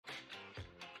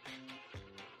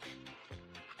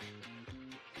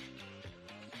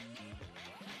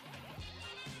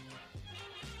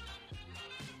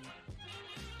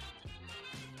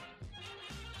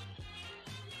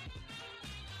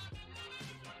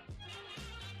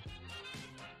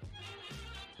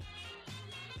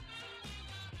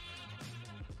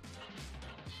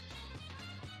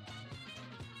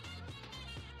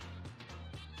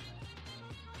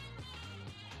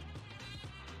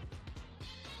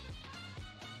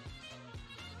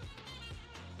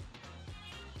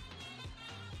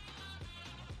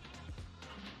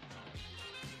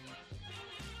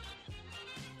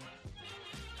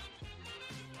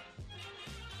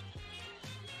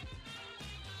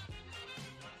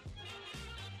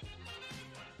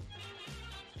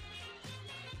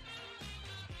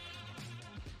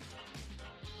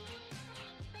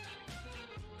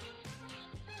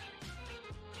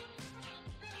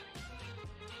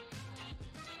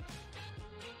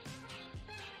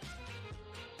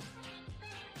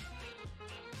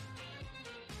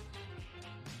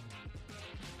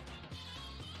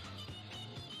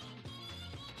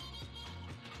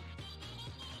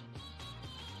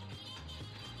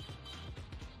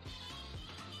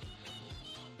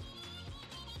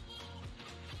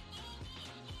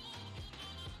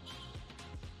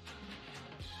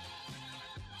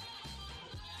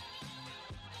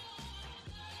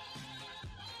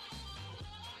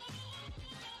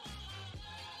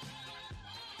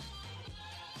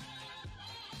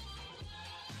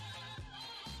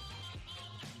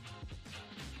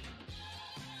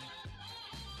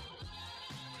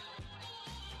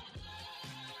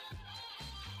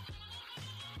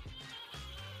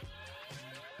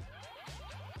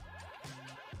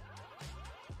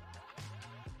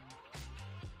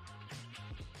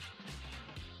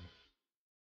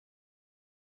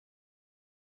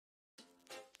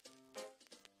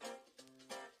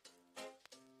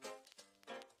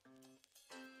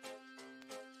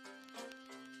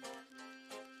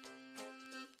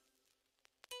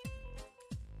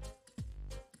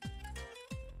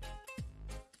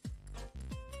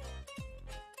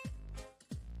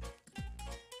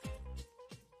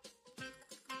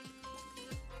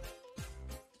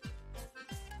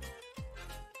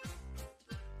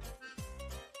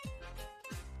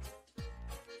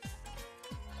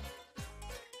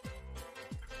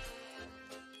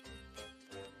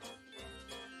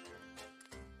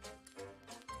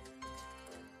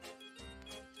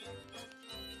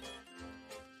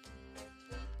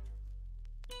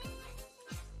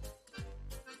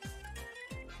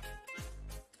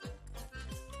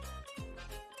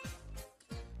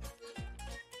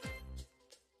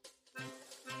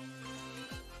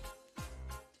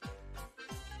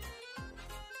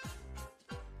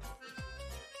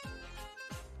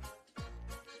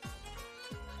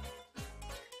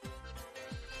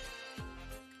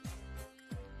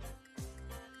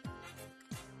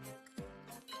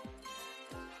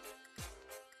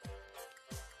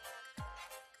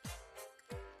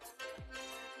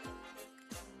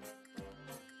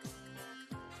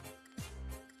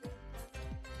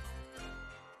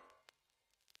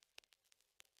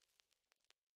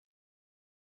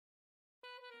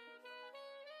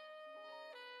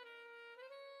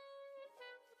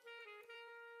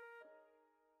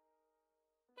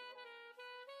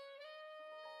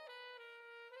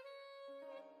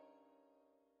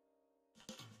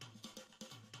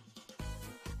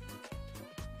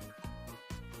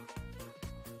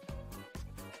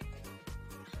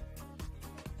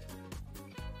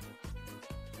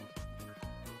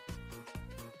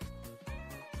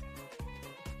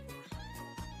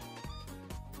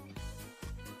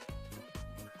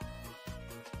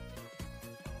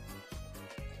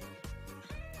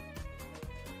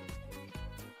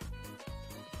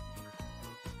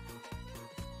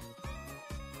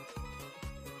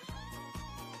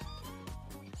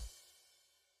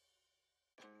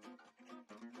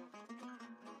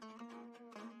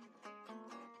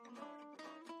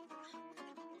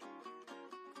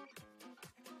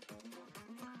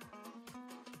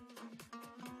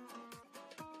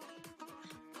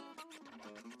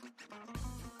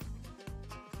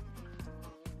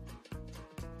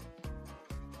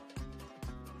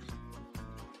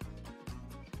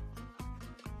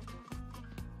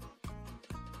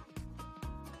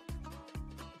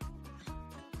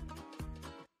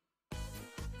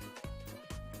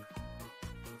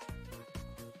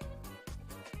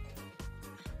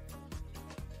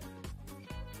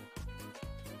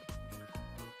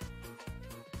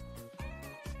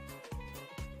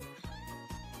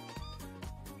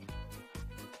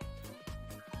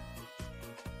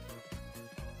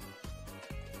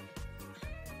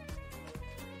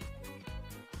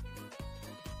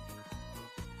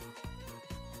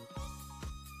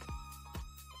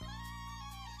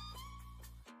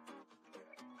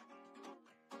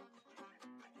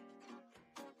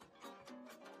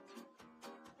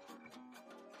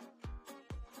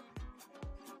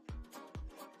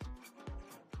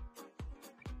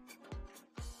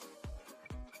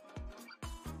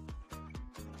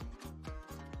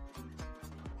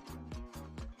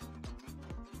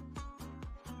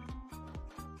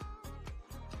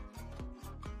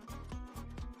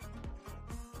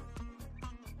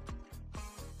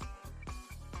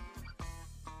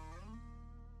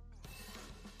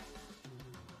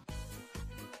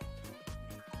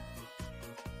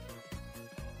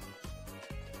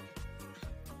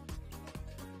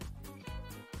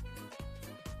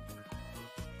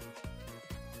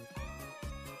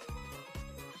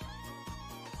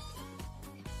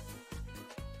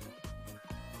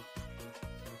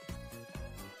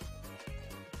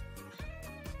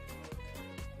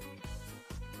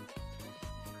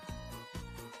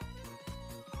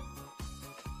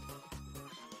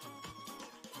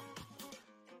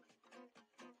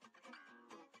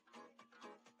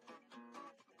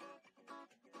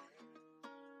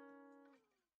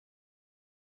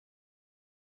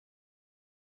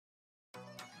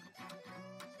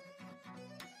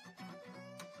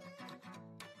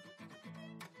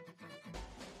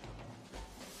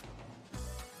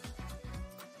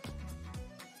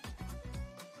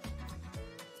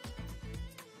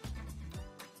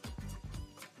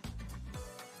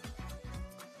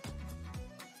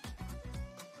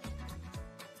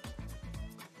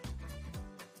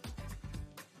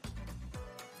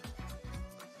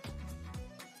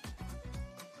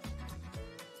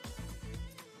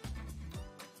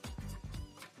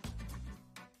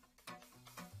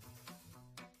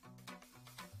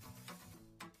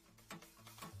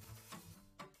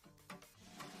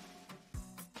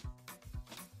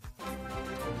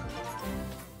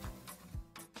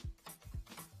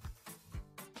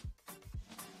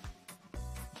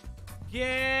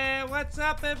yeah, what's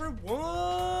up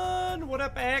everyone? What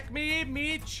up Acme,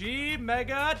 Michi,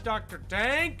 Mega, Dr.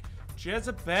 Dank,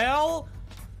 Jezebel,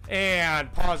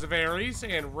 and Paws of Aries,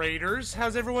 and Raiders.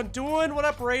 How's everyone doing? What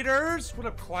up Raiders? What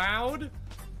up Cloud?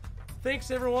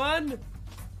 Thanks everyone.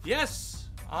 Yes,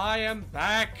 I am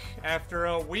back after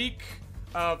a week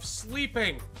of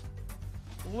sleeping.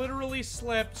 Literally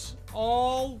slept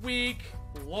all week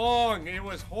long. It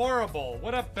was horrible.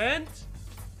 What up Bent?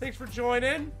 Thanks for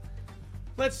joining.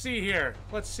 Let's see here.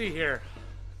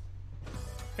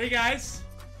 Hey guys.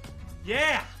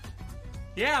 Yeah,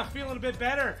 I'm feeling a bit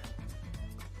better.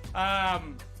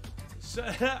 So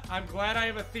I'm glad I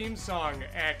have a theme song,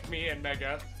 Acme and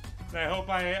Mega. And I hope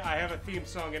I have a theme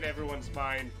song in everyone's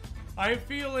mind. I'm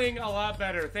feeling a lot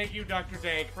better. Thank you, Dr.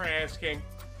 Dank, for asking.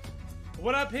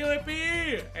 What up,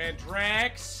 Hippie? And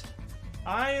Drax.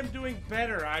 I am doing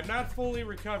better. I'm not fully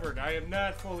recovered. I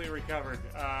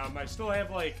still have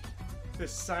like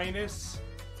this sinus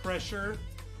pressure,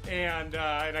 and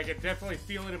I can definitely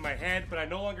feel it in my head, but I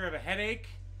no longer have a headache,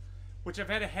 which I've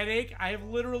had a headache. I have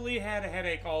literally had a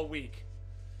headache all week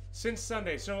since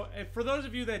Sunday. So for those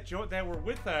of you that were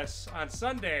with us on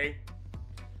Sunday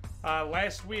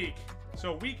last week,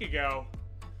 so a week ago,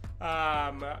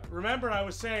 remember I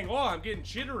was saying, oh, I'm getting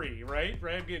jittery, right?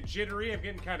 I'm getting jittery. I'm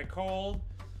getting kind of cold.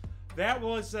 That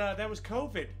was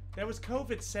COVID. That was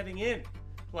COVID setting in,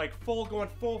 like going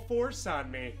full force on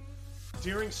me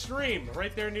during stream,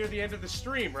 right there near the end of the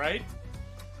stream, right?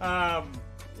 And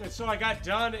so I got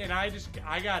done, and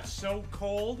I got so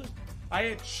cold. I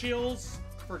had chills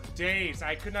for days.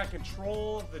 I could not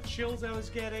control the chills I was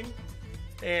getting,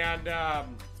 and I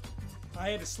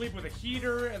had to sleep with a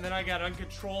heater, and then I got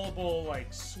uncontrollable,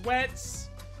 like, sweats.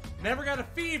 Never got a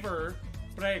fever,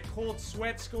 but I had cold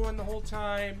sweats going the whole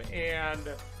time, and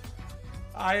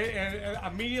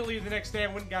immediately the next day I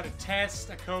went and got a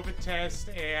COVID test,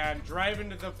 and driving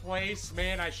to the place,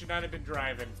 man, I should not have been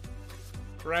driving.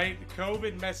 Right?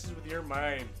 COVID messes with your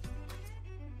mind.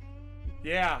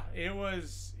 Yeah, it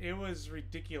was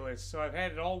ridiculous. So I've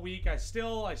had it all week. I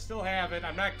still have it.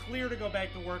 I'm not clear to go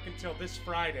back to work until this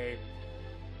Friday.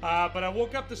 But I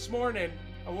woke up this morning.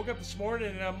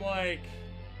 And I'm like,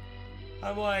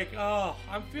 oh,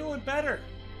 I'm feeling better.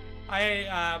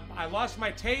 I lost my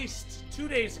taste 2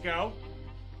 days ago.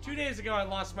 2 days ago, I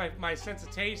lost my sense of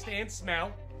taste and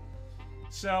smell.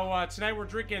 So tonight we're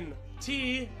drinking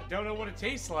tea. I don't know what it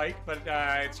tastes like, but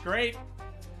it's great.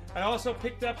 I also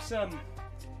picked up some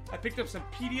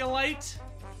Pedialyte.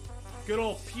 Good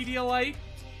old Pedialyte.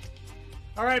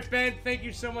 All right, Ben, thank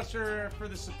you so much for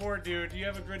the support, dude. You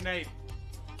have a good night.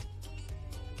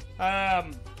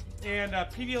 And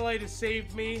Pedialyte has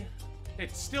saved me.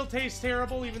 It still tastes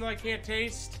terrible, even though I can't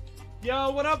taste.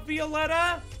 Yo, what up,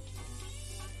 Violetta?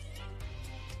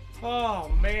 Oh,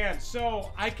 man.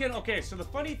 So, so the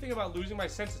funny thing about losing my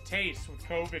sense of taste with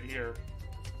COVID here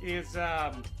is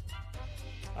that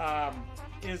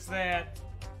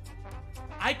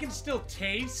I can still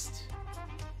taste,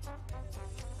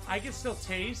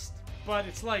 but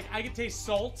it's like I can taste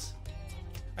salt,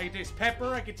 I can taste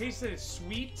pepper, I can taste that it's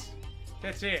sweet.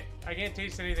 That's it. I can't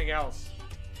taste anything else.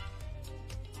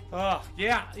 Oh,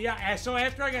 yeah. So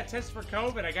after I got tested for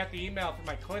COVID, I got the email from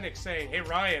my clinic saying, hey,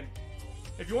 Ryan,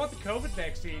 if you want the COVID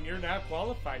vaccine, you're not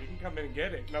qualified. You can come in and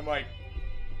get it. And I'm like,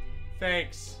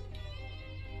 thanks.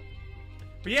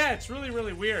 But yeah, it's really,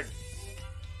 really weird.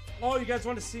 Oh, you guys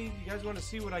want to see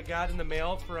what I got in the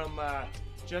mail from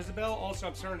Jezebel? Also,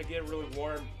 I'm starting to get really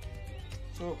warm.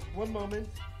 So one moment,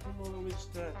 let me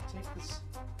just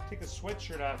take the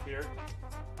sweatshirt off here.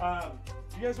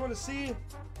 You guys want to see?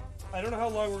 I don't know how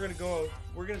long we're gonna go.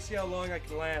 We're gonna see how long I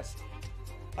can last.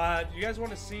 You guys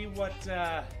want to see what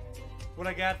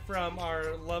I got from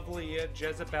our lovely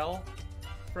Jezebel,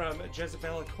 from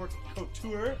Jezebel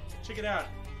Couture? Check it out.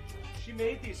 She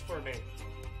made these for me.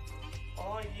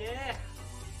 Oh yeah.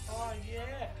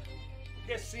 You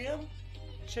guys see them?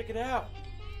 Check it out.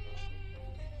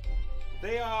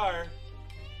 They are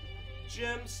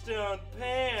gemstone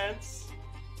pants.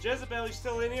 Jezebel, you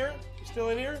still in here?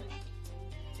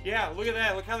 Yeah, look at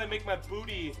that. Look how they make my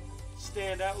booty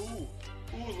stand out. Ooh,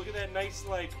 look at that nice,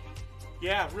 like,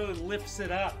 yeah, it really lifts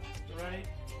it up, right?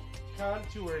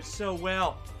 Contours so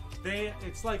well.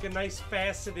 It's like a nice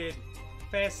faceted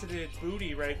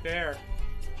booty right there.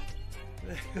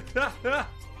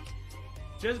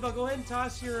 Jezebel, go ahead and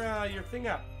toss your thing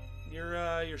up,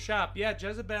 your shop. Yeah,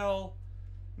 Jezebel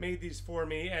made these for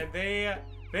me, and they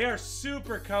are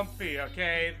super comfy.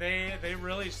 Okay, they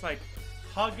really just like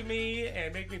hug me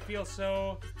and make me feel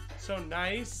so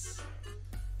nice.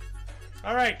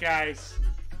 All right, guys.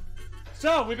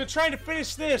 So we've been trying to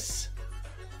finish this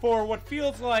for what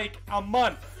feels like a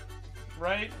month,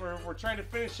 right? We're trying to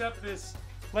finish up this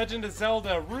Legend of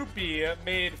Zelda rupee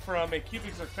made from a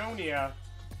cubic zirconia.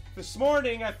 This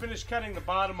morning, I finished cutting the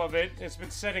bottom of it. It's been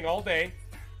setting all day.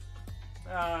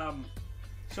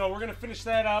 So we're going to finish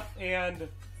that up, and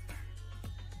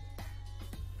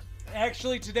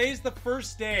actually, today's the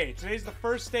first day. Today's the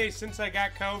first day since I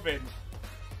got COVID.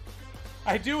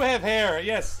 I do have hair.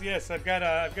 Yes, I've got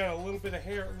a little bit of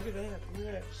hair. Look at that. Look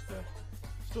at that.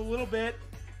 Just a little bit.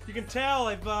 You can tell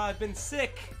I've been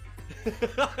sick. You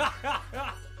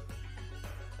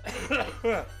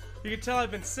can tell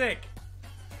I've been sick.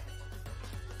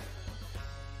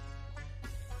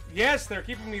 Yes, they're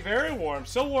keeping me very warm.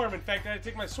 So warm, in fact, I had to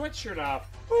take my sweatshirt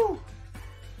off. Woo!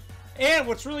 And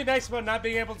what's really nice about not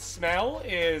being able to smell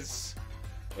is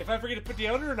if I forget to put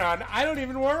deodorant on, I don't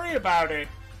even worry about it.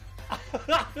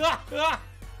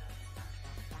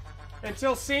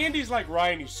 Until Sandy's like,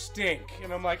 Ryan, you stink.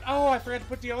 And I'm like, oh, I forgot to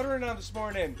put deodorant on this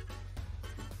morning.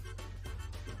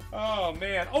 Oh,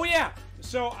 man. Oh, yeah.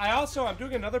 So I'm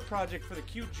doing another project for the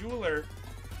Cute Jeweler.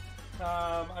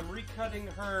 I'm recutting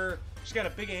her. She's got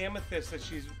a big amethyst that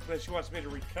she wants me to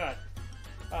recut.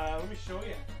 Let me show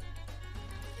you.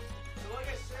 So like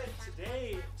I said,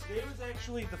 today was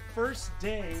actually the first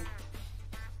day.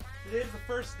 Today is the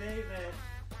first day that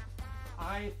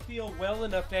I feel well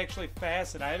enough to actually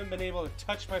fasten. I haven't been able to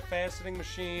touch my fastening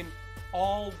machine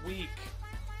all week.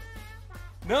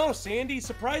 No, Sandy,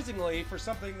 surprisingly, for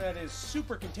something that is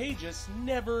super contagious,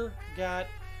 never got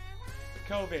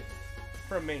COVID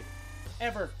from me.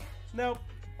 Ever. Nope.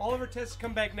 All of her tests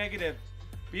come back negative.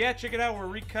 But yeah, check it out. We're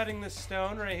recutting this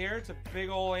stone right here. It's a big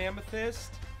old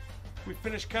amethyst. We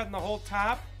finished cutting the whole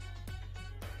top.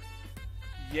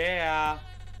 Yeah.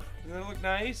 Doesn't that look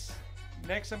nice?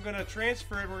 Next, I'm going to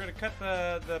transfer it. We're going to cut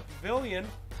the pavilion.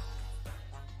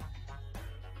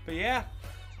 But yeah,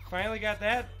 finally got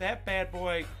that bad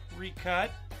boy recut.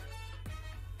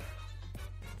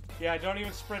 Yeah, don't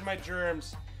even spread my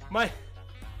germs. My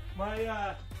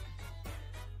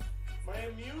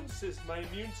immune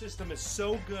system is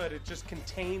so good, it just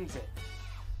contains it,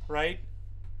 right?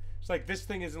 It's like, this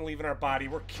thing isn't leaving our body,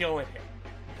 we're killing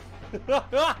it. All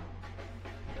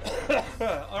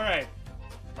right,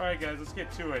 guys, let's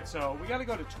get to it. So we got to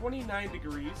go to 29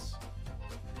 degrees.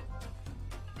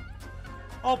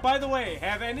 Oh, by the way,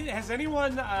 has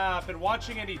anyone been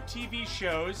watching any TV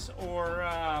shows or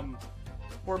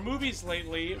movies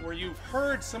lately where you've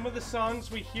heard some of the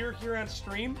songs we hear here on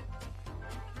stream?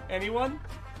 Anyone?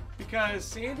 Because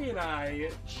Sandy and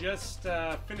I just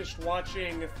finished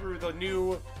watching through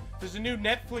there's a new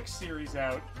Netflix series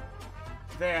out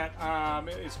that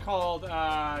is called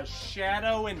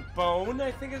Shadow and Bone,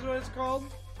 I think is what it's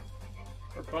called.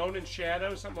 Or Bone and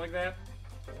Shadow, something like that.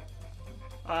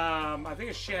 I think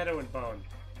it's Shadow and Bone.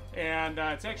 And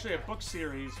it's actually a book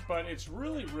series, but it's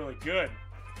really, really good.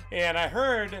 And I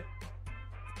heard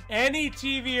any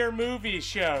TV or movie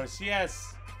shows,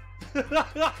 yes. But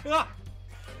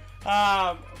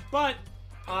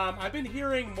I've been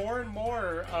hearing more and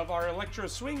more of our electro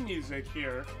swing music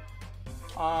here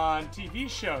on TV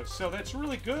shows, so that's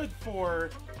really good for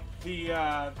the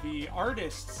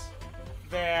artists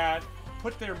that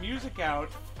put their music out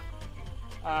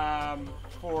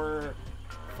for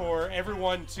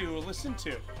everyone to listen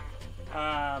to.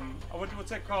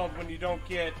 What's that called when you don't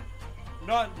get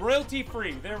not royalty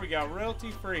free? There we go,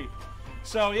 royalty free.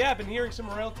 So yeah, I've been hearing some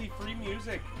royalty-free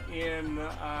music in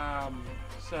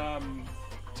some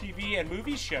TV and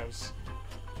movie shows.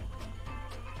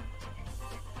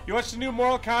 You watched the new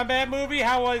Mortal Kombat movie?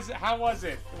 How was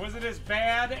it? Was it as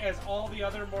bad as all the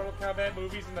other Mortal Kombat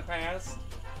movies in the past?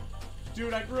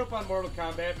 Dude, I grew up on Mortal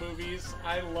Kombat movies.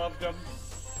 I loved them.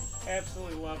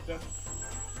 Absolutely loved them.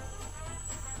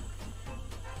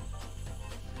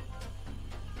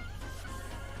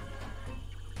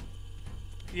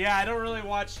 Yeah, I don't really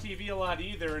watch TV a lot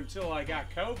either until I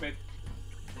got COVID.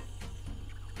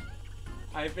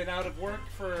 I've been out of work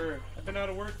for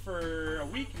a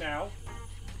week now,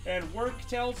 and work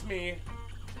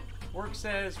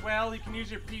says, well, you can use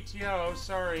your PTO.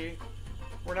 Sorry,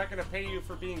 we're not going to pay you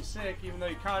for being sick, even though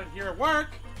you caught it here at work.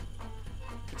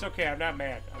 It's okay. I'm not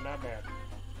mad.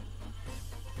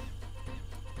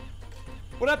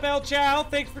 What up, El Chow?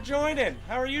 Thanks for joining.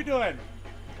 How are you doing?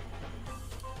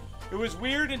 It was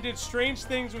weird and did strange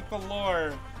things with the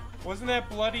lore. Wasn't that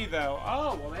bloody though?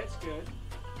 Oh, well, that's good.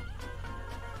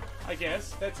 I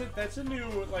guess that's a new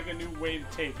way to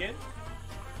take it.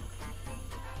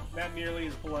 Not nearly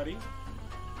as bloody.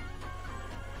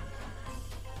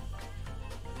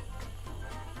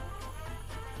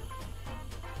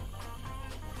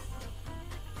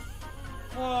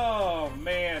 Oh,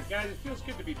 man. Guys, it feels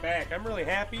good to be back. I'm really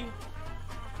happy.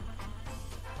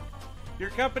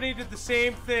 Your company did the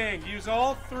same thing. Use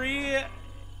all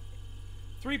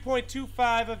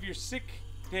 3.25 of your sick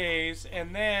days,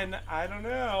 and then, I don't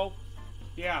know.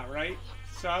 Yeah, right?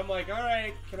 So I'm like, all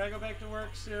right, can I go back to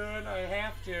work soon? I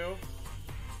have to.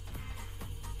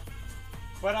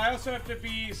 But I also have to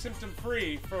be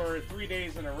symptom-free for 3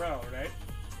 days in a row, right?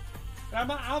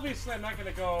 And obviously, I'm not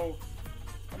gonna go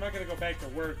back to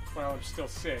work while I'm still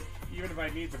sick, even if I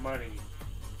need the money.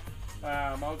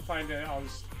 I'll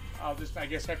just, I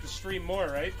guess, have to stream more,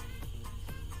 right?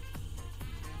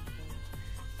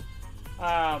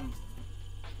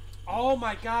 Oh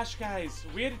my gosh, guys,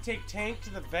 we had to take Tank to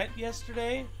the vet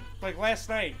yesterday, like last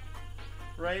night,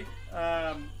 right?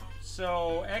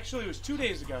 So actually, it was 2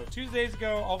 days ago. 2 days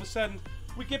ago, all of a sudden,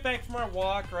 we get back from our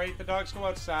walk, right? The dogs go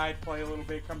outside, play a little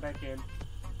bit, come back in,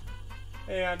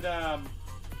 and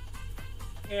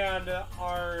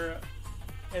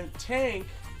Tank.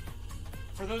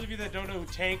 For those of you that don't know who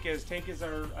Tank is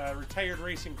our retired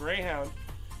racing greyhound.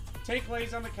 Tank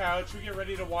lays on the couch. We get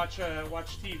ready to watch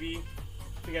TV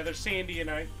together, Sandy and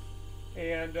I,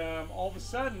 and all of a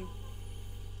sudden,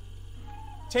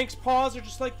 Tank's paws are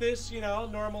just like this, you know,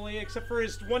 normally, except for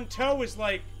his one toe is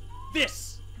like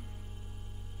this.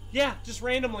 Yeah, just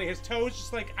randomly, his toe is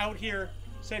just like out here,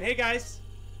 saying, "Hey guys,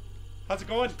 how's it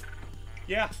going?"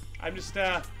 Yeah, I'm just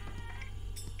don't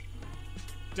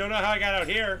know how I got out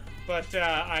here, but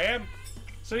I am.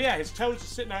 So yeah, his toe's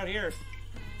just sitting out here.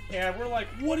 And we're like,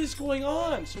 what is going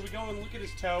on? So we go and look at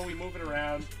his toe, we move it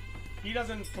around. He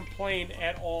doesn't complain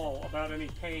at all about any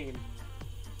pain.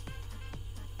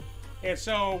 And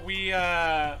so we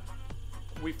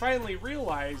finally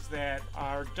realize that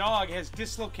our dog has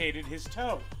dislocated his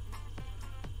toe.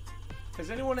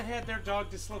 Has anyone had their dog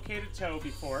dislocate a toe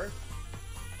before?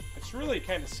 It's really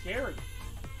kind of scary.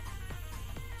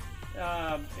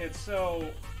 And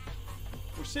so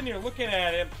we're sitting here looking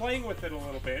at it, playing with it a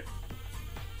little bit,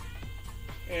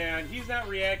 and he's not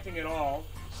reacting at all.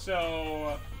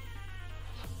 So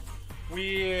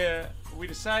we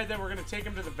decide that we're going to take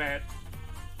him to the vet.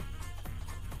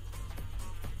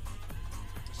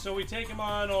 So we take him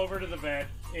on over to the vet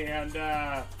and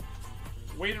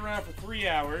wait around for 3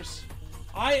 hours.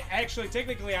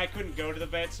 Technically I couldn't go to the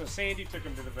vet, so Sandy took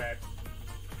him to the vet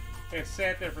and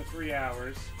sat there for 3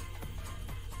 hours.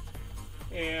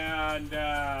 And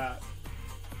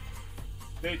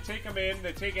they take him in,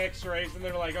 they take x-rays, and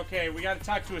they're like, okay, we got to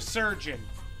talk to a surgeon.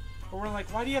 And we're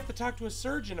like, why do you have to talk to a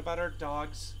surgeon about our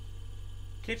dogs?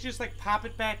 Can't you just, like, pop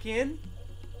it back in?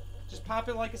 Just pop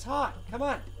it like it's hot. Come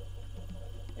on.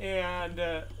 And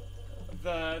the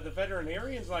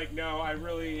veterinarian's like, no, I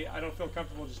don't feel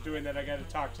comfortable just doing that. I got to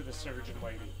talk to the surgeon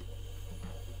lady.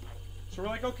 So we're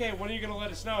like, okay, when are you going to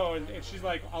let us know? And she's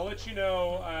like, I'll let you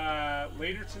know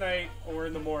later tonight or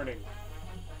in the morning.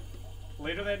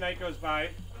 Later that night goes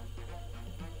by.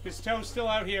 His toe's still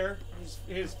out here.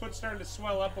 His foot's starting to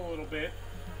swell up a little bit.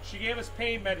 She gave us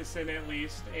pain medicine at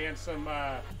least and some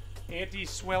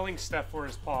anti-swelling stuff for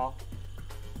his paw.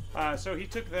 So he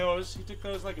took those. He took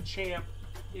those like a champ.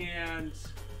 And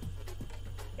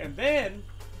then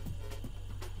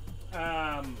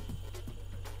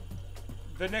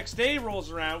the next day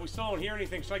rolls around. We still don't hear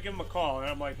anything, so I give him a call.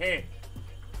 And I'm like, hey,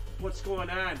 what's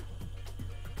going on?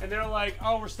 And they're like,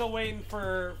 oh, we're still waiting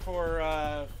for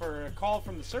a call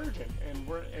from the surgeon. And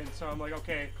so I'm like,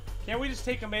 okay, can't we just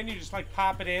take him in? You just like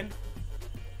pop it in.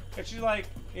 And she's like,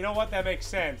 you know what? That makes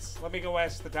sense. Let me go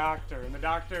ask the doctor. And the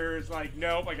doctor is like,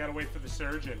 nope, I gotta wait for the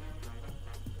surgeon.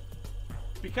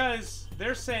 Because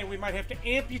they're saying we might have to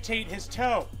amputate his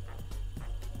toe.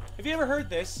 Have you ever heard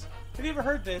this? Have you ever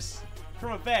heard this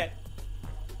from a vet?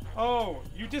 Oh,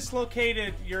 you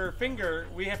dislocated your finger.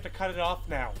 We have to cut it off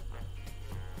now.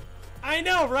 I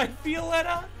know, right,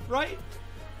 Violetta? Right?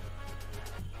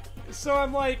 So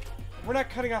I'm like, we're not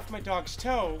cutting off my dog's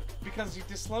toe because he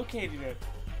dislocated it.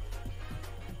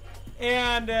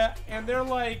 And they're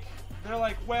like,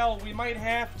 well, we might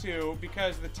have to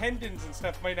because the tendons and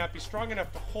stuff might not be strong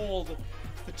enough to hold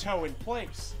the toe in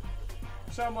place.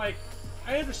 So I'm like,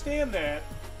 I understand that,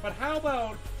 but how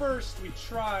about first we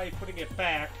try putting it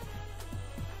back?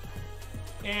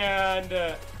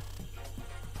 And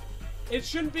it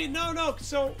shouldn't be, no.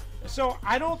 So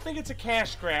I don't think it's a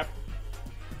cash grab.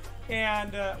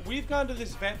 And we've gone to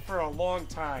this vet for a long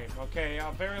time, okay?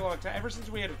 A very long time, ever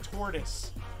since we had a tortoise.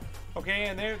 Okay,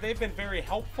 and they've been very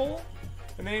helpful,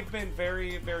 and they've been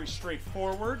very, very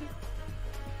straightforward,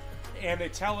 and they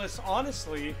tell us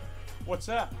honestly what's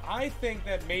up. I think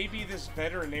that maybe this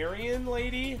veterinarian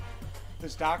lady,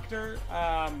 this doctor,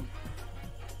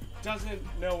 doesn't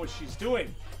know what she's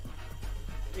doing.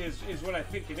 Is what I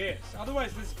think it is.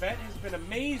 Otherwise, this vet has been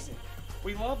amazing.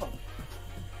 We love him.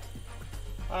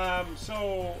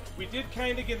 So we did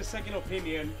kind of get a second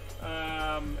opinion,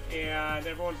 and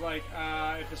everyone's like,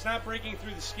 if it's not breaking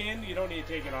through the skin, you don't need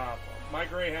to take it off. My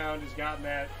Greyhound has gotten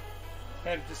that,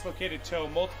 had a dislocated toe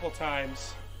multiple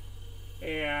times,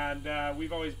 and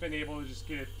we've always been able to just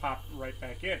get it popped right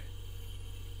back in.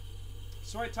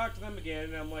 So I talked to them again,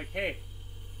 and I'm like, hey,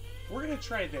 we're going to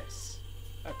try this,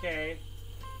 okay?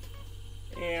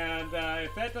 And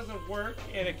if that doesn't work,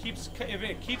 and if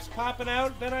it keeps popping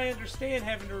out, then I understand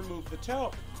having to remove the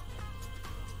toe.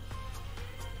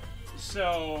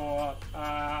 So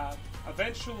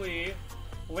eventually,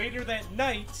 later that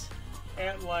night,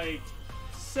 at like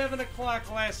 7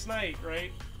 o'clock last night,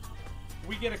 right,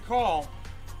 we get a call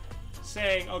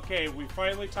saying, okay, we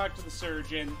finally talked to the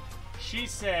surgeon. She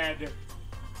said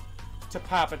to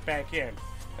pop it back in.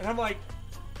 And I'm like,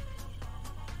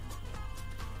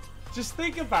 just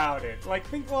think about it. Like,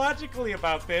 think logically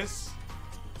about this.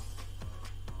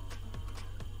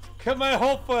 Cut my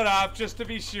whole foot off just to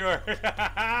be sure.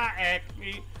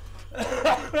 Acme.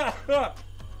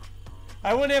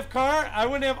 I wouldn't have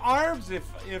arms if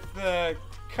the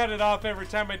cut it off every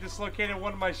time I dislocated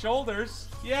one of my shoulders.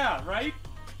 Yeah, right?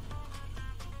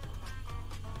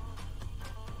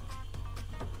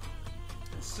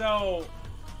 So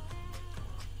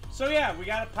yeah, we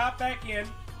got it popped back in.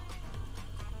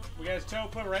 We got his toe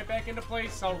put right back into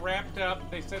place, all wrapped up.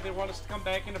 They said they want us to come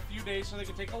back in a few days so they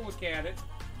can take a look at it.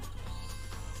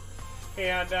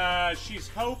 And she's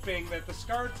hoping that the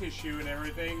scar tissue and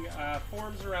everything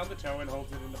forms around the toe and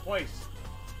holds it into place.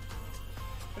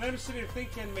 And I'm sitting here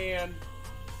thinking, man,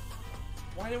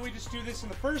 why didn't we just do this in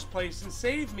the first place and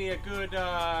save me a good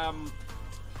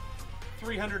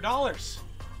 $300,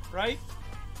 right?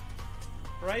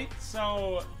 Right?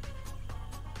 So,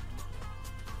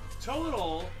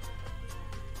 total,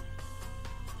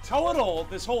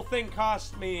 this whole thing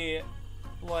cost me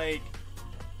like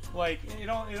it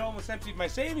almost emptied my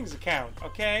savings account.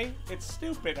 Okay, it's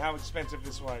stupid how expensive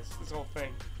this whole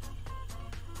thing.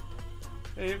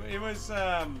 It was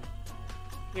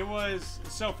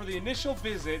so for the initial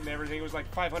visit and everything, it was like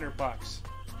 $500,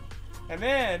 and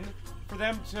then for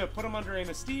them to put them under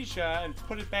anesthesia and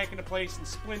put it back into place and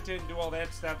splint it and do all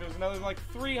that stuff, it was another like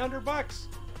 $300.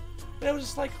 And I was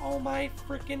just like, oh my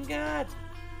freaking god,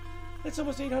 that's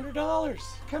almost $800.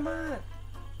 Come on.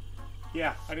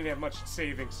 Yeah, I didn't have much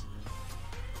savings,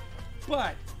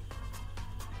 but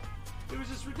it was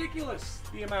just ridiculous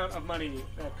the amount of money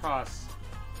that costs.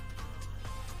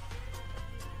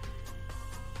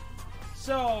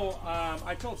 So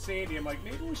I told Sandy, I'm like,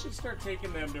 maybe we should start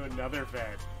taking them to another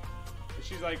vet. And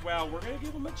she's like, well, we're gonna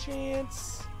give them a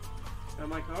chance. And I'm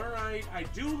like, all right, I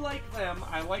do like them.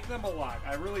 I like them a lot.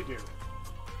 I really do.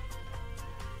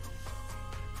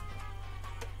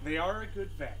 They are a good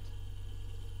vet.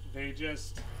 They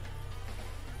just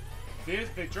they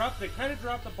kind of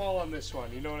dropped the ball on this one.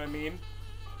 You know what I mean?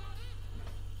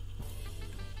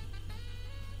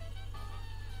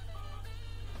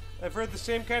 I've heard the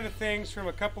same kind of things from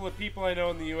a couple of people I know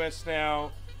in the U.S.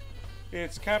 now.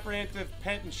 It's comprehensive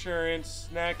pet insurance,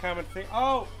 not a common thing.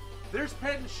 Oh, there's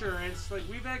pet insurance. Like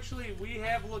we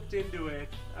have looked into it.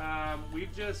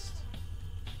 We've just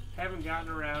haven't gotten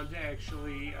around to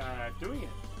actually doing it.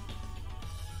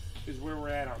 Is where we're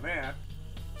at on that.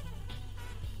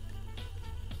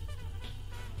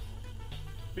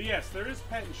 But yes, there is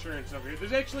pet insurance over here.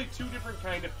 There's actually two different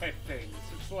kind of pet things.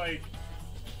 It's like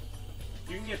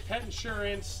you can get pet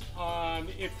insurance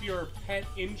if your pet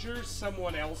injures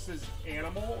someone else's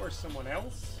animal or someone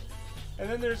else. And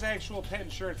then there's actual pet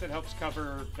insurance that helps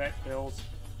cover vet bills,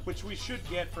 which we should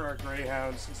get for our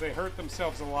greyhounds since they hurt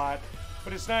themselves a lot.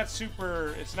 But it's not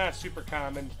super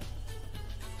common.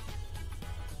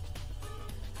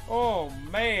 Oh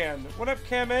man, what up,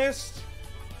 chemist?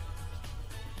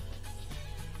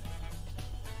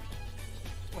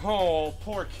 Oh,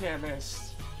 poor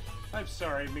chemist. I'm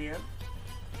sorry, man.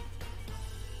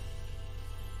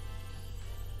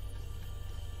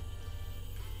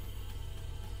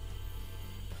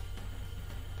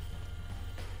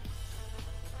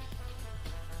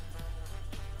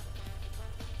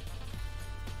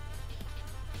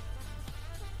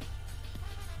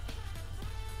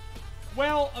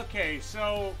 Well, okay,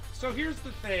 so here's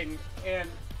the thing, and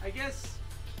I guess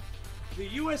the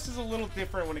U.S. is a little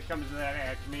different when it comes to that,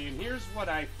 Acme, and here's what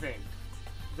I think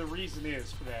the reason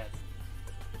is for that.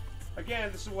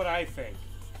 Again, this is what I think.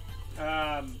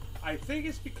 I think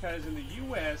it's because in the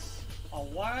U.S., a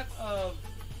lot of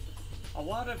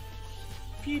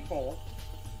people,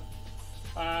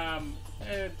 and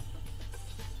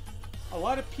a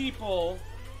lot of people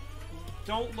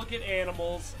don't look at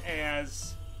animals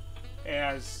as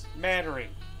mattering.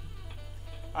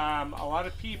 A lot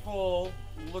of people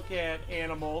look at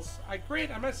animals. I'm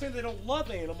not saying they don't love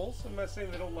animals. I'm not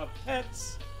saying they don't love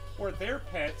pets or their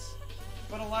pets,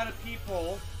 but a lot of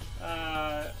people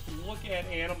look at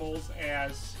animals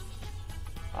as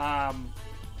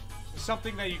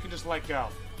something that you can just let go.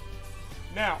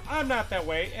 Now, I'm not that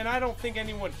way, and I don't think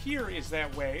anyone here is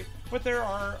that way, but there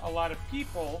are a lot of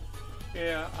people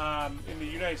in the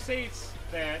United States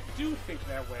that do think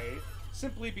that way,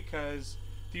 simply because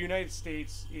the United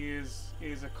States is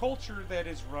a culture that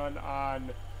is run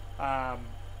on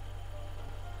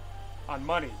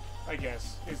money. I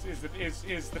guess is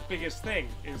the biggest thing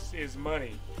is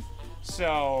money.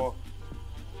 So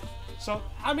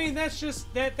I mean, that's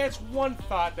one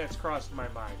thought that's crossed my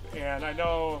mind, and I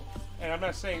know, and I'm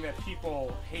not saying that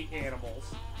people hate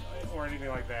animals or anything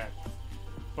like that,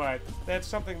 but that's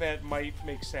something that might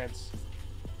make sense.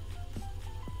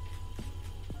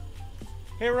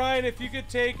 Hey Ryan, if you could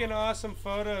take an awesome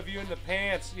photo of you in the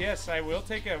pants, yes, I will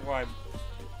take one.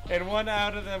 And one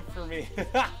out of them for me.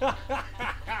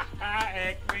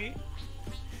 Acme.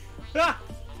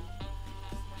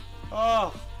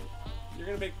 Oh, you're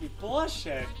gonna make me blush,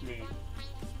 Acme.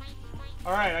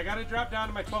 Alright, I gotta drop down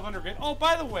to my 1200 bit. Oh,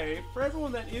 by the way, for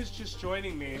everyone that is just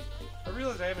joining me, I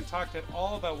realize I haven't talked at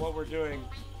all about what we're doing.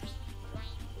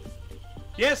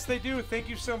 Yes, they do. Thank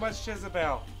you so much,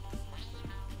 Jezebel.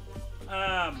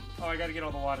 Oh, I gotta get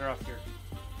all the water off here.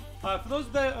 For those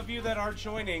of you that are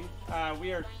joining,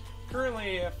 we are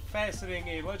currently faceting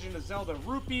a Legend of Zelda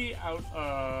rupee out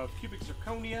of cubic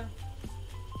zirconia.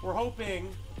 We're hoping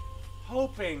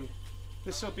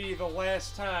this will be the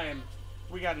last time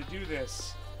we got to do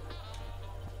this.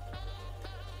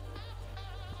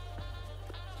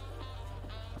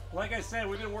 Like I said,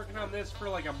 we've been working on this for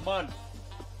like a month.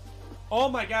 Oh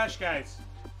my gosh, guys.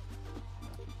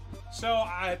 So,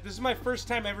 this is my first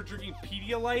time ever drinking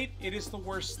Pedialyte. It is the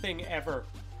worst thing ever.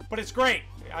 But it's great.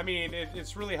 I mean,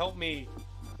 it's really helped me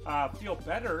feel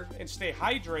better and stay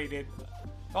hydrated.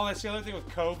 Oh, that's the other thing with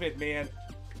COVID, man.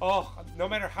 Oh, no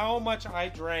matter how much I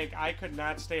drank, I could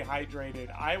not stay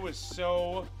hydrated. I was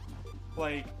so,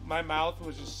 like, my mouth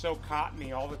was just so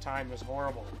cottony all the time. It was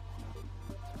horrible.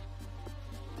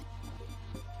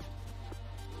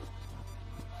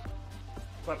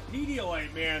 But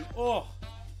Pedialyte, man, oh.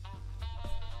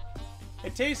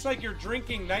 It tastes like you're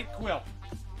drinking NyQuil.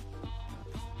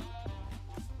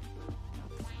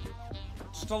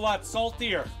 Just a lot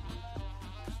saltier.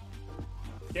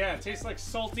 Yeah, it tastes like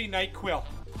salty NyQuil.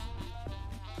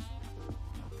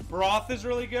 Broth is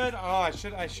really good. Oh, I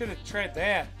should have tried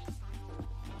that.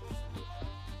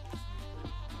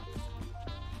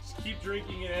 Just keep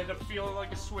drinking and end up feeling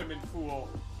like a swimming pool.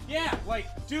 Yeah, like,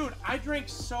 dude, I drank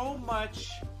so much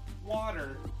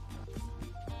water.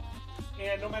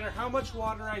 And no matter how much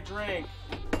water I drank,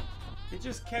 it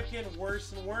just kept getting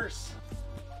worse and worse.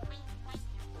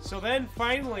 So then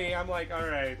finally, I'm like, all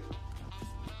right,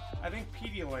 I think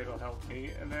Pedialyte will help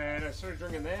me. And then I started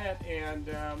drinking that, and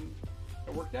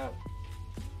it worked out.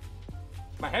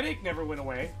 My headache never went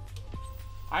away.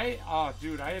 Oh,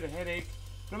 dude, I had a headache.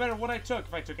 No matter what I took,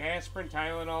 if I took aspirin,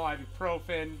 Tylenol,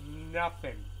 ibuprofen,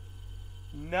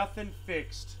 nothing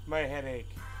fixed my headache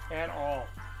at all.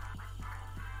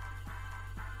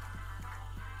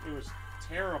 It was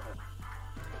terrible.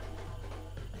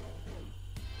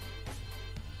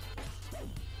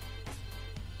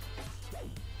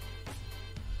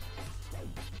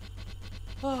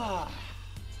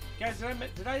 Guys,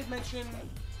 did I mention,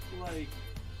 like,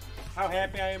 how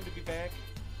happy I am to be back?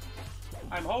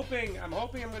 I'm hoping I'm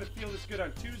gonna feel this good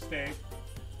on Tuesday.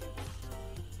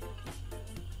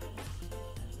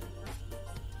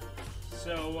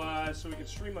 So we can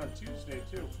stream on Tuesday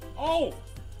too.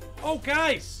 Oh,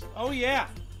 guys! Oh, yeah!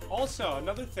 Also,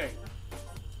 another thing.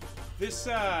 This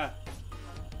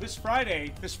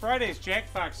Friday is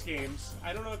Jackbox Games.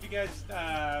 I don't know if you guys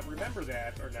remember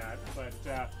that or not, but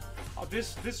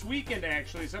this weekend,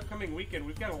 actually, this upcoming weekend,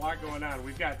 we've got a lot going on.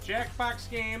 We've got Jackbox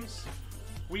Games.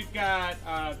 We've got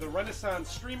the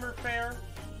Renaissance Streamer Fair.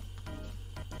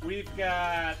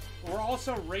 We're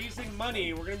also raising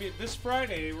money. We're going to be, this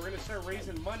Friday, we're going to start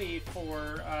raising money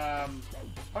for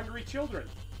hungry children.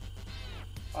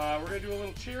 We're going to do a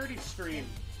little charity stream.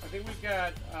 I think we've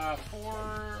got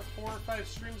 4 or 5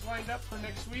 streams lined up for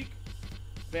next week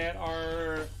that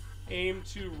are aimed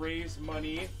to raise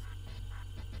money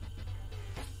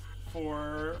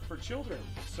for children.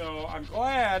 So I'm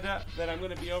glad that I'm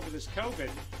going to be over this COVID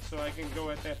so I can go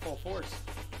at that full force.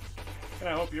 And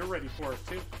I hope you're ready for it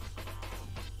too.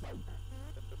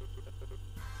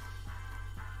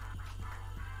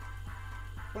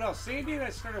 What else? Sandy and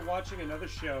I started watching another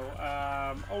show.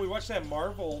 Oh, we watched that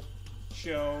Marvel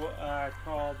show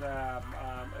called. I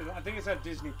think it's on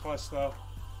Disney Plus though.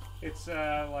 It's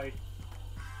like.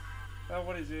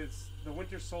 What is it? It's the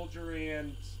Winter Soldier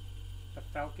and the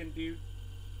Falcon dude.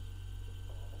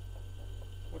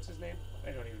 What's his name?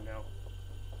 I don't even know.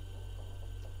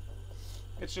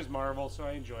 It's just Marvel, so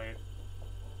I enjoy it.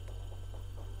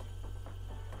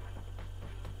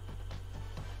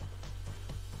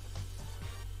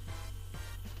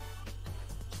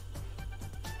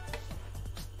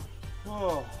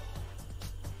 Oh.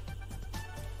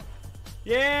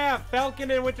 Yeah, Falcon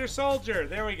and Winter Soldier.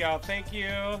 There we go. Thank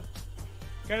you.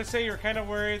 Gotta say, you're kind of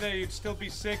worried that you'd still be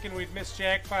sick and we'd miss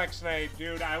Jackbox night.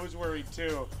 Dude, I was worried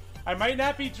too. I might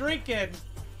not be drinking.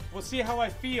 We'll see how I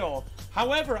feel.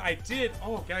 However, I did.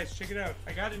 Oh, guys, check it out.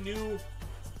 I got a new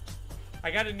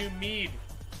mead.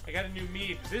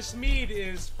 This mead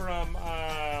is from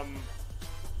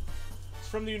it's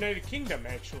from the United Kingdom,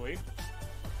 actually.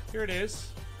 Here it is.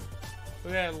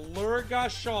 Look at that,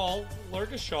 Lurgashal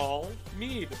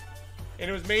mead, and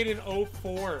it was made in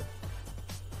 '04.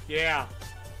 Yeah.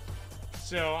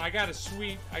 So I got a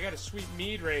sweet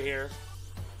mead right here.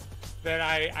 That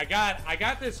I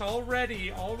got this all ready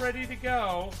to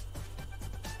go.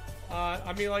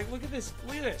 I mean, like, look at this.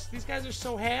 These guys are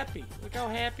so happy. Look how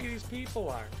happy these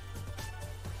people are.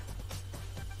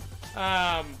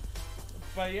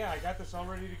 But yeah, I got this all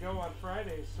ready to go on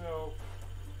Friday. So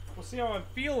we'll see how I'm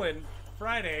feeling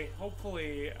Friday.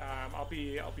 Hopefully, I'll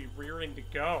be rearing to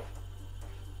go.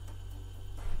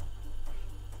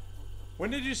 When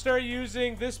did you start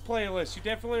using this playlist? You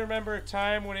definitely remember a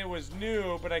time when it was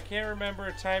new, but I can't remember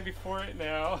a time before it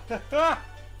now.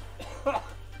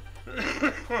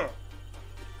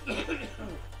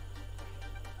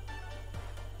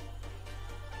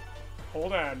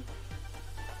 Hold on.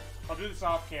 I'll do this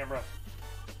off camera.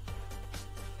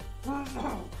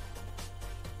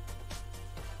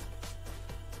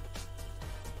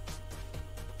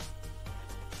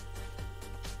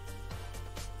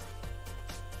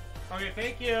 Okay,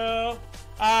 thank you.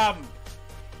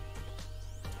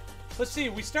 Let's see.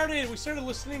 We started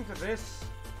listening to this.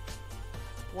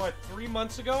 What, 3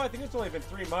 months ago? I think it's only been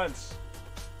 3 months.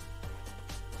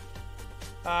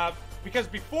 Because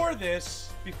before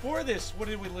this, what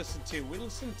did we listen to? We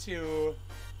listened to.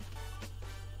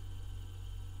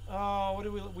 Oh, what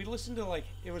did we listened to? Like,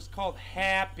 it was called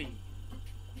Happy.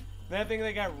 Then I think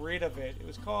they got rid of it. It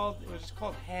was just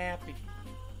called Happy.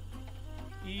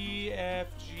 E, F,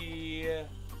 G,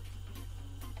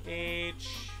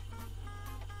 H.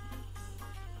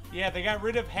 Yeah, they got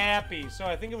rid of Happy, so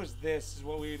I think it was this is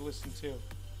what we listened to.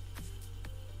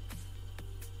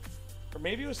 Or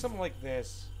maybe it was something like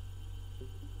this.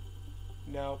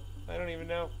 No, I don't even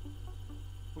know.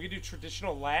 We could do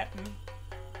traditional Latin.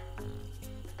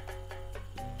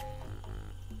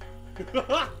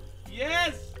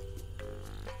 Yes!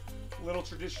 Little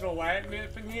traditional Latin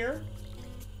up in here.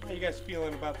 How you guys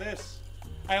feeling about this?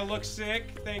 I look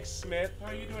sick. Thanks, Smith. How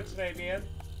are you doing today, man?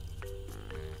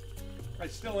 I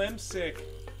still am sick.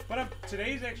 But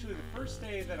today's actually the first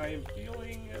day that I am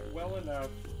feeling well enough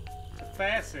to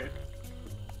facet.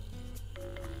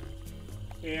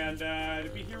 And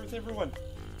to be here with everyone.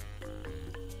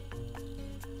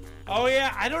 Oh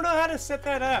yeah, I don't know how to set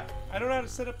that up. I don't know how to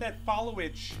set up that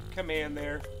followage command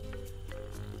there.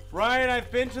 Ryan,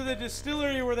 I've been to the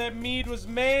distillery where that mead was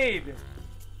made.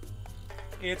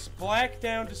 It's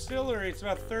Blackdown Distillery. It's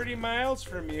about 30 miles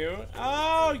from you.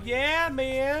 Oh, yeah,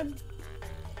 man.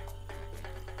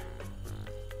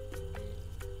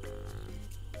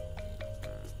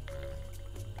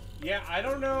 Yeah, I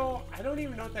don't know. I don't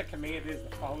even know what that command is, the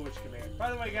followage command.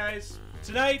 By the way, guys,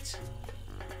 tonight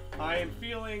I am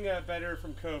feeling better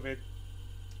from COVID,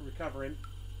 recovering.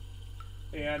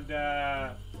 And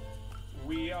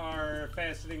we are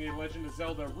faceting a Legend of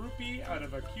Zelda rupee out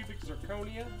of a cubic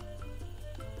zirconia.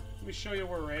 Let me show you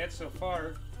where we're at so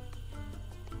far.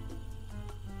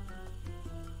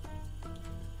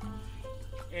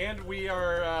 And we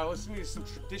are listening to some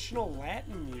traditional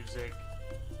Latin music.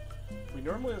 We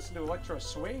normally listen to electro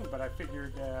swing, but I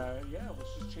figured, yeah,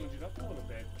 let's just change it up a little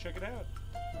bit. Check it out.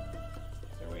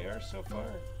 There we are so far.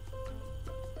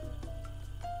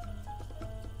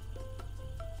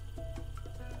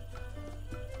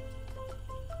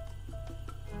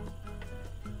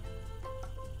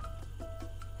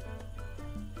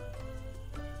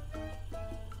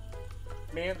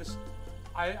 Man,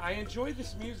 I enjoy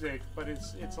this music, but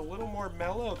it's a little more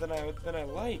mellow than I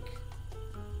like.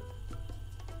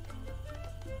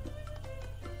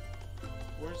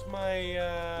 Where's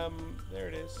my there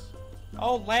it is.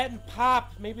 Oh, Latin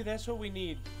pop. Maybe that's what we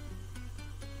need.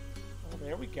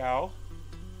 There we go.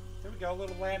 There we go, a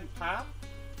little Latin pop.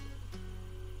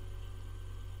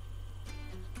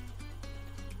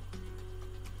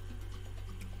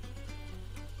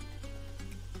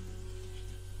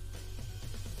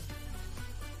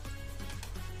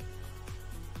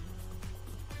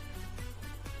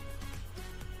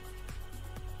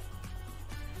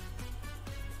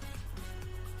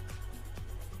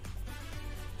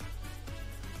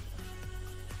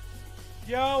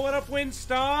 Yo, what up,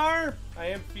 Windstar? I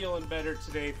am feeling better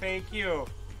today, thank you.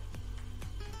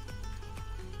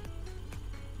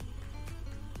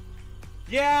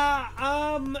 Yeah,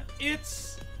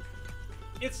 it's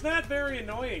not very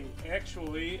annoying,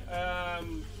 actually. I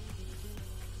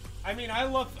mean, I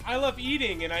love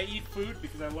eating, and I eat food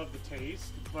because I love the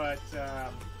taste. But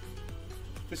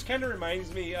this kind of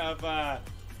reminds me of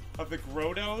the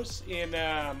Grottos in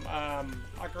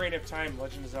Ocarina of Time,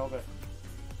 Legend of Zelda.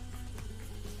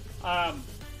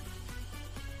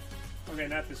 Okay,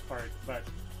 not this part, but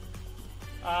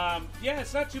yeah,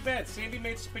 it's not too bad. Sandy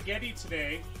made spaghetti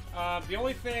today. The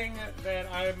only thing that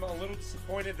I'm a little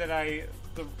disappointed that I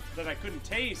couldn't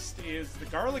taste is the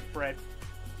garlic bread.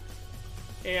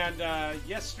 And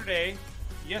yesterday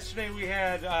we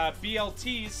had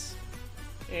BLTs,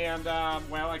 and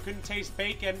well, I couldn't taste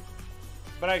bacon,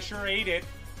 but I sure ate it.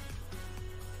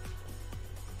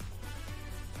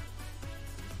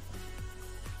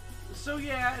 So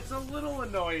yeah, it's a little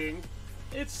annoying.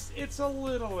 It's a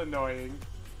little annoying.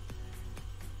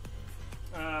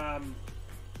 But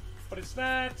it's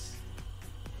not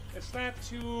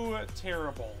too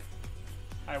terrible,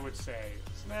 I would say.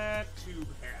 It's not too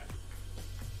bad.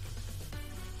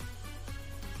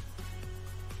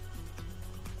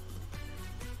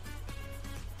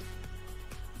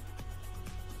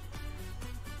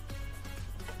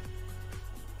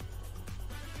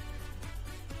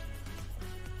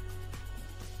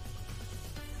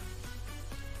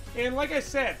 And like I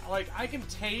said, like I can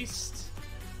taste,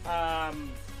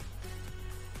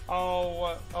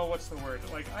 what's the word?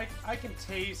 Like I can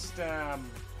taste, I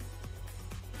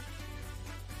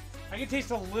can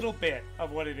taste a little bit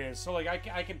of what it is. So like I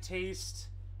can taste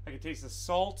the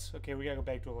salt. Okay, we gotta go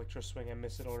back to Electro Swing. I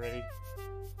miss it already.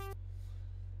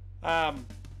 I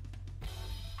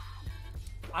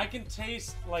can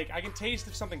taste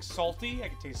if something's salty. I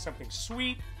can taste something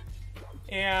sweet,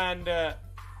 and.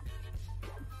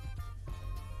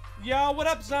 Yo, what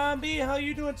up, Zombie? How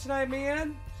you doing tonight,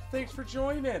 man? Thanks for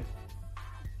joining.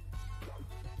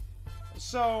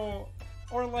 So,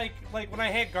 or like when I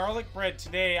had garlic bread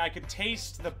today, I could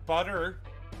taste the butter.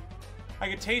 I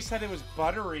could taste that it was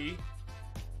buttery,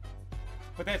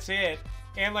 but that's it.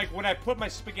 And like when I put my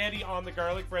spaghetti on the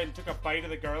garlic bread and took a bite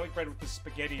of the garlic bread with the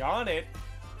spaghetti on it,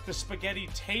 the spaghetti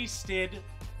tasted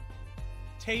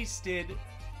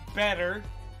better.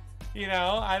 You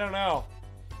know, I don't know.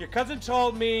 Your cousin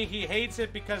told me he hates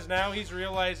it because now he's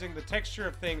realizing the texture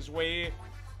of things way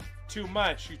too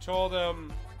much. You told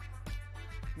him,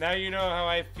 now you know how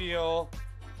I feel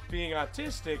being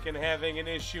autistic and having an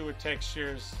issue with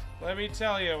textures. Let me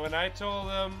tell you, when I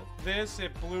told him this,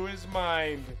 it blew his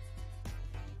mind.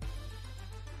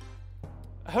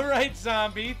 Alright,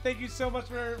 Zombie. Thank you so much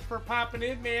for popping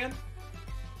in, man.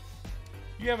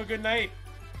 You have a good night.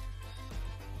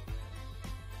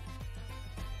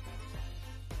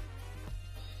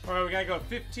 Alright, we gotta go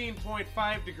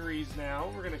 15.5 degrees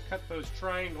now. We're gonna cut those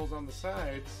triangles on the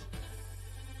sides.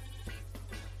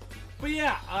 But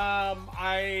yeah,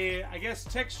 I guess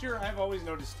texture, I've always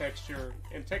noticed texture,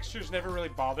 and texture's never really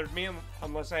bothered me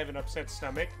unless I have an upset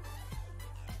stomach.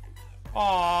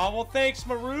 Aw, well thanks,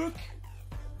 Maruk.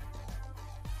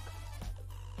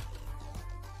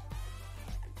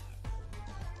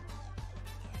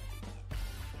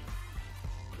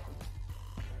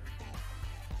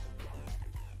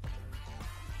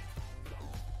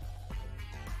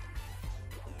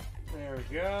 There we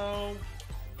go.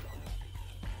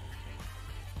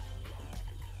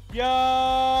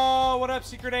 Yo, what up,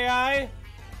 Secret AI?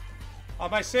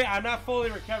 I'm not fully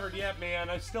recovered yet, man.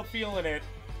 I'm still feeling it.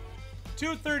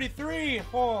 2:33.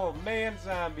 Oh man,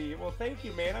 Zombie. Well, thank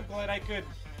you, man. I'm glad I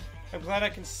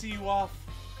can see you off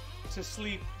to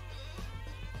sleep.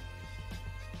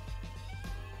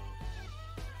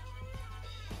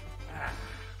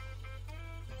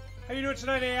 How you doing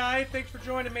tonight, AI? Thanks for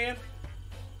joining, man.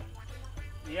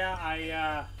 Yeah,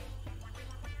 I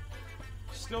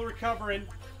still recovering.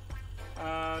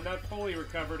 Not fully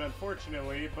recovered,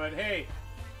 unfortunately, but hey,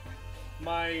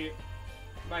 my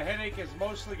headache is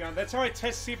mostly gone. That's how I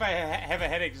test to see if I have a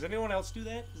headache. Does anyone else do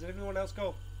that? Does anyone else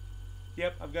go,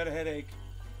 yep, I've got a headache?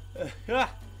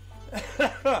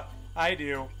 I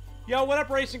do. Yo, what up,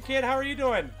 Racing Kid? How are you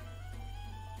doing?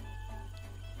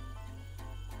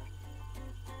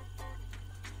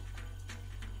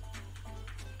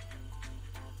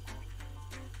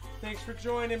 thanks for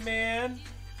joining, man.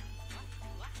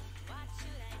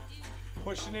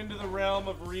 Pushing into the realm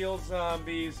of real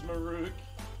zombies, Maruk.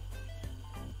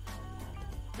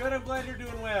 Good, I'm glad you're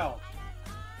doing well.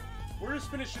 We're just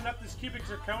finishing up this cubic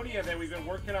zirconia that we've been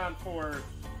working on for,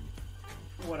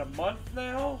 what, a month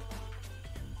now?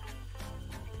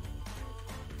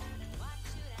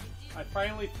 I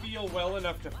finally feel well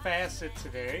enough to facet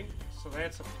today, so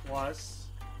that's a plus.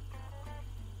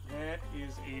 That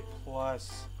is a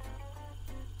plus.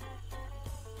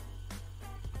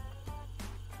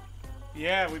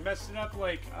 Yeah, we messed it up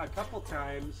like a couple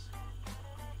times.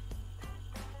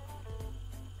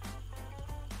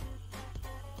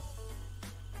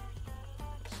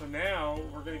 So now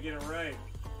we're gonna get it right.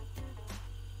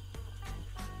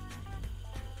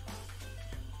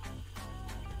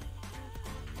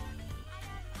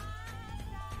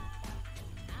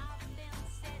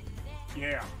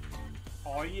 Yeah.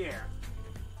 Oh yeah.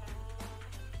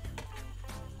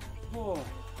 Oh.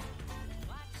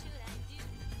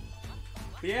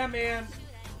 Yeah, man.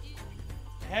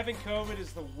 Having COVID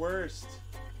is the worst.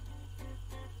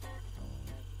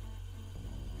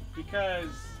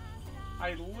 Because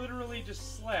I literally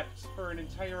just slept for an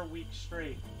entire week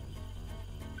straight.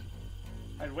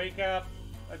 I'd wake up,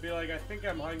 I'd be like, I think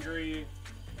I'm hungry,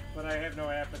 but I have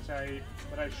no appetite,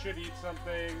 but I should eat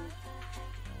something.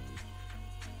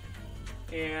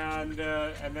 And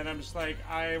then I'm just like,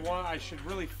 I should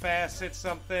really facet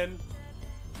something.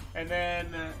 And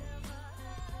then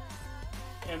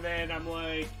I'm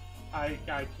like, I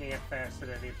can't facet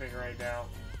anything right now.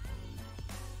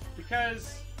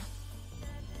 Because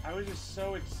I was just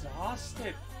so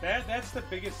exhausted. That's the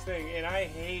biggest thing, and I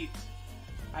hate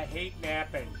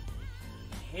napping.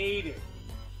 Hate it.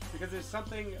 Because there's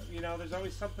something, there's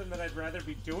always something that I'd rather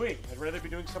be doing. I'd rather be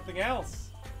doing something else.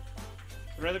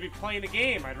 I'd rather be playing a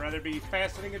game. I'd rather be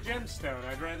faceting a gemstone.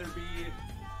 I'd rather be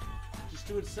just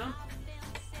doing something.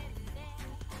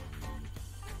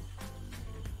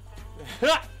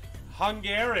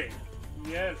 Hungary.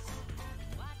 Yes.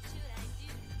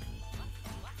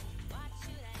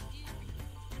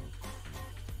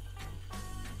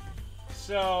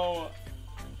 So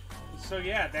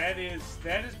yeah, that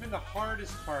has been the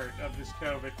hardest part of this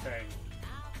COVID thing.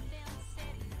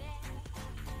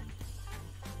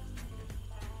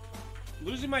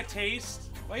 Losing my taste.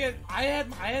 Like I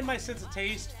had my sense of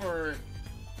taste for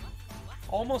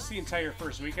almost the entire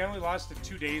first week. I only lost it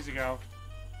 2 days ago.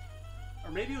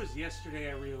 Or maybe it was yesterday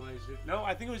I realized it. No,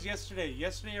 I think it was yesterday.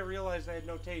 Yesterday I realized I had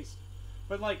no taste.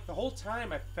 But like the whole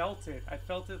time I felt it. I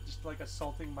felt it just like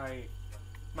assaulting my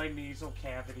nasal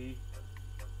cavity.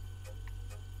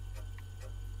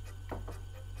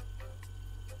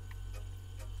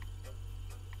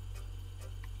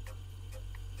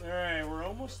 Alright, we're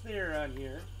almost there on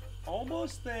here.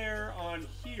 Almost there on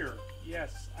here.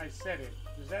 Yes, I said it.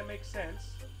 Does that make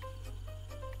sense?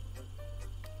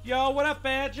 Yo, what up,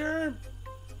 Badger?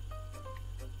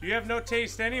 You have no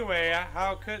taste anyway.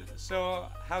 How could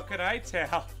I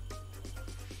tell?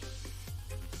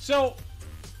 So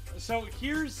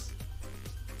here's...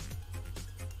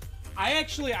 I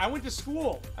went to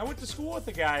school. I went to school with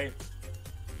the guy.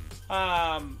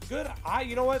 Good.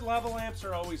 You know what? Lava lamps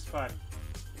are always fun.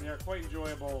 They are quite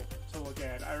enjoyable to look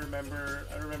at. I remember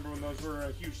when those were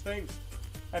a huge thing.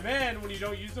 And then when you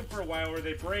don't use them for a while or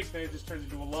they break, then it just turns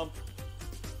into a lump.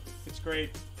 It's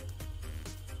great.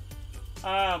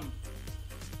 But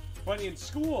in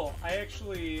school, I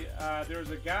actually, there was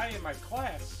a guy in my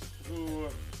class who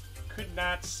could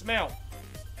not smell.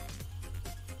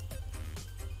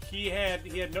 He had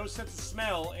no sense of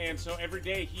smell, and so every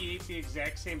day he ate the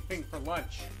exact same thing for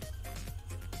lunch.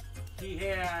 He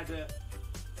had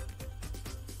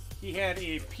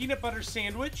a peanut butter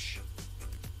sandwich.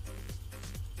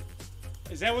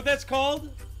 Is that what that's called?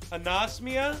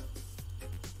 Anosmia?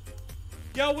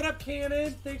 Yo, what up,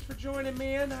 Cannon? Thanks for joining,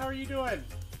 man. How are you doing?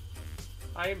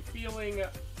 I am feeling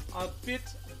a bit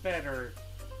better.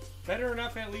 Better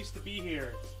enough at least to be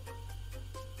here.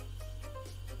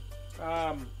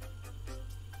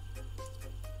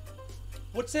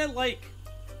 What's that like?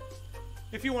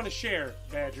 If you want to share,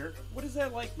 Badger. What is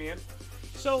that like, man?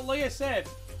 So, like I said,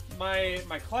 my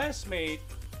classmate,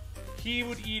 he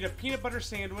would eat a peanut butter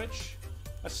sandwich,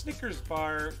 a Snickers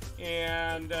bar,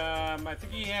 and I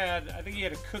think he had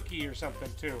a cookie or something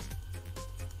too.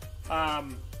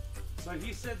 But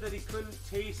he said that he couldn't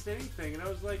taste anything, and I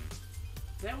was like,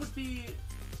 that would be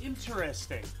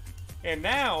interesting. And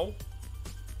now,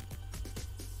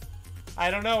 I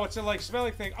don't know, what's it like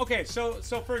smelling thing? Okay, so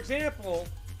for example,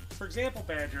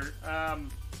 Badger,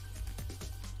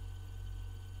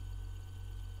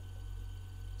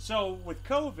 So with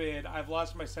COVID, I've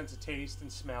lost my sense of taste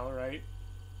and smell, right?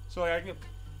 So like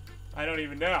I don't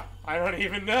even know. I don't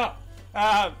even know.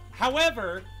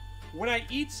 However, when I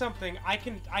eat something, I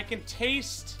can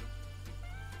taste.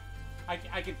 I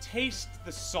can taste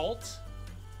the salt,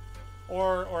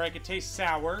 or I can taste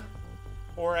sour,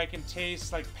 or I can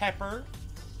taste like pepper.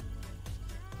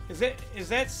 Is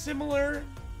that similar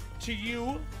to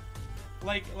you?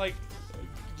 Like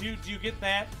do you get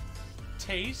that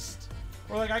taste?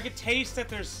 Or like I could taste that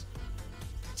there's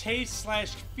taste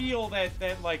 / feel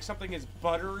that like something is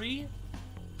buttery.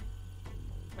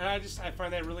 And I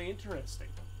find that really interesting.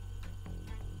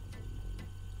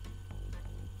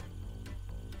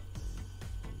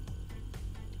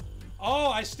 Oh,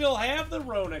 I still have the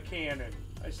Rona Cannon.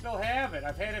 I still have it.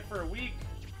 I've had it for a week.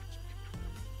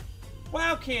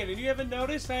 Wow, Cannon, you haven't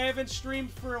noticed? I haven't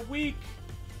streamed for a week.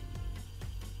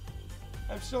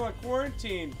 I'm still on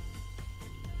quarantine.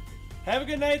 Have a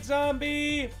good night,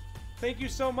 Zombie. Thank you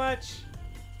so much.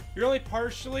 You're only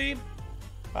partially.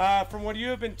 From what you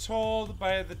have been told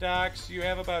by the docs, you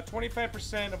have about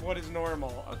 25% of what is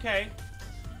normal. Okay.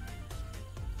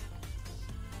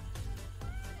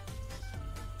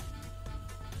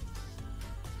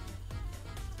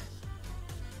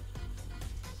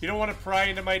 You don't want to pry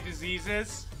into my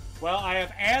diseases? Well, I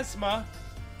have asthma.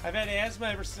 I've had asthma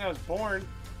ever since I was born.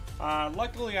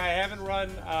 Luckily, I haven't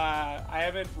run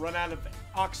out of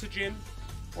oxygen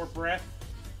or breath.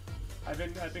 I've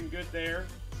been good there.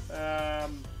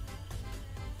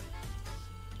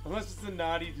 Unless it's a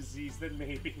naughty disease, then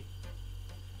maybe.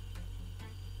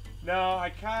 No,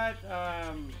 I caught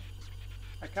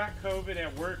COVID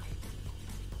at work.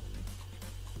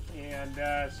 And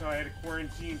so I had to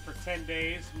quarantine for 10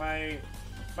 days. My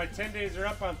 10 days are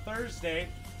up on Thursday.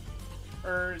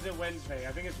 Or is it Wednesday?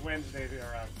 I think it's Wednesday they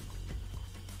are up.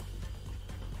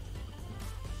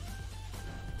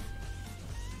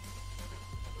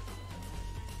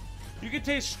 You can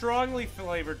taste strongly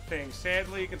flavored things.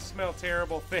 Sadly, you can smell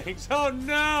terrible things. Oh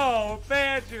no,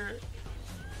 Badger!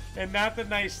 And not the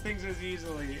nice things as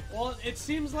easily. Well, it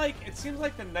seems like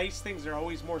the nice things are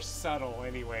always more subtle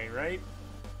anyway, right?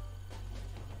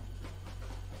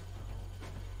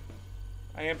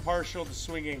 I am partial to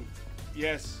swinging.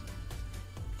 Yes.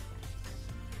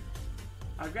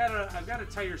 I've got a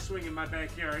tire swing in my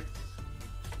backyard.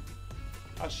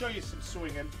 I'll show you some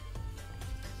swinging.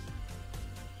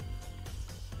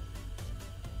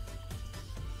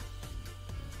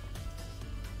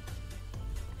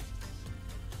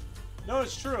 No,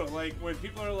 it's true. Like when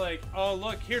people are like, "Oh,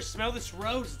 look, here, smell this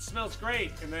rose. It smells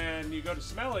great," and then you go to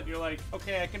smell it, and you're like,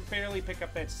 "Okay, I can barely pick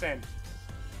up that scent."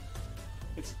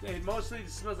 It mostly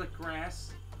just smells like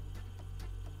grass.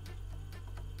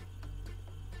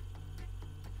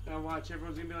 Now watch,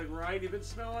 everyone's gonna be like, "Ryan, you've been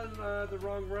smelling the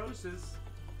wrong roses."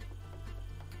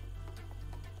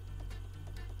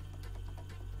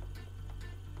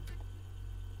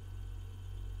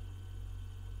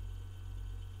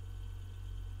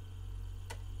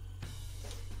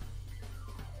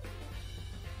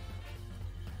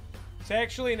 It's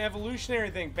actually an evolutionary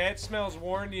thing. Bad smells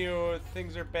warn you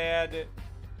things are bad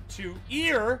to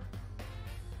ear,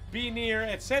 be near,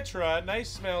 etc. Nice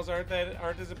smells aren't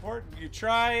as important. You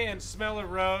try and smell a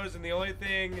rose, and the only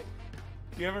thing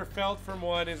you ever felt from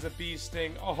one is a bee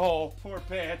sting. Oh, poor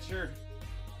Patcher.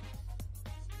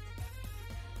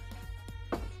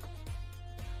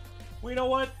 Well, you know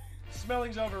what?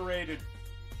 Smelling's overrated.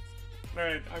 All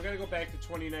right, I'm gonna go back to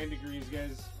 29 degrees,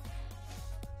 guys.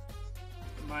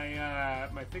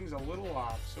 My thing's a little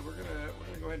off, so we're gonna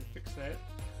go ahead and fix that.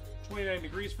 29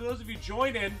 degrees. For those of you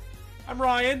joining, I'm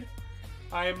Ryan.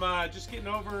 I'm just getting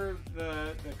over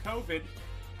the COVID,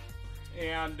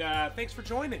 and thanks for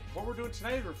joining. What we're doing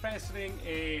tonight, we're faceting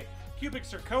a cubic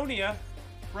zirconia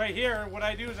right here. What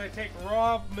I do is I take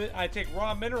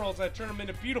raw minerals, I turn them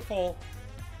into beautiful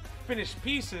finished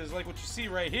pieces, like what you see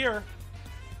right here,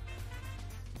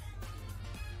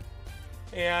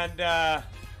 and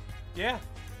yeah.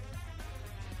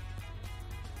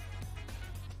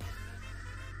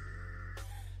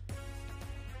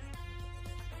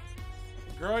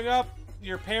 Growing up,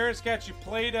 your parents got you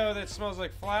Play-Doh that smells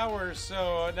like flowers,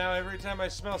 so now every time I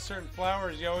smell certain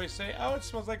flowers, you always say, "Oh, it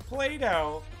smells like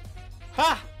Play-Doh."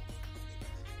 Ha!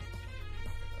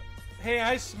 Hey,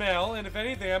 I smell, and if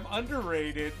anything, I'm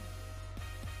underrated.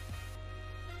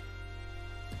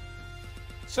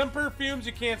 Some perfumes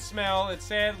you can't smell, and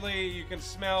sadly, you can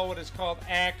smell what is called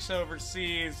Axe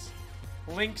overseas,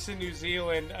 Lynx in New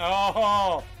Zealand.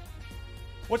 Oh!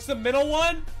 What's the middle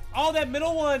one? Oh, that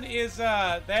middle one is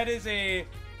that's a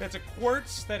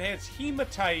quartz that has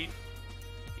hematite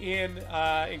in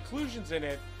inclusions in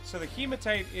it. So the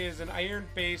hematite is an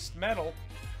iron-based metal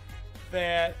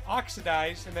that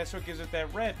oxidized, and that's what gives it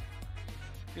that red.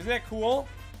 Isn't that cool?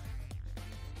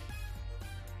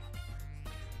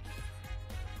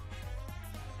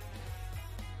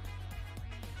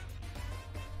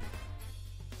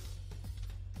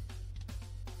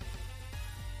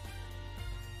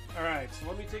 Alright, so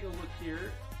let me take a look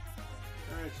here.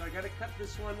 Alright, so I gotta cut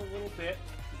this one a little bit.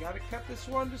 You gotta cut this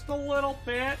one just a little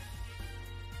bit.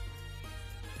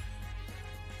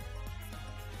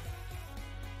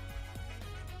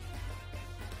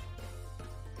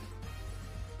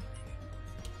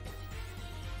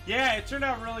 Yeah, it turned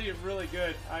out really, really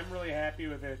good. I'm really happy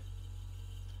with it.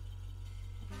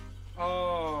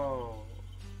 Oh.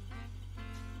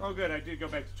 Oh, good. I did go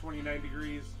back to 29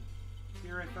 degrees.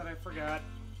 Here, I thought I forgot.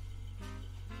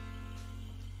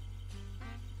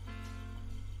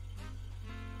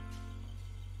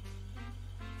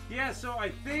 Yeah, so I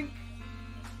think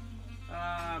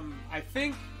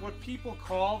what people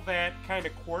call that kind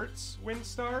of quartz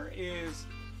WinStar is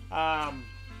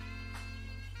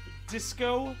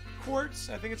disco quartz.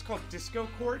 I think it's called disco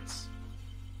quartz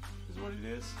is what it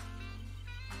is.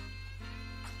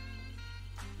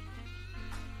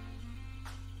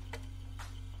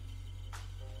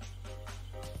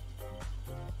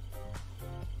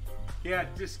 Yeah,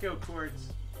 disco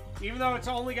quartz. Even though it's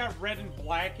only got red and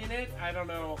black in it, I don't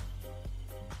know.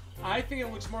 I think it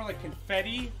looks more like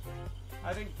confetti.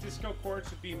 I think disco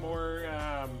quartz would be more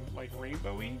like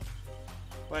rainbowy.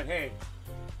 But hey.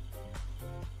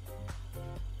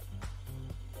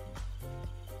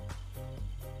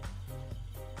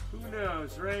 Who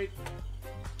knows, right?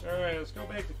 Alright, let's go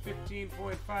back to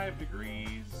 15.5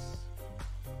 degrees.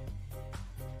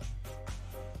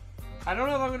 I don't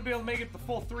know if I'm going to be able to make it the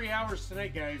full 3 hours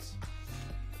tonight, guys.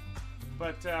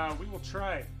 But we will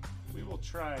try. We will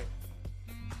try.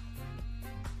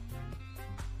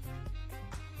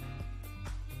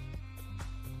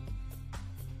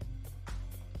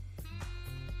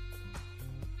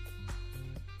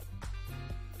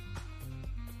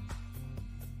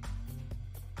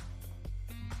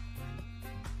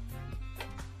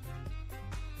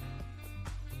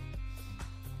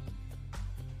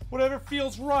 Whatever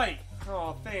feels right.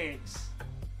 Oh, thanks.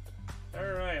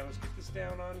 Alright, let's get this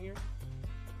down on here.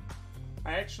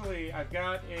 I've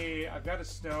got a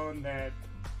stone that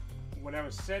when I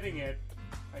was setting it,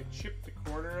 I chipped the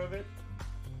corner of it.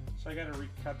 So I gotta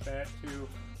recut that too.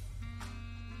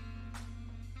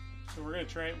 So we're gonna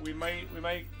try it. We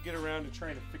might get around to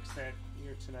trying to fix that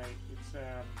here tonight.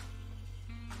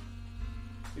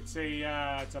 It's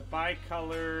a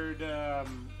bicolored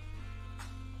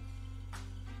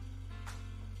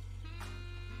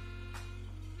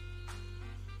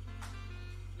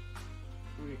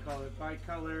what do you call it?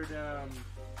 Bicolored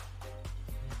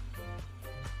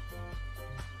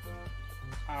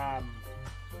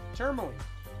tourmaline.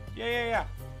 Yeah.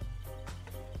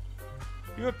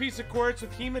 You have a piece of quartz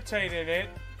with hematite in it.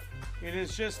 It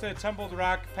is just a tumbled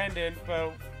rock pendant,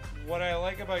 but what I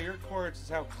like about your quartz is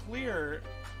how clear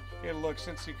it looks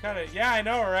since you cut it. Yeah, I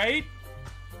know, right?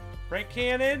 Right,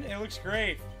 Cannon? It looks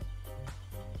great.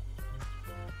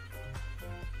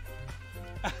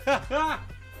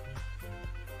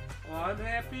 Well, I'm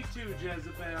happy too,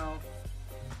 Jezebel.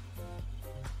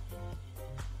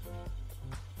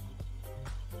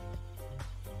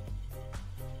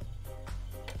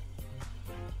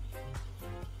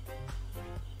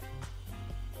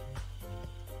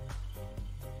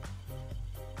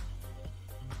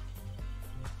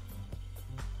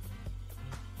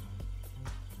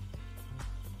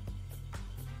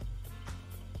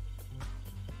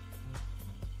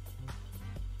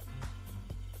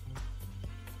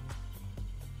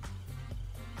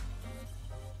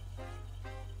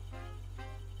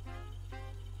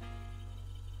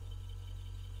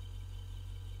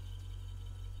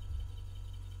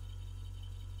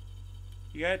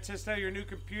 You gotta test out your new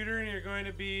computer, and you're going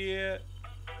to be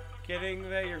getting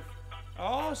that your...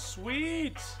 Oh,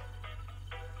 sweet!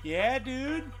 Yeah,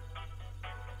 dude!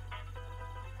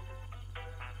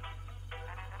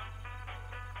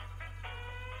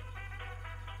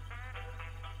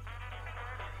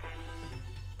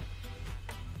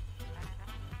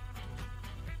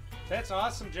 That's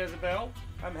awesome, Jezebel.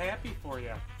 I'm happy for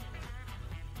you.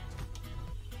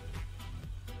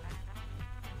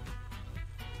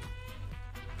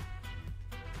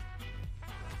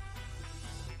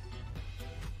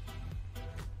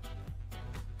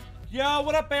 Yo,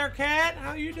 what up, Bearcat?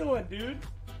 How you doing, dude?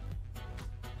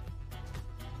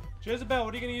 Jezebel,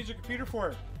 what are you gonna use your computer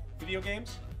for? Video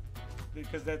games?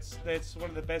 Because that's one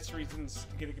of the best reasons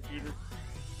to get a computer.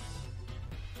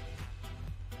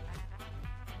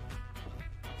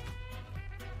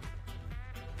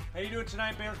 How you doing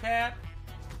tonight, Bearcat?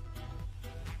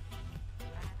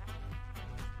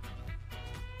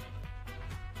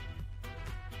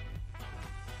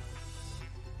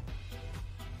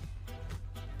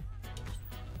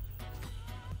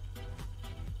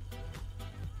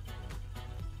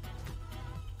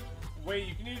 Wait,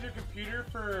 you can use your computer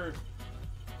for...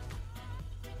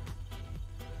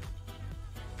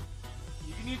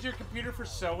 You can use your computer for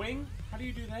sewing? How do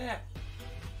you do that?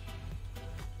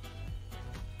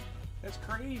 That's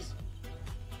crazy.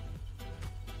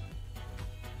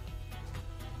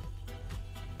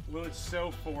 Will it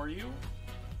sew for you?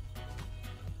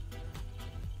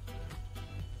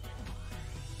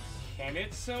 Can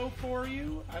it sew for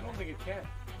you? I don't think it can.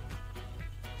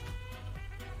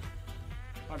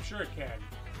 I'm sure it can.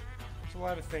 There's a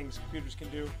lot of things computers can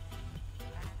do.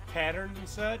 Patterns and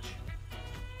such.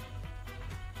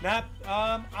 Not,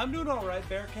 I'm doing all right,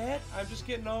 Bearcat. I'm just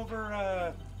getting over,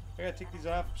 I gotta take these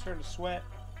off. I'm starting to sweat.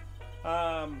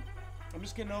 I'm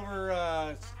just getting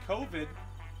over, COVID.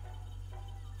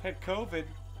 Had COVID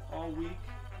all week.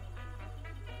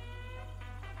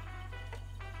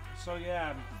 So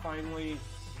yeah, I'm finally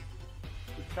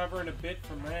recovering a bit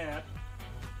from that.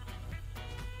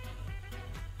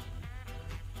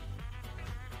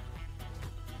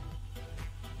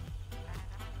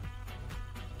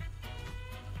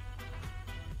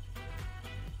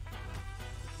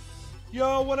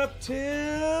 Yo, what up,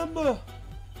 Tim?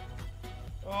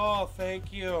 Oh,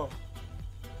 thank you.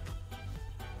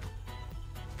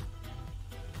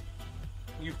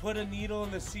 You put a needle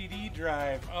in the CD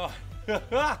drive. Oh.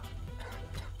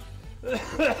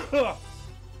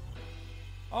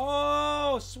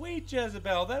 Oh, sweet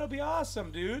Jezebel. That'll be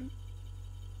awesome, dude.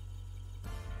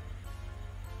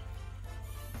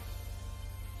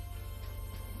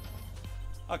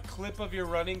 A clip of your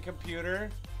running computer.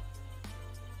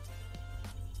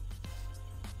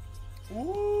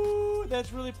 Ooh,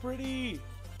 that's really pretty.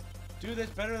 Dude,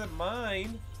 that's better than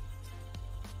mine.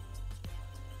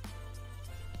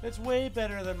 That's way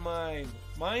better than mine.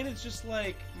 Mine is just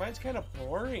like, mine's kind of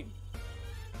boring.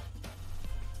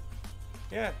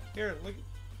 Yeah, here, look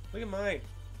at mine.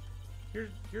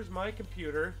 Here's my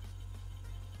computer.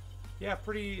 Yeah,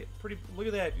 pretty, look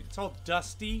at that. It's all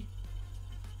dusty.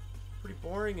 Pretty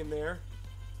boring in there.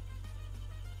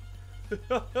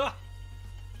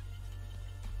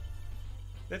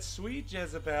 That's sweet,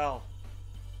 Jezebel.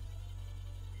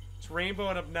 It's rainbow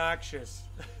and obnoxious.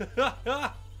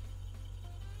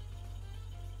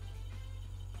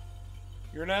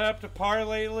 You're not up to par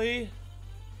lately?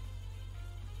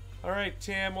 Alright,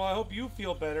 Tim. Well, I hope you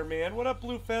feel better, man. What up,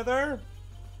 Blue Feather?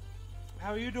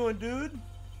 How you doing, dude?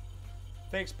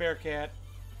 Thanks, Bearcat.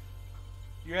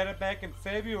 You had it back in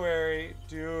February,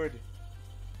 dude.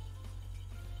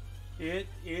 It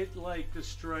like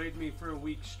destroyed me for a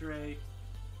week straight.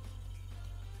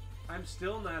 I'm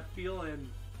still not feeling,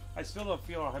 I still don't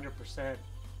feel 100%.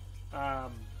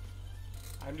 I'm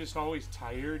just always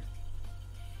tired.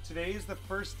 Today is the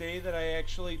first day that I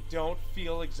actually don't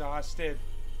feel exhausted.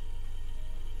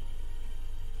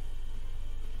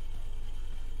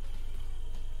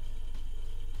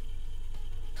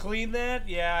 Clean that?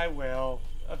 Yeah, I will.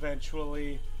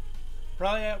 Eventually.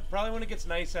 Probably when it gets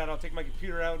nice out, I'll take my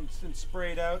computer out and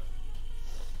spray it out.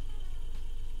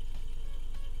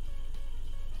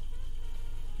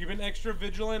 You've been extra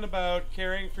vigilant about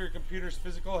caring for your computer's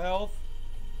physical health.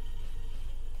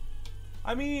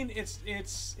 I mean,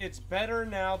 it's better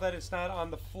now that it's not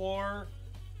on the floor.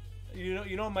 You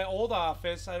know, in my old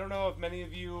office, I don't know if many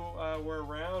of you were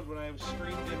around when I was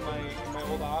streamed in my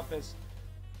old office.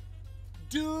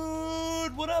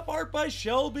 Dude, what up, Art by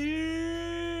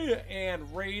Shelby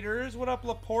and Raiders? What up,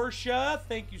 La Portia?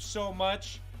 Thank you so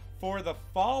much for the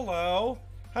follow.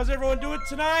 How's everyone doing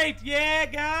tonight? Yeah,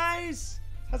 guys.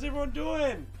 How's everyone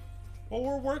doing? What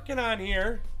we're working on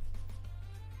here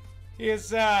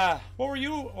is, what were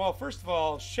you, well, first of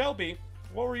all, Shelby,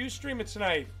 what were you streaming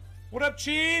tonight? What up,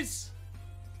 Cheese?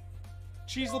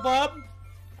 Cheese LaBub?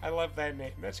 I love that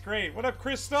name. That's great. What up,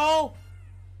 Crystal?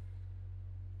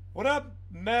 What up,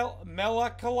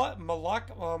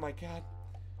 Melacalypse? Oh my god.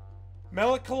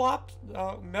 Melacalypse?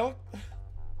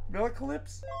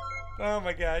 Oh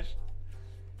my gosh.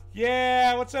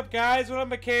 Yeah, what's up, guys? What up,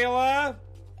 Michaela?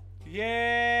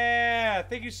 Yeah,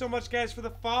 thank you so much, guys, for the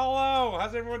follow.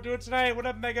 How's everyone doing tonight? What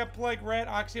up, Mega Plague Rat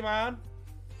Oxymon?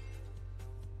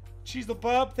 Cheese the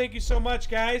Bub, thank you so much,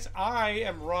 guys. I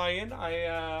am Ryan.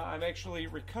 I'm actually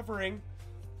recovering.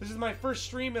 This is my first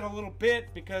stream in a little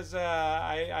bit because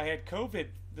I had COVID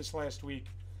this last week.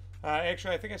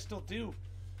 Actually, I think I still do.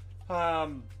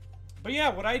 But yeah,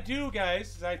 what I do,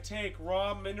 guys, is I take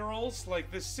raw minerals like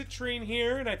this citrine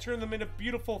here, and I turn them into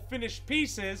beautiful finished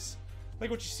pieces, like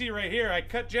what you see right here. I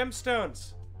cut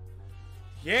gemstones.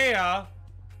 Yeah.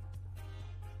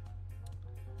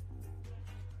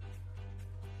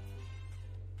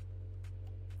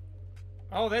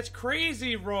 Oh, that's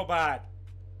crazy, robot.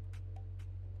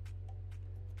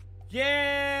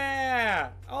 Yeah.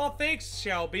 Oh, thanks,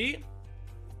 Shelby.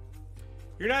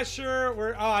 You're not sure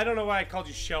where... Oh, I don't know why I called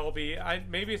you Shelby.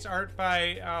 Maybe it's art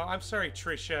by... Oh, I'm sorry,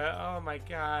 Trisha. Oh, my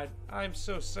God. I'm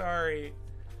so sorry.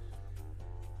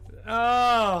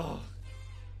 Oh.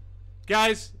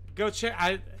 Guys, go check...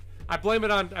 I blame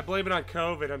it on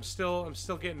COVID. I'm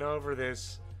still getting over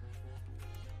this.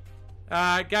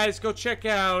 Guys, go check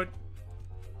out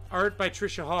art by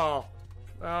Trisha Hall.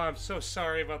 Oh, I'm so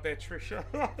sorry about that, Trisha.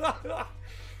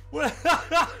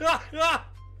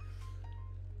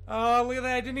 Oh, look at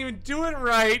that. I didn't even do it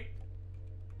right.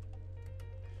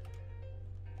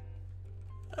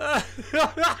 Oh.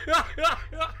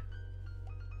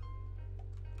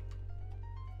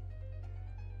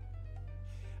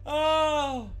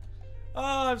 Oh,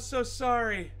 I'm so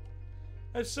sorry.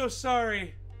 I'm so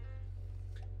sorry.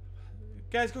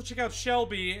 Guys, go check out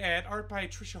Shelby at Art by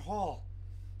Trisha Hall.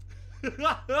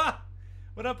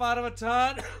 What up,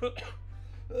 Automaton?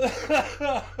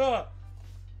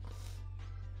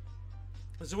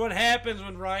 This is what happens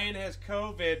when Ryan has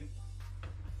COVID,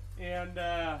 and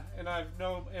I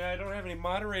don't have any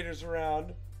moderators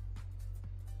around.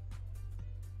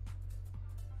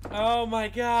 Oh my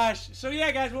gosh! So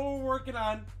yeah, guys, what we're working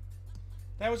on.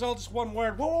 That was all just one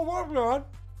word. What we're working on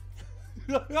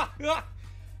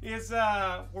is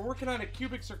we're working on a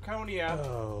cubic zirconia.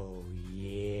 Oh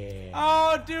yeah.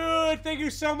 Oh, dude! Thank you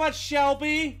so much,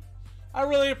 Shelby. I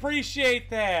really appreciate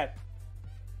that.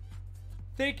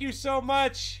 Thank you so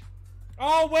much.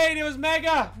 Oh, wait, it was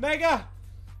Mega. Mega,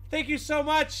 thank you so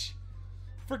much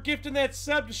for gifting that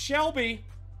sub to Shelby.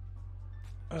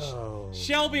 Oh,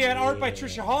 Shelby at Art by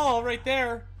Trisha Hall right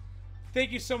there.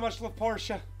 Thank you so much,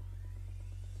 LaPortia.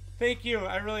 Thank you.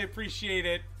 I really appreciate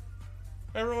it.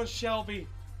 Everyone, Shelby.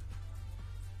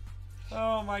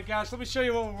 Oh, my gosh. Let me show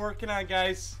you what we're working on,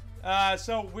 guys.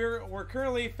 So we're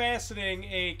currently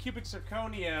faceting a cubic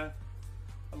zirconia,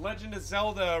 a Legend of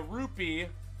Zelda rupee.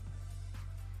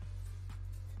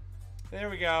 There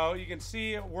we go. You can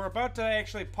see we're about to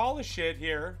actually polish it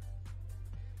here.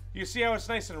 You see how it's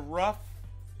nice and rough?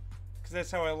 Because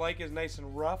that's how I like it, nice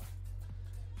and rough.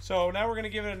 So now we're going to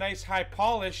give it a nice high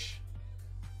polish.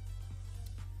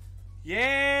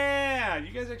 Yeah!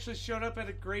 You guys actually showed up at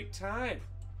a great time.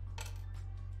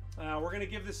 We're going to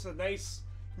give this a nice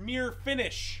mirror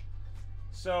finish.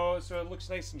 So it looks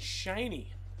nice and shiny.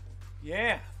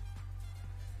 Yeah.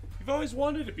 You've always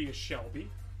wanted to be a Shelby.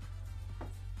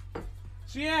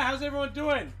 So yeah, how's everyone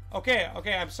doing? Okay,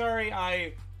 I'm sorry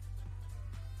I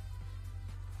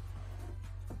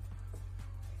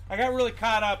got really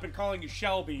caught up in calling you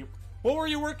Shelby. What were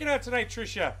you working on tonight,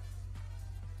 Trisha?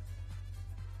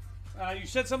 You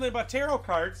said something about tarot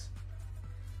cards.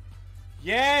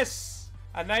 Yes!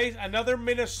 Another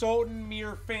Minnesotan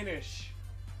mirror finish.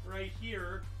 Right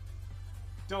here.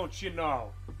 Don't you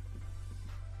know?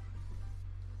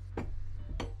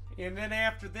 And then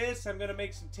after this, I'm going to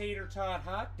make some tater tot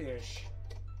hot dish.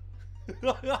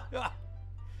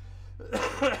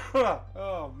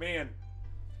 Oh, man.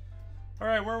 All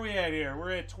right, where are we at here?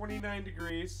 We're at 29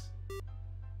 degrees.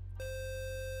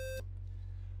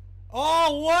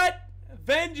 Oh, what?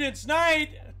 Vengeance Night.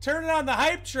 Turn it on the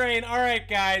hype train. All right,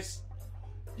 guys.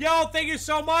 Yo, thank you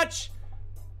so much.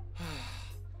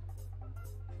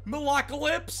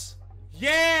 Malocalypse.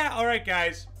 Yeah. All right,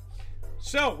 guys.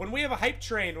 So when we have a hype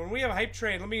train, let me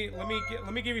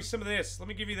give you some of this. Let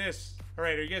me give you this. All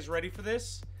right, are you guys ready for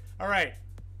this? All right.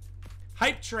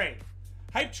 Hype train.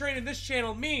 Hype train in this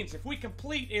channel means if we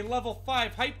complete a level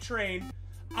 5 hype train,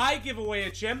 I give away a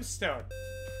gemstone.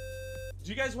 Do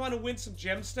you guys want to win some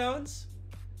gemstones?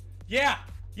 Yeah.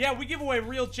 Yeah, we give away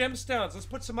real gemstones. Let's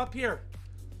put some up here.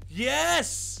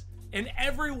 Yes! And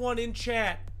everyone in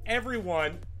chat,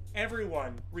 everyone,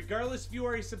 regardless if you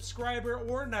are a subscriber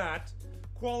or not,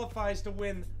 qualifies to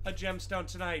win a gemstone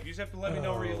tonight. You just have to let me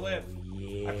know where you live.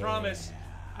 Yeah. I promise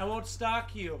I won't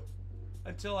stalk you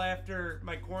until after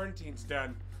my quarantine's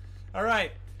done. All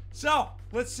right, so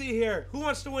let's see here. Who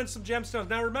wants to win some gemstones?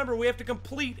 Now remember, we have to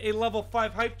complete a level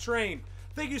 5 hype train.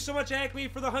 Thank you so much, Acme,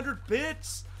 for the 100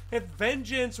 bits. And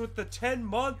Vengeance with the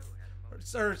 10-month,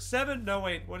 or 7, no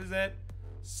wait, what is that?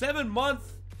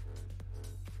 7-month.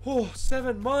 Oh,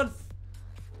 7-month.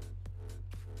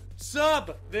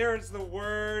 Sub. There's the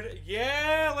word.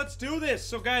 Yeah, let's do this.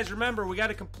 So, guys, remember, we got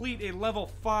to complete a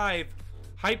level 5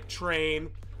 hype train.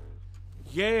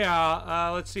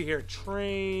 Yeah, let's see here.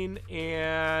 Train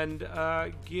and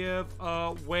give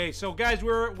away. So, guys,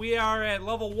 we are at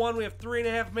level 1. We have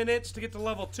 3.5 minutes to get to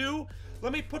level 2.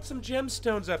 Let me put some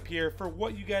gemstones up here for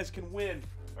what you guys can win.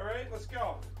 All right, let's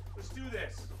go. Let's do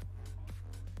this.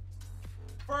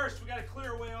 First, we got to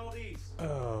clear away all these.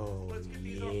 Oh, Let's get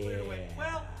these all cleared away.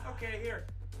 Well, okay, here.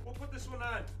 We'll put this one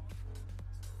on.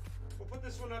 We'll put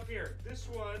this one up here. This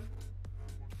one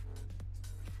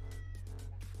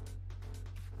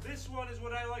is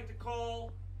what I like to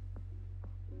call.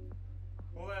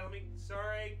 Hold on,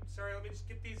 sorry, let me just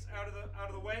get these out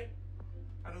of the way.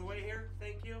 Out of the way here.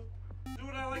 Thank you. This is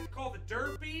what I like to call the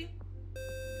derpy.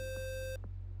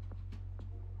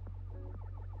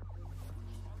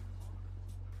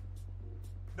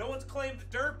 No one's claimed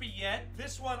the derpy yet.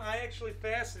 This one I actually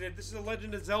faceted. This is a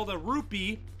Legend of Zelda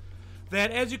rupee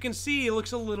that, as you can see, it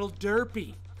looks a little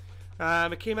derpy.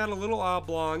 It came out a little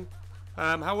oblong.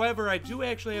 However, I do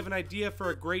actually have an idea for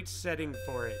a great setting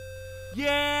for it.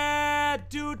 Yeah,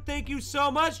 dude, thank you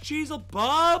so much, Cheezel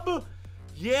Bub.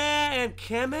 Yeah, and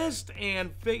Chemist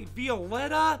and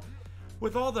Violetta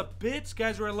with all the bits.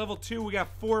 Guys, we're at level 2. We got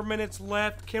 4 minutes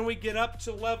left. Can we get up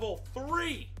to level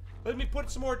 3? Let me put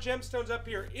some more gemstones up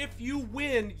here. If you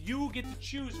win, you get to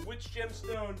choose which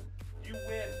gemstone you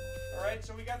win. All right,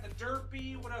 so we got the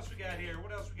derpy. What else we got here?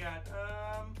 What else we got?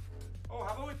 Oh,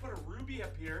 how about we put a ruby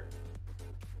up here?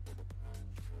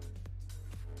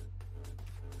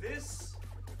 This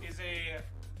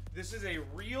is a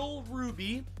real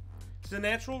ruby. It's a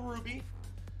natural ruby.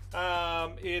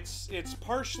 It's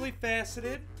partially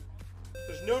faceted.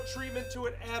 There's no treatment to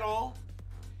it at all.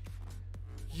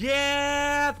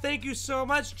 Yeah, thank you so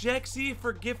much, Jexy,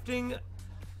 for gifting.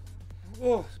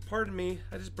 Oh, pardon me,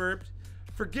 I just burped.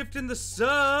 For gifting the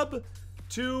sub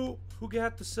to who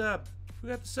got the sub? Who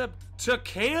got the sub? To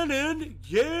Cannon.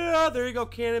 Yeah, there you go,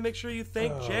 Cannon. Make sure you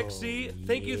thank Jexy.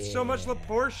 Thank you so much,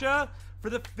 LaPortia, for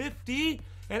the 50.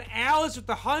 And Alice with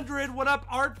the 100. What up,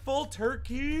 Artful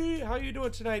Turkey? How you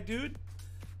doing tonight, dude?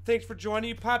 Thanks for joining.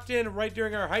 You popped in right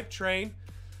during our hype train.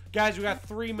 Guys, we got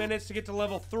 3 minutes to get to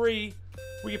level 3.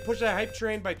 We can push that hype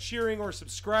train by cheering or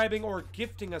subscribing or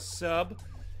gifting a sub.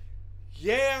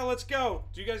 Yeah, let's go.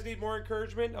 Do you guys need more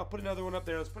encouragement? I'll put another one up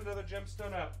there. Let's put another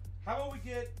gemstone up. How about we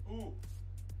get... Ooh,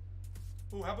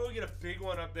 how about we get a big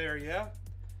one up there, yeah?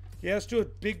 Yeah, let's do a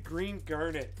big green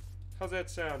garnet. How's that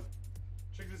sound?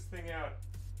 Check this thing out.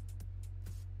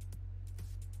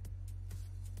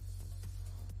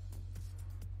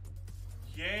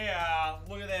 Yeah,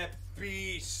 look at that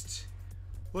beast.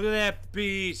 Look at that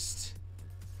beast.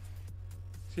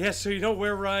 Yeah, so you don't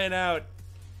wear Ryan out.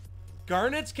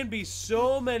 Garnets can be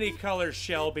so many colors,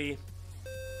 Shelby.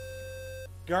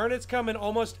 Garnets come in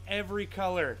almost every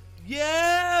color.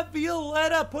 Yeah,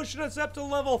 Violetta pushing us up to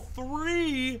level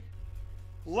 3.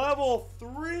 Level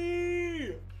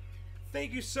 3.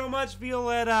 Thank you so much,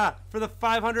 Violetta, for the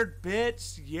 500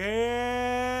 bits.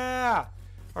 Yeah.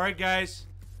 All right, guys.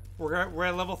 We're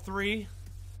at level 3.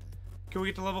 Can we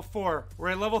get to level 4? We're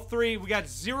at level 3. We got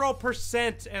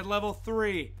 0% at level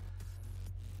 3.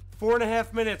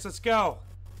 4.5 minutes. Let's go.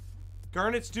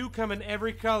 Garnets do come in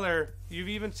every color. You've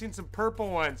even seen some purple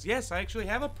ones. Yes, I actually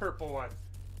have a purple one.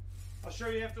 I'll show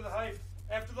you after the hype.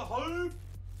 After the hype!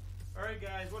 Alright,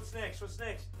 guys. What's next? What's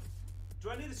next?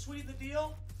 Do I need to sweeten the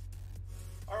deal?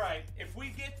 Alright. If we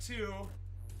get to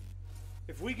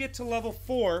level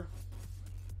 4...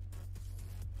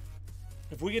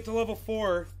 If we get to level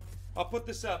 4... I'll put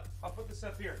this up. I'll put this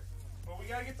up here. But we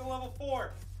gotta get to level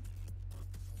 4.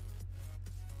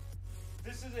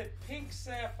 This is a pink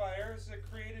sapphire. This is a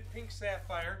created pink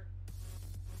sapphire.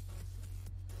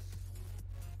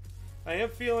 I am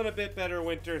feeling a bit better,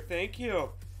 Winter. Thank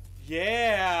you.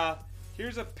 Yeah.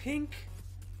 Here's a pink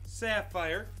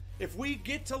sapphire. If we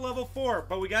get to level 4,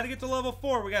 but we gotta get to level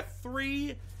 4. We got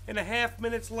 3.5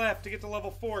 minutes left to get to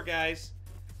level 4, guys.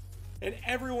 And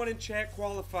everyone in chat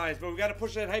qualifies, but we got to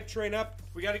push that hype train up.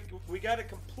 We got to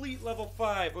complete level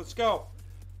 5. Let's go.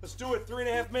 Let's do it.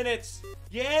 3.5 minutes.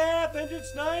 Yeah,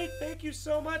 Vengeance Knight. Thank you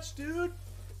so much, dude.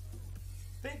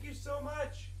 Thank you so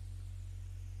much.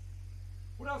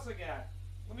 What else I got?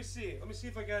 Let me see. Let me see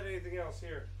if I got anything else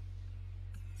here.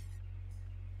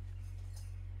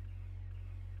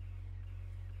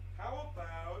 How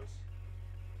about...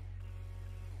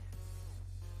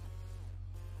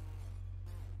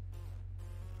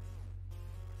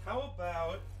 How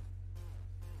about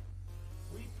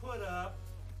we put up,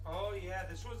 oh yeah,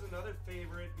 this was another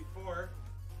favorite before,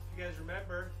 if you guys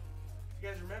remember,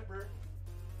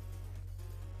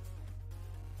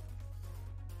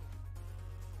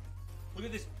 Look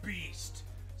at this beast.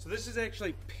 So this is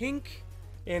actually pink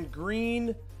and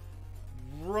green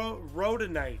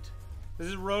rhodonite. This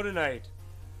is rhodonite.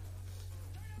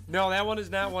 No, that one is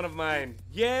not one of mine.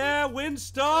 Yeah,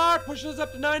 WinStar pushing us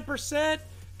up to 9%.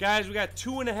 Guys, we got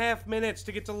 2.5 minutes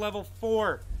to get to level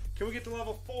 4. Can we get to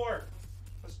level 4?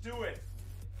 Let's do it.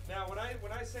 Now, when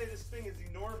I say this thing is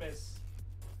enormous,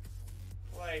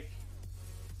 like,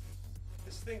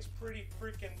 this thing's pretty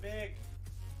freaking big.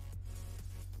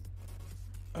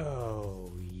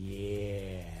 Oh,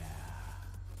 yeah.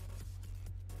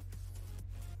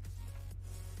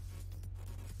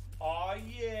 Oh,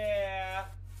 yeah.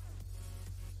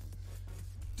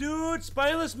 Dude,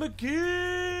 Spineless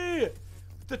McGee!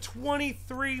 With the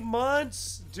 23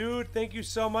 months. Dude, thank you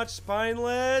so much,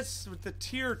 Spineless. With the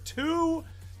tier 2.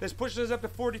 That's pushing us up to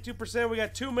 42%. We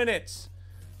got 2 minutes.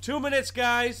 2 minutes,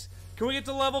 guys. Can we get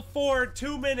to level 4 in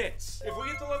 2 minutes? If we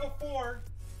get to level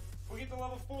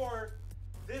 4,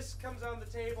 this comes on the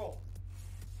table.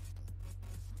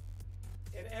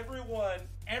 And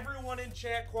everyone in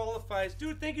chat qualifies.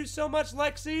 Dude, thank you so much,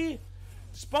 Lexi.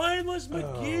 Spineless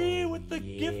McGee with the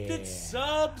gifted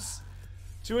subs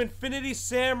to Infinity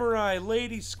Samurai,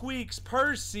 Lady Squeaks,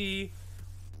 Percy,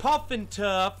 Puffin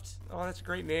Tuft. Oh, that's a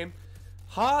great name.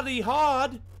 Hoddy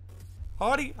Hod.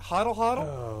 Hoddy Hoddle Hoddle.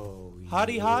 Oh,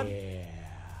 Hoddy Hod. yeah.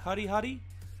 Hoddy Hoddy.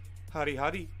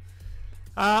 Hoddy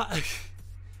Hoddy.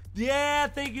 Yeah,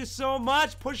 thank you so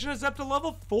much. Pushing us up to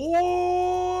level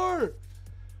 4.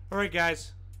 All right,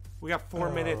 guys. We got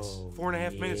 4 minutes.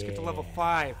 4.5 minutes to get to level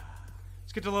 5.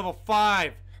 Let's get to level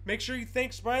 5. Make sure you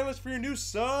thank Spineless for your new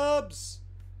subs.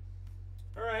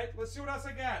 All right, let's see what else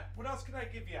I got. What else can I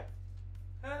give you?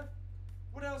 Huh?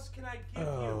 What else can I give you?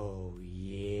 Oh,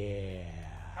 yeah.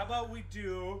 How about we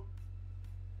do...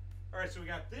 All right, so we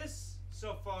got this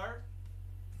so far.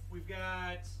 We've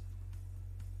got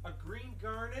a green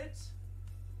garnet.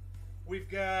 We've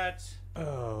got...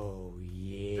 Oh,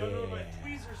 yeah. Don't know what my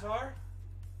tweezers are.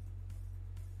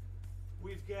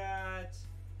 We've got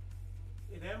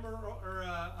an emerald or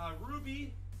a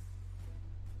ruby.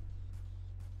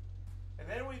 And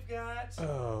then we've got...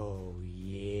 Oh,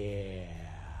 yeah.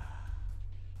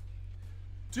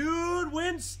 Dude,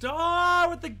 WinStar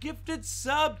with the gifted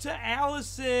sub to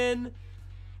Allison.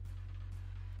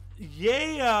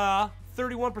 Yeah.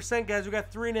 31%, guys. We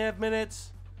got 3.5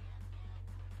 minutes.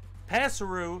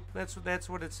 Passaru. That's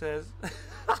what it says.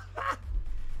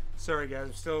 Sorry,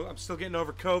 guys. I'm still getting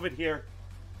over COVID here.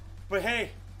 But hey,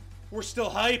 we're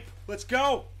still hype. Let's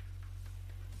go.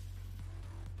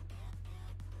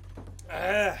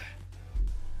 Yeah,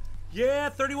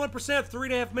 31%,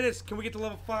 3.5 minutes. Can we get to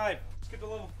level 5? Let's get to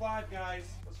level 5, guys.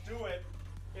 Let's do it.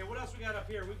 Hey, what else we got up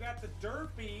here? We've got the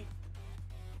Derpy.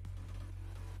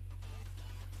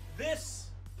 This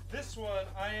one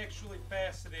I actually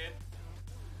faceted,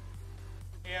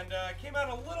 and came out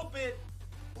a little bit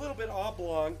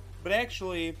oblong, but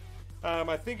actually,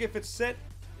 I think if it's set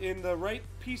in the right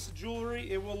piece of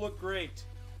jewelry, it will look great.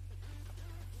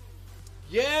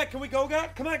 Yeah, can we go,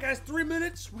 guys? Come on, guys, 3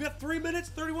 minutes. We got 3 minutes,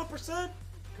 31%. Can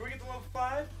we get to level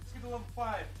 5? Let's get to level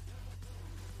 5.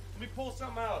 Let me pull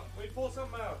something out. If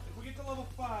we get to level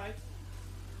 5,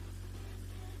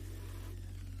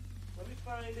 let me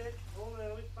find it. Hold on,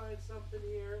 let me find something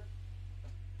here.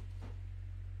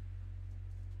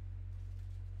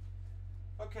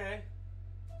 Okay.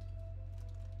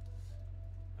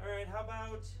 Alright, how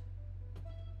about... Let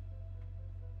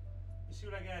me see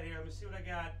what I got here.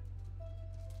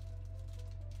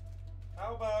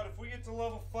 How about if we get to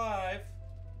level 5...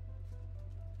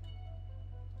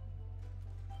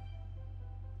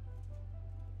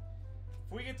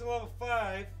 If we get to level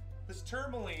 5, this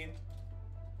tourmaline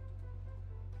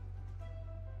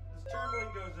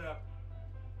goes up.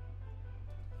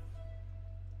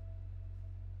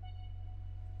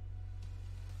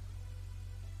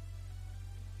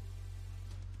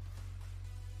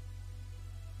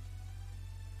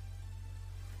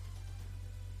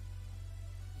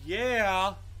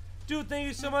 Yeah. Dude, thank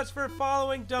you so much for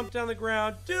following Dumped on the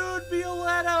Ground. Dude,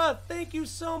 Violetta, thank you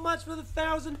so much for the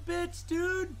 1,000 bits,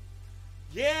 dude.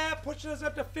 Yeah, pushing us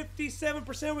up to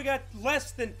 57%. We got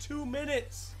less than 2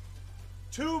 minutes.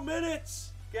 2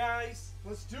 minutes, guys.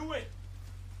 Let's do it.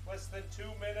 Less than 2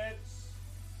 minutes.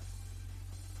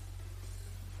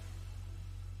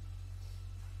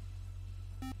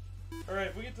 All right,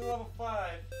 if we get to level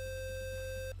 5,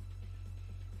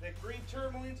 that green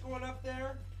tourmaline's going up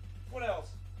there. What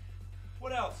else?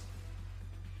 What else?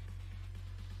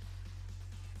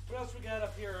 What else we got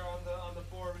up here on the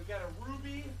board? We've got a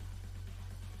ruby.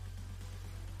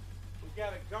 We've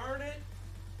got a garnet.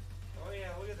 Oh yeah,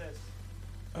 look at this.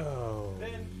 Oh,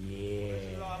 Then, yeah. which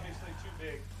is obviously too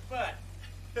big. But,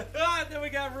 then we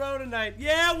got Rona Knight.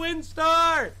 Yeah,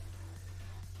 Windstar!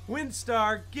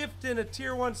 Windstar gifting a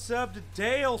tier 1 sub to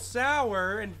Dale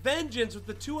Sauer and Vengeance with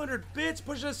the 200 bits,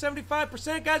 pushing us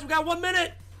 75%. Guys, we got 1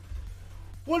 minute!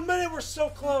 1 minute, we're so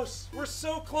close. We're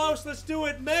so close. Let's do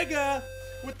it. Mega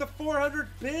with the 400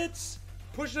 bits,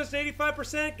 pushing us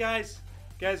 85%, guys.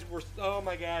 Guys, we're, oh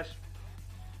my gosh.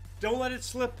 Don't let it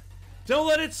slip. Don't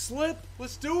let it slip.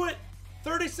 Let's do it.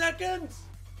 30 seconds.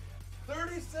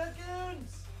 30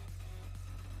 seconds.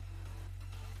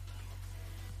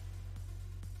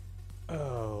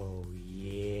 Oh,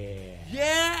 yeah.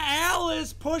 Yeah,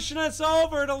 Alice pushing us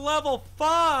over to level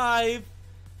 5.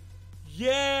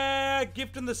 Yeah,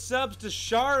 gifting the subs to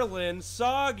Charlene,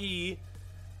 Soggy,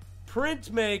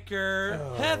 Printmaker,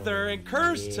 Oh, Heather, and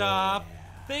Cursetop. yeah.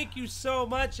 Thank you so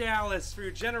much, Alice, for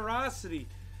your generosity.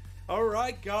 All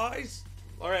right, guys.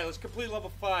 All right, let's complete level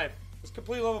 5. Let's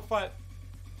complete level 5.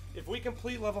 If we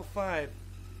complete level 5,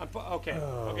 okay.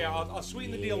 Okay, I'll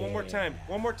sweeten the deal one more time.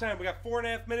 One more time. We got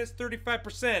 4.5 minutes,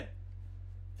 35%.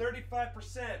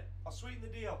 35%. I'll sweeten the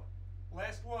deal.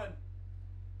 Last one.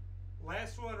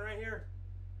 Last one right here.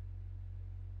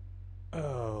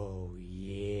 Oh,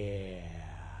 yeah.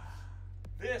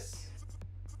 This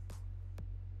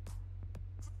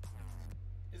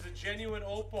is a genuine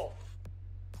opal.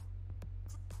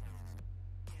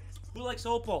 Who likes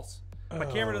opals? My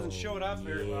camera doesn't show it off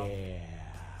very well. Yeah.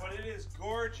 But it is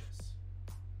gorgeous.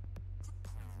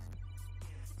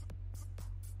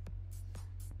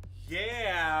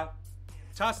 Yeah.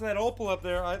 Tossing that opal up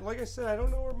there. Like I said, I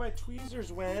don't know where my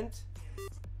tweezers went.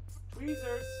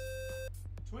 Tweezers.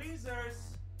 Tweezers.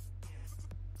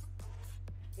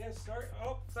 Yeah, start.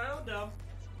 Oh, found them.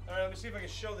 All right, let me see if I can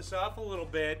show this off a little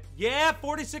bit. Yeah,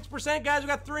 46%, guys. We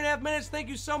got 3.5 minutes. Thank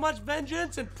you so much,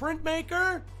 Vengeance and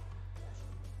Printmaker.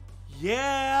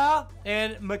 Yeah,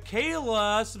 and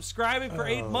Michaela subscribing for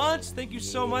 8 months. Thank you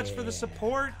so much for the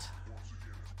support.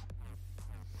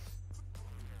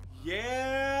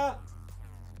 Yeah.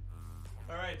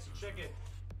 All right, so check it.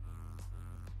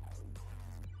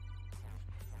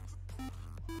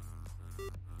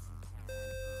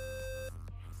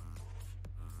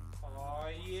 Oh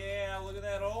yeah, look at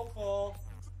that opal.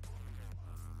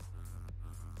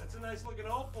 That's a nice looking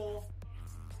opal.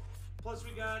 Plus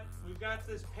we've got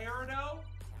this peridot,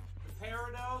 the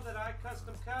peridot that I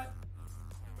custom cut.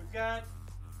 We've got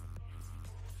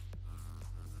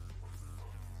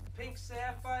pink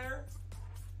sapphire.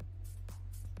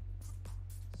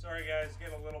 Sorry guys,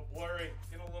 getting a little blurry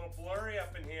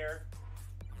up in here.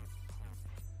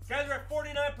 Guys, we're at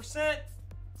 49%.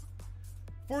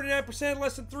 49%,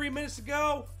 less than 3 minutes to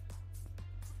go.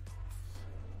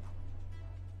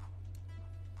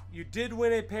 You did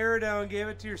win a peridot and gave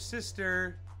it to your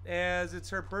sister as it's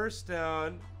her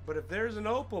birthstone, but if there's an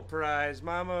opal prize,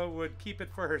 Mama would keep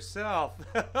it for herself.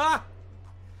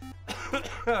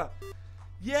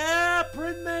 Yeah,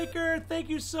 Printmaker, thank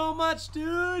you so much,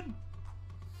 dude.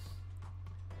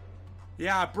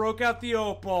 Yeah, I broke out the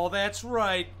opal, that's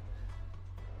right.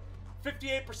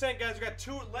 58%, guys, we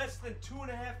got less than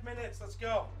 2.5 minutes. Let's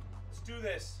go. Let's do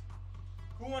this.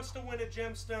 Who wants to win a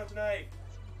gemstone tonight?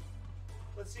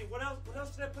 Let's see, what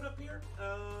else did I put up here?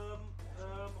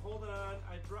 Hold on,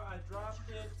 I dropped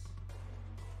it.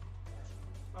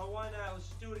 Oh, why not? Let's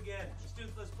just do it again.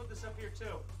 Let's put this up here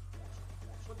too.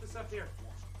 Put this up here.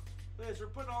 Look at this, we're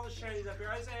putting all the shinies up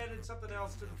here. I just added something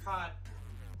else to the pot.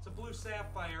 It's a blue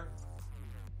sapphire.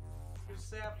 Blue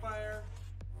sapphire.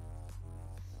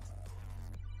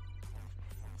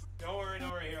 Don't worry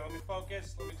here. Let me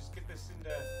focus. Let me just get this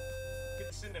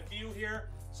into view here.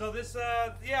 So this,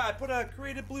 yeah, I put a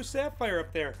created blue sapphire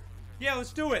up there. Yeah,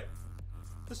 let's do it.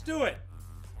 Let's do it.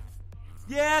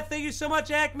 Yeah, thank you so much,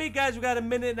 Acme. Guys, we got a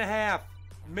minute and a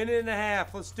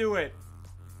half. Let's do it.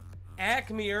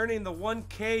 Acme earning the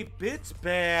 1K bits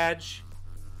badge.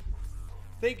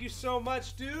 Thank you so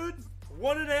much, dude.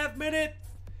 1.5 minute.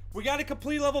 We got to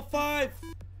complete level 5.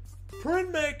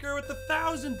 Printmaker with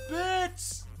 1,000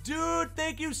 bits. Dude,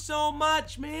 thank you so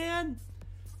much, man.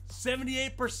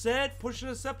 78%, pushing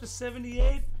us up to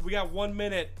 78. We got 1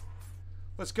 minute.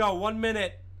 Let's go, 1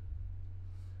 minute.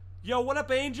 Yo, what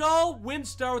up, Angel?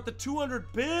 Windstar with the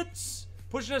 200 bits,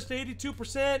 pushing us to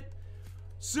 82%.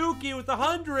 Suki with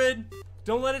 100.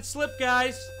 Don't let it slip,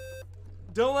 guys.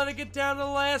 Don't let it get down to the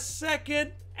last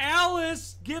second.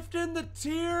 Alice gifting the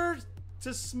tier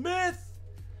to Smith.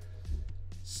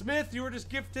 Smith, you were just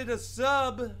gifted a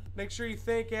sub. Make sure you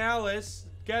thank Alice.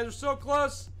 Guys, we're so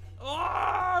close.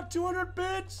 Oh, 200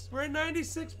 bits. We're at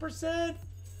 96%. Into the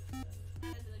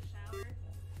shower.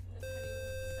 The penny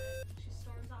set. She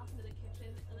storms off into the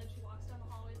kitchen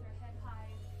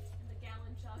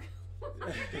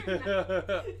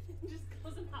Just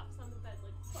goes and hops on the bed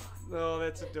like, fuck. Oh,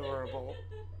 that's adorable.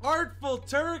 Artful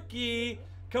Turkey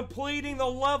completing the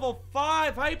level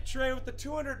 5 hype train with the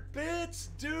 200 bits,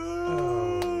 dude.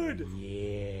 Oh,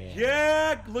 yeah.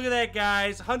 Yeah, look at that,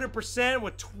 guys. 100%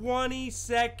 with 20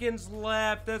 seconds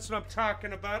left. That's what I'm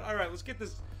talking about. All right, let's get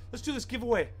this. Let's do this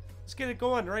giveaway. Let's get it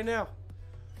going right now.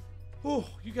 Oh,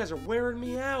 you guys are wearing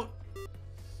me out.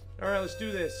 All right, let's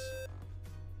do this.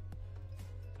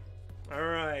 All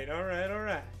right, all right, all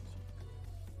right.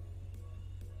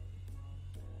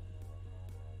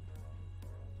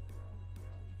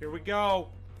 Here we go.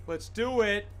 Let's do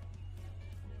it.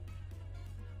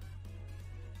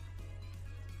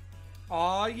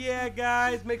 Aw, yeah,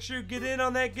 guys. Make sure you get in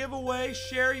on that giveaway.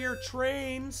 Share your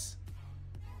trains.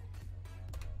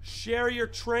 Share your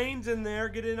trains in there.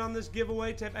 Get in on this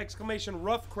giveaway. Type exclamation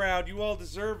rough crowd. You all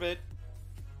deserve it.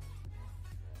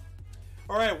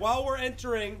 All right, while we're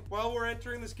entering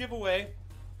this giveaway,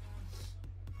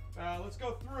 let's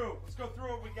go through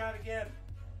what we got again.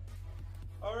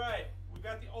 All right, we've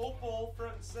got the opal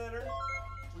front and center.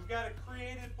 We've got a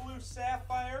created blue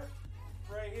sapphire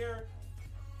right here.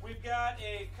 We've got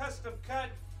a custom cut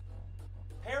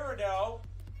peridot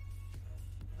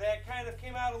that kind of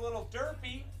came out a little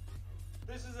derpy.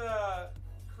 This is a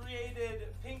created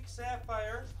pink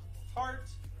sapphire heart.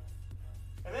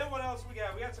 And then what else we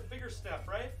got? We got some bigger stuff,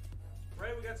 right?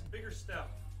 Right, we got some bigger stuff.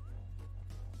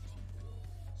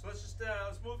 So let's just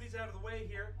let's move these out of the way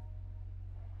here.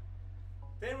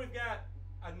 Then we've got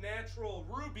a natural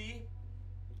ruby.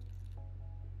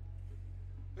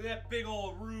 Look at that big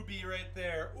old ruby right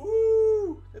there.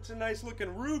 Ooh, that's a nice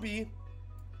looking ruby.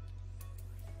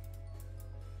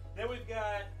 Then we've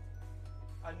got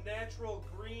a natural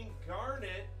green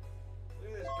garnet.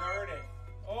 Look at this garnet.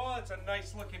 Oh, it's a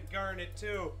nice looking garnet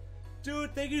too.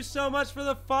 Dude, thank you so much for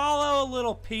the follow,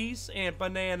 little piece. And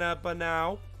banana,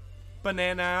 banana,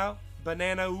 banana,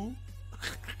 banana.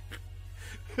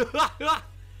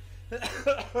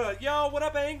 Yo, what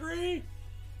up, Angry?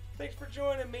 Thanks for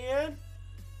joining, man.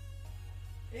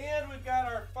 And we've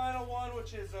got our final one,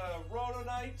 which is a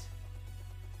Rhodonite,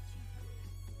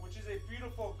 which is a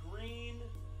beautiful green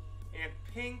and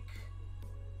pink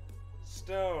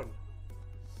stone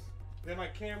that my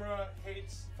camera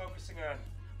hates focusing on.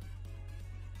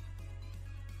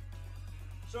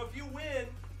 So if you win,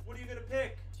 what are you gonna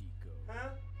pick? Huh?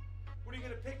 What are you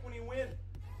gonna pick when you win?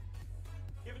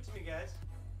 Give it to me, guys.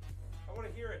 I want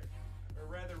to hear it, or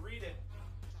rather read it.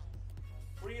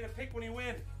 What are you gonna pick when you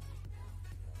win?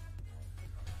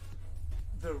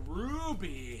 The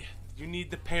ruby. You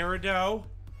need the peridot.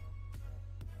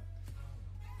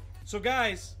 So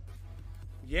guys,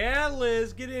 yeah,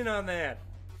 Liz, get in on that.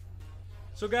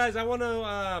 So guys, I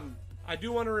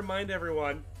do want to remind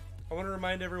everyone.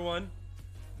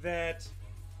 That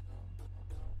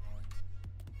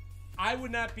I would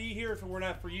not be here if it were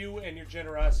not for you and your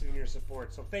generosity and your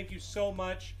support. So thank you so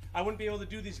much. I wouldn't be able to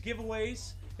do these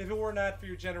giveaways if it were not for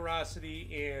your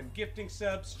generosity and gifting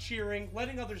subs, cheering,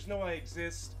 letting others know I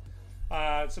exist,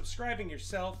 subscribing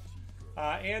yourself,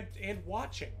 and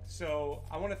watching. So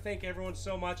I want to thank everyone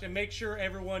so much, and make sure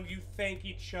everyone you thank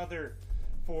each other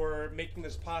for making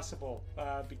this possible,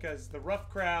 because the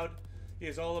Rough Crowd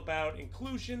is all about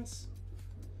inclusions.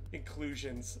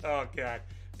 Oh God,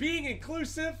 being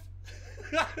inclusive.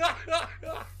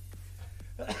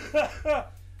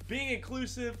 Being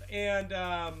inclusive and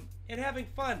having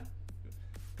fun,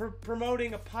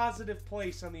 promoting a positive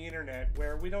place on the internet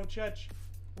where we don't judge.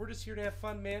 We're just here to have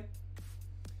fun, man.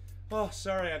 Oh,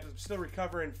 sorry, I'm still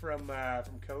recovering from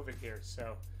COVID here.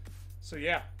 So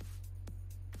yeah.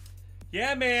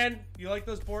 Yeah, man. You like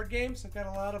those board games? I've got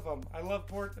a lot of them. I love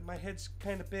board. My head's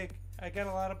kind of big. I got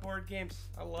a lot of board games.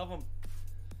 I love them.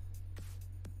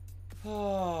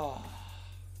 Oh.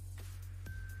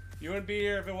 You wouldn't be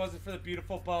here if it wasn't for the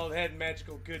beautiful bald head,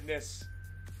 magical goodness,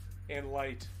 and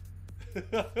light.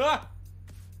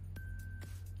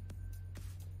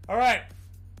 All right.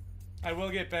 I will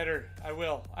get better. I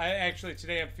will.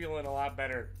 Today I'm feeling a lot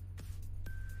better.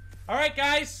 All right,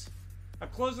 guys. I'm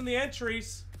closing the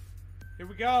entries. Here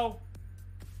we go.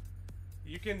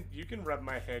 You can rub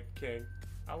my head, King.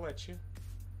 I'll let you.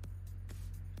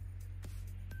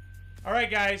 All right,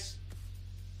 guys.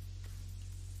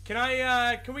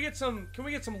 Can we get some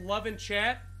love in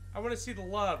chat? I want to see the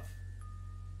love.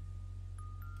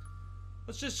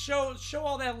 Let's just show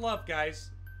all that love,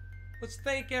 guys. Let's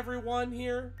thank everyone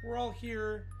here. We're all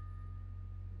here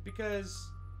because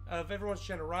of everyone's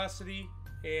generosity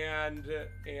and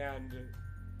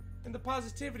the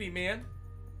positivity, man.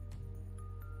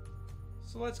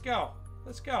 So let's go.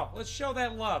 Let's go. Let's show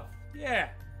that love. Yeah.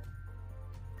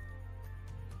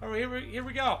 All right, here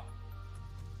we go.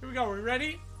 Here we go. Are we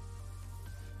ready?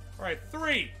 All right,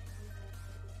 3,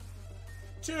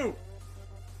 2.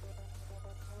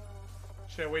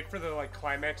 Should I wait for the like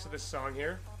climax of this song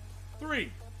here?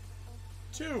 3,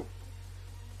 2,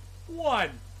 1.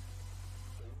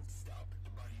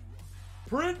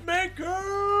 Printmaker!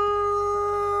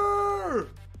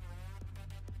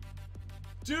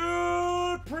 Dude,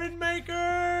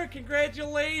 Printmaker!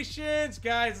 Congratulations!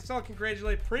 Guys, let's all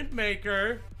congratulate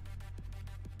Printmaker.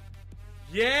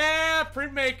 Yeah,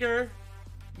 Printmaker.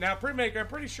 Now, Printmaker, I'm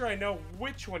pretty sure I know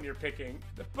which one you're picking.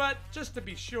 But just to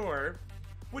be sure,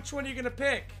 which one are you going to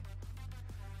pick?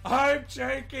 I'm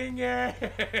taking it!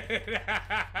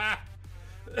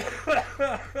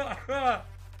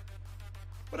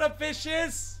 What up,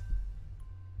 fishes?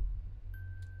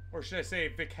 Or should I say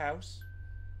Vic House?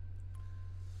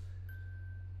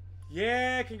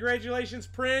 Yeah, congratulations,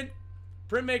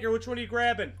 Printmaker, which one are you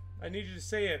grabbing? I need you to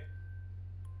say it.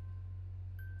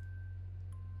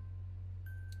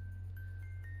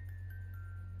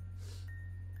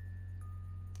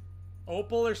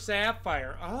 Opal or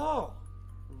Sapphire? Oh,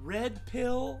 red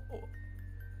pill.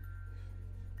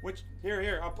 Which,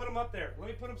 here, I'll put them up there. Let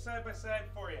me put them side by side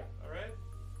for you, all right?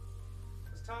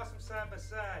 Let's toss them side by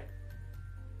side.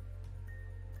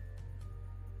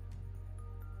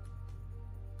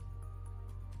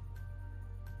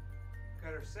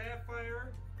 Got our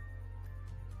Sapphire.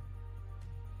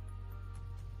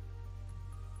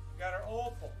 Got our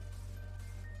Opal.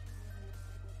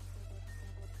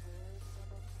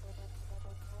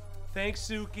 Thanks,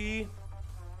 Suki.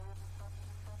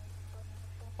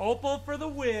 Opal for the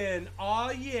win.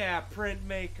 Aw, yeah,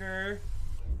 Printmaker.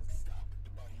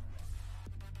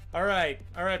 All right,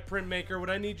 Printmaker. What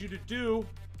I need you to do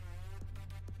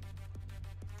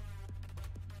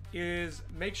is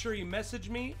make sure you message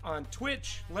me on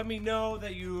Twitch. Let me know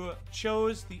that you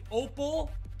chose the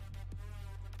Opal.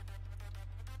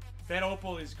 That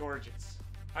Opal is gorgeous.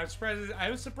 I'm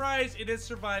surprised it has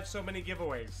survived so many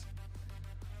giveaways.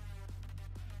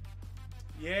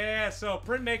 Yeah, so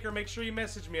Printmaker, make sure you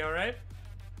message me, all right?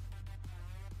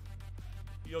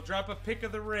 You'll drop a pic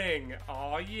of the ring.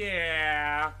 Oh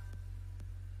yeah.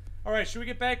 All right, should we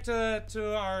get back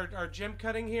to our gem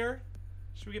cutting here?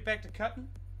 Should we get back to cutting?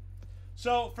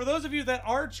 So for those of you that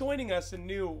are joining us and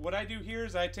new, what I do here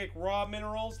is I take raw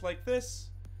minerals like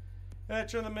this, and I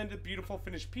turn them into beautiful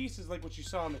finished pieces like what you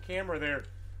saw on the camera there.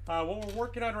 What we're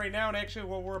working on right now, and actually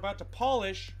what we're about to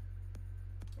polish,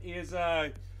 is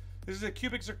this is a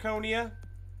cubic zirconia.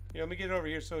 Here, let me get it over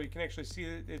here so you can actually see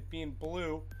it being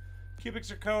blue. Cubic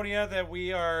zirconia that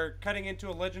we are cutting into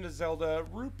a Legend of Zelda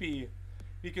rupee.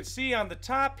 You can see on the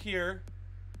top here.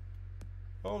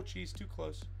 Oh, geez, too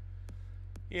close.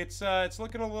 It's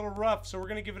looking a little rough, so we're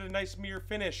gonna give it a nice mirror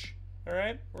finish. All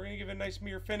right, we're gonna give it a nice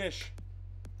mirror finish.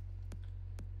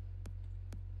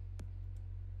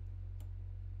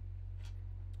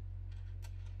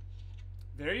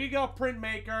 There you go,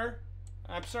 Printmaker.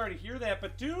 I'm sorry to hear that,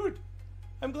 but dude,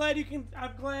 I'm glad you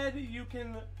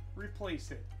can replace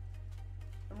it.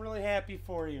 I'm really happy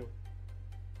for you.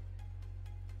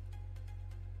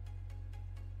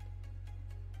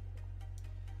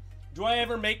 Do I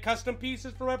ever make custom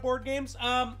pieces for my board games?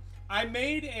 I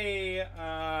made a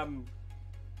a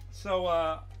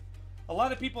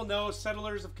lot of people know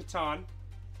Settlers of Catan.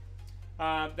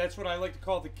 That's what I like to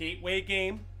call the gateway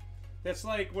game. That's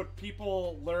like what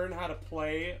people learn how to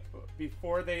play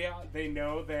before they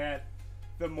know that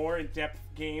the more in-depth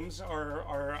games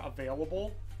are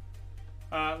available.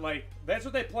 Like that's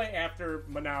what they play after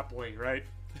Monopoly, right?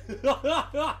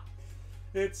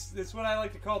 It's what I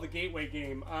like to call the gateway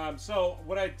game. So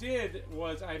what I did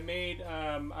was I made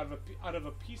out of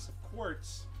a piece of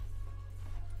quartz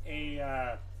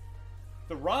the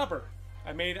robber.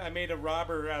 I made a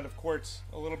robber out of quartz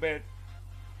a little bit.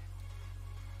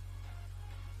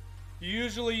 You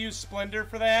usually use Splendor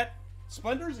for that.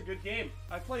 Splendor is a good game.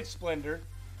 I played Splendor.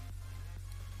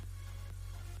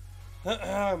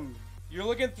 You're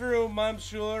looking through Mom's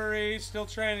jewelry, still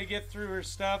trying to get through her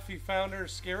stuff. You found her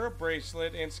scarab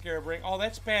bracelet and scarab ring. Oh,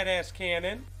 that's badass,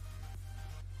 Cannon.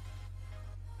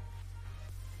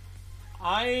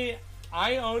 I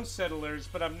own Settlers,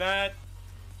 but I'm not.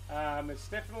 It's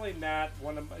definitely not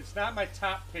one of. It's not my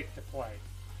top pick to play.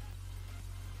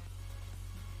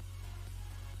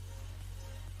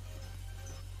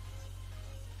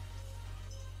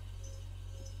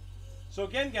 So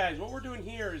again, guys, what we're doing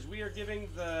here is we are giving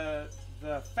the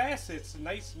facets a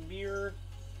nice mirror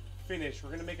finish. We're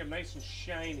going to make them nice and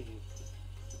shiny.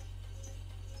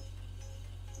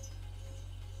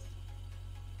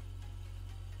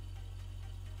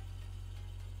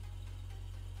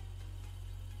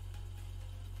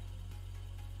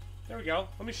 There we go.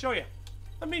 Let me show you.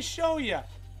 Let me show you.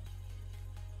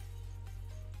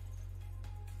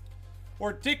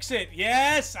 Or Dixit.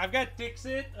 Yes, I've got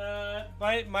Dixit.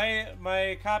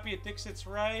 My copy of Dixit's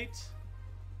right.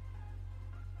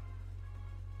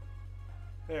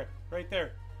 There, right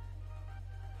there.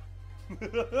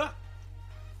 All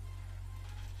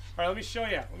right, let me show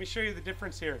you. Let me show you the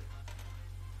difference here.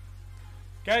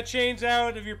 Got chains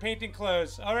out of your painting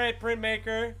clothes. All right,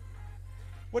 printmaker.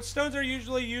 What stones are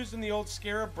usually used in the old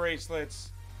scarab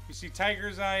bracelets? You see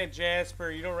Tiger's Eye and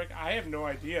Jasper. You don't I have no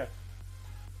idea.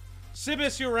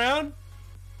 Sibis, you around?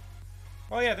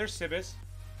 Oh yeah, there's Sibis.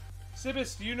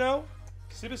 Sibis, do you know?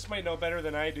 Sibis might know better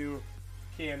than I do,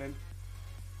 Canon.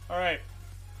 All right.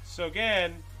 So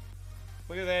again,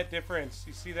 look at that difference.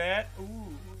 You see that?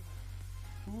 Ooh.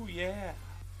 Ooh, yeah.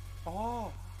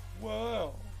 Oh,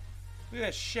 whoa. Look at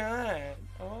that shine.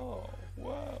 Oh,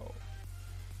 whoa.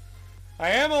 I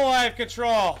am alive,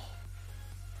 Control.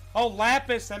 Oh,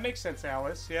 Lapis. That makes sense,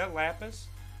 Alice. Yeah, Lapis.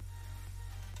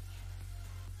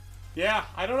 Yeah,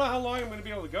 I don't know how long I'm going to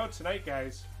be able to go tonight,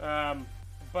 guys.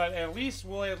 But at least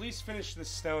we'll finish this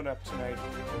stone up tonight.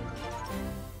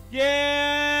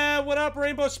 Yeah, what up,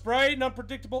 Rainbow Sprite, an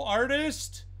unpredictable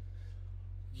artist?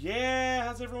 Yeah,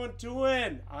 how's everyone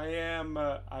doing? I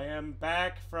am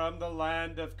back from the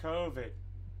land of COVID.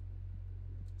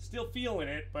 Still feeling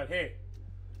it, but hey,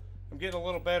 I'm getting a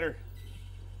little better.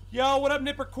 Yo, what up,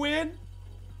 Nipper Quinn?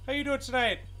 How you doing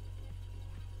tonight?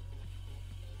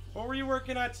 What were you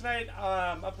working on tonight?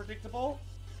 Unpredictable?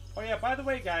 Oh yeah, by the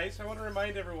way, guys, I want to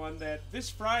remind everyone that this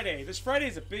Friday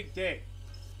is a big day.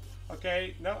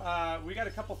 Okay, no, we got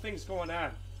a couple things going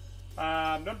on.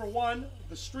 Number one,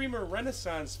 the Streamer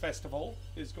Renaissance Festival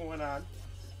is going on.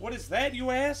 What is that,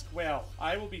 you ask? Well,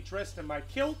 I will be dressed in my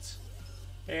kilt,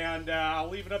 and I'll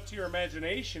leave it up to your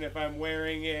imagination if I'm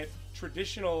wearing it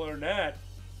traditional or not.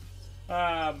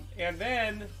 And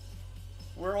then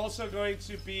we're also going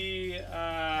to be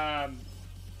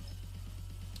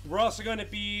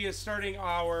starting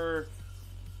our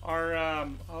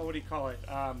what do you call it?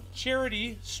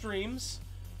 Charity streams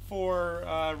for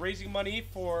raising money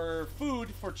for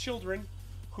food for children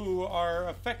who are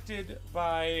affected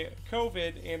by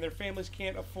COVID and their families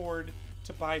can't afford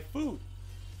to buy food.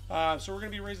 So we're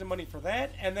going to be raising money for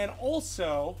that. And then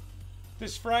also,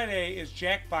 this Friday is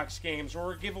Jackbox Games, where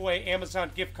we're give away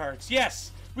Amazon gift cards. Yes,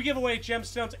 we give away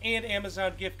gemstones and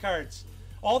Amazon gift cards.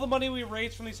 All the money we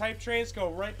raise from these hype trains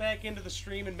go right back into the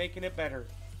stream and making it better.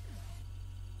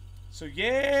 So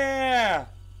yeah!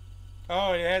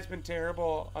 Oh, it has been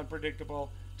terrible,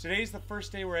 unpredictable. Today's the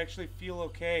first day where I actually feel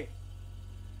okay.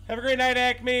 Have a great night,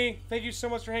 Acme. Thank you so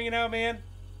much for hanging out, man.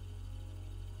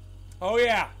 Oh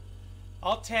yeah,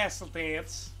 I'll tassel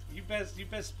dance. You best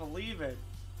believe it.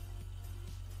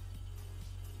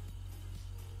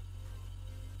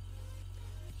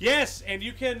 Yes, and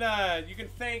you can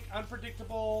thank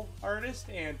Unpredictable Artist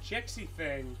and Jexy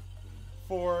Thing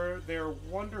for their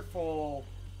wonderful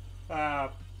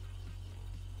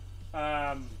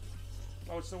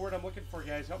what's the word I'm looking for,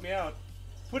 guys? Help me out.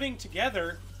 Putting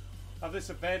together of this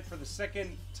event for the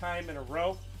second time in a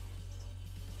row.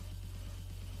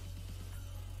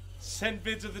 Send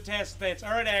vids of the task dance.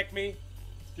 All right, Acme,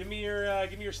 give me your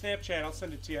Snapchat. I'll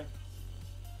send it to you.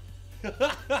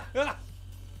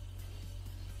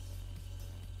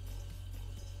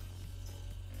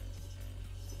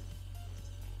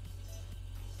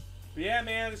 But yeah,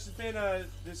 man, this has been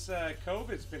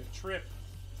COVID's been a trip.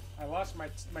 I lost my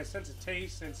sense of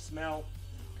taste and smell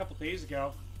a couple days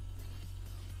ago,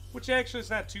 which actually is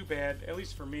not too bad, at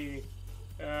least for me.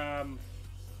 I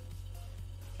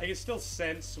can still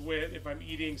sense if I'm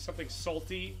eating something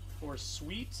salty or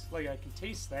sweet, like I can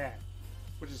taste that,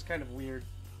 which is kind of weird.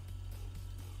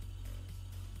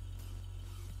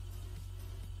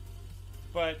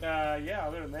 But yeah,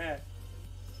 other than that.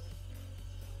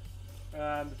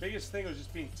 The biggest thing was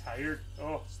just being tired.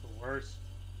 Oh, it's the worst.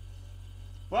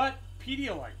 But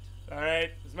Pedialyte.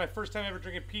 Alright, this is my first time ever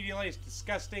drinking Pedialyte. It's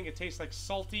disgusting. It tastes like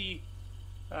salty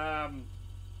NyQuil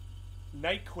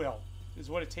is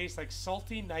what it tastes like.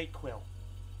 Salty NyQuil.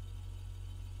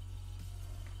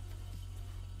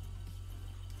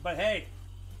 But hey,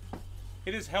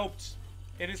 it has helped.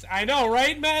 It is, I know,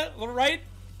 right, right?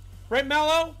 Right,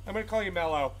 Mello? I'm going to call you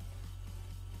Mello.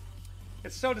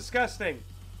 It's so disgusting.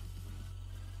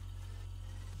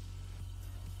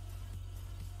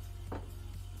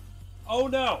 Oh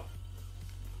no.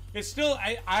 It's still,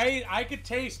 I could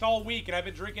taste all week, and I've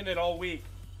been drinking it all week.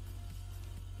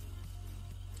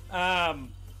 But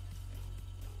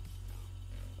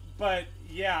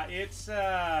yeah, it's,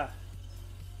 I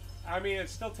mean, it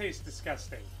still tastes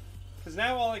disgusting. Because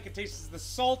now all I can taste is the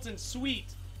salt and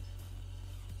sweet.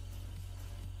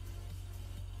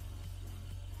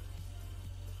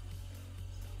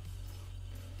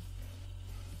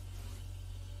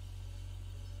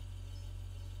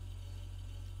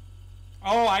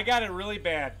 Oh, I got it really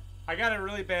bad. I got it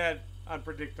really bad,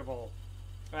 unpredictable.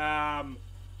 I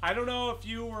don't know if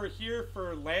you were here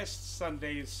for last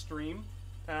Sunday's stream.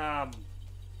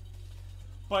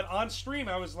 But on stream,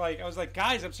 I was like,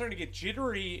 guys, I'm starting to get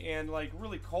jittery and like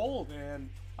really cold, and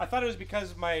I thought it was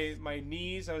because of my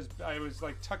knees. I was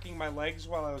like tucking my legs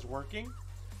while I was working.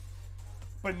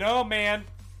 But no, man,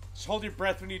 just hold your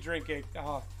breath when you drink it.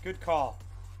 Oh, good call.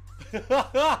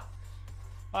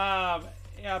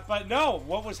 Yeah, but no,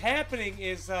 what was happening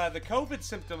is the COVID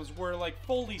symptoms were like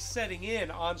fully setting in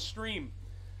on stream.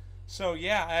 So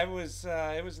yeah, it was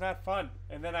not fun.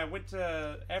 And then I went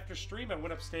to, after stream, I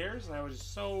went upstairs and I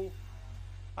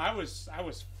was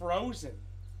frozen,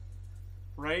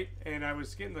 right? And I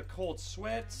was getting the cold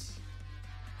sweats.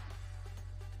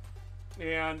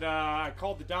 And I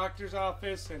called the doctor's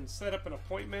office and set up an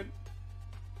appointment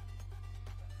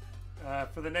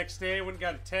for the next day. I went and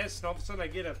got a test, and all of a sudden I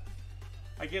get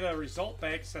a result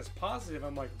back that says positive.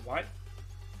 I'm like, what?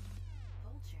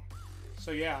 So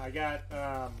yeah, I got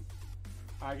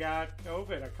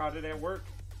COVID. I caught it at work.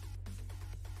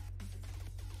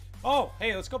 Oh,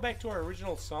 hey, let's go back to our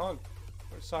original song.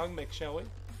 Our song mix, shall we?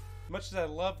 As much as I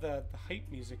love the hype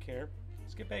music here,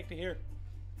 let's get back to here.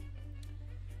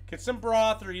 Get some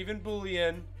broth or even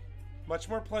bouillon. Much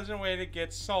more pleasant way to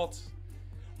get salt.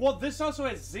 Well, this also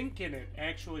has zinc in it,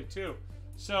 actually, too.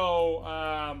 So,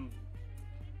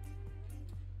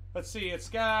 let's see. It's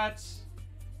got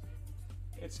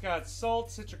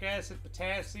salt, citric acid,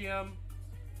 potassium,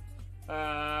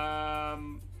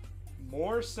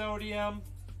 more sodium,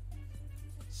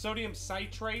 sodium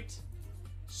citrate,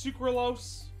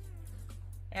 sucralose,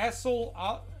 acylfame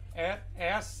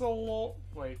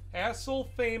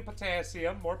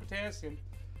potassium, more potassium,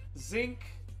 zinc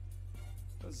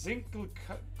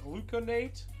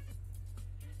gluconate.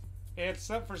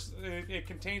 It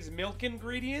contains milk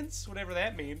ingredients, whatever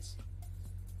that means.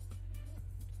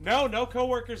 No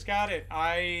coworkers got it.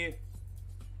 I'm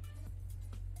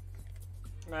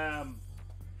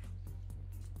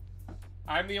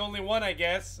the only one, I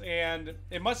guess, and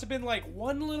it must have been like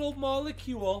one little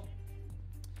molecule.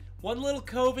 One little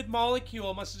COVID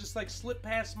molecule must have just like slipped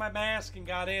past my mask and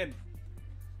got in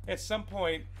at some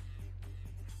point.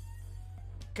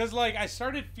 Because like I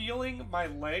started feeling my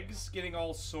legs getting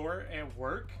all sore at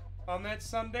work on that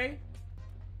Sunday.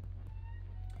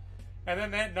 And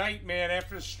then that night, man,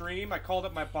 after the stream, I called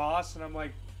up my boss and I'm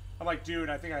like, dude,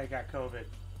 I think I got COVID.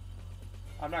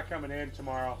 I'm not coming in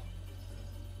tomorrow.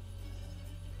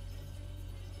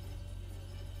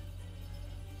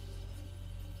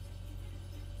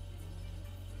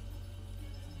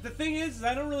 The thing is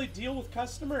I don't really deal with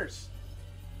customers,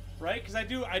 right? Because I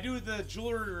do the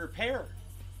jewelry repair,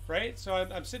 right? So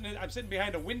I'm sitting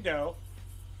behind a window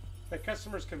that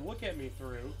customers can look at me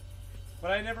through, but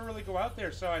I never really go out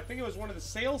there. So I think it was one of the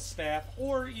sales staff,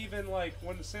 or even like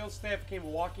when the sales staff came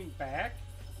walking back,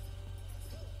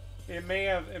 it may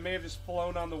have just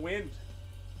flown on the wind,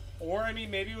 or I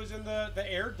mean maybe it was in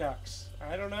the air ducts.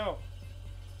 I don't know.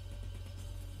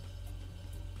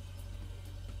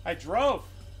 I drove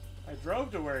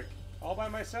to work all by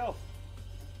myself.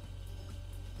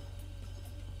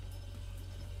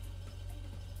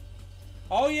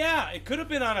 Oh yeah, it could have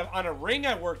been on a ring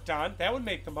I worked on. That would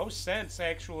make the most sense,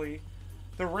 actually.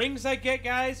 The rings I get,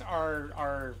 guys,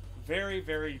 are very,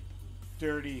 very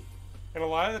dirty, and a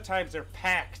lot of the times they're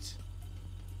packed.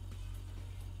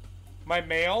 My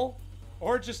mail,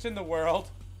 or just in the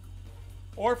world,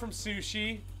 or from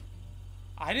sushi.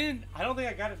 I don't think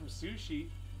I got it from sushi,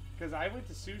 because I went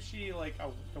to sushi like a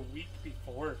week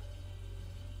before.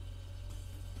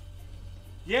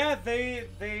 Yeah,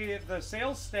 the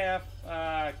sales staff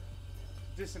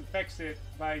disinfects it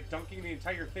by dunking the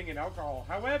entire thing in alcohol.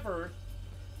 However,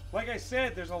 like I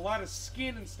said, there's a lot of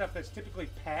skin and stuff that's typically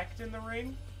packed in the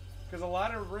ring, because a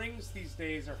lot of rings these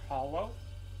days are hollow.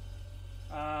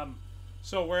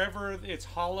 So wherever it's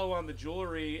hollow on the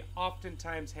jewelry,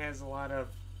 oftentimes has a lot of,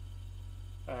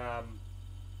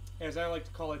 as I like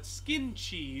to call it, skin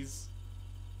cheese.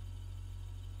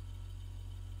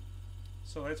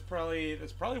 So that's probably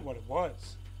what it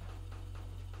was.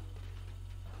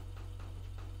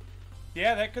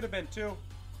 Yeah, that could have been too.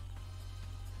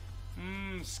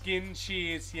 Skin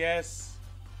cheese, yes.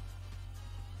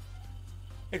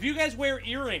 If you guys wear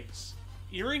earrings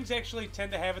actually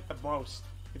tend to have it the most.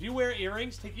 If you wear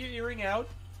earrings, take your earring out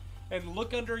and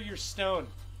look under your stone.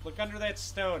 Look under that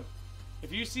stone.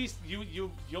 If you see,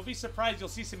 you'll be surprised. You'll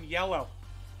see some yellow.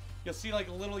 You'll see like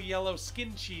a little yellow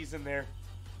skin cheese in there.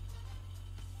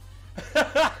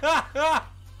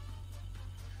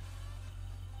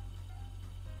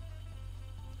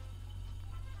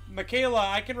 Michaela,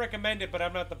 I can recommend it, but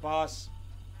I'm not the boss,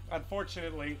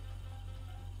 unfortunately.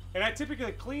 And I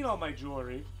typically clean all my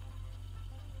jewelry.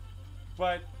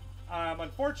 But,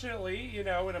 unfortunately, you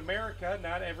know, in America,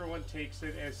 not everyone takes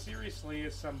it as seriously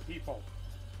as some people.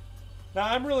 Now,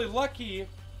 I'm really lucky.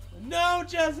 No,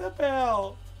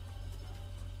 Jezebel!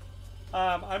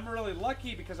 I'm really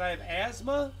lucky because I have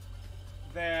asthma,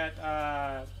 that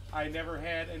I never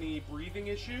had any breathing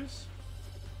issues.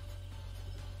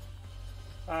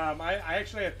 I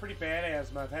actually have pretty bad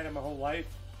asthma. I've had it my whole life.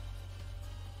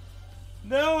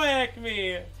 No,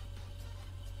 Acme!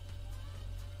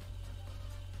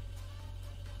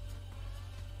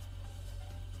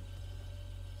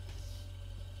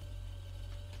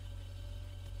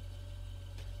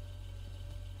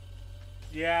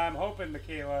 Yeah, I'm hoping,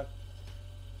 Michaela.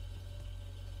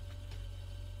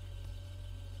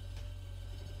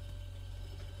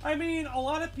 I mean, a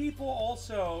lot of people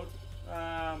also,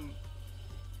 a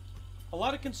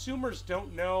lot of consumers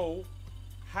don't know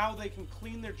how they can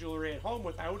clean their jewelry at home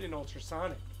without an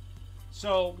ultrasonic.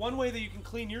 So one way that you can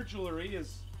clean your jewelry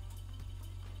is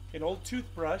an old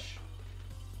toothbrush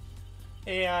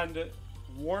and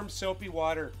warm soapy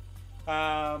water.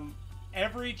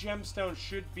 Every gemstone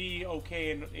should be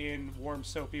okay in warm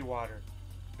soapy water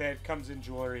that comes in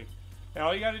jewelry. And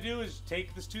all you got to do is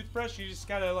take this toothbrush. You just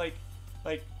gotta like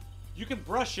you can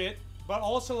brush it, but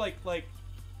also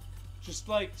just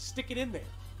stick it in there.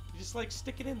 You just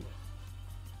stick it in there,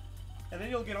 and then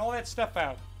you'll get all that stuff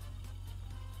out.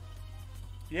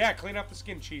 Yeah, clean up the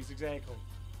skin cheese, exactly.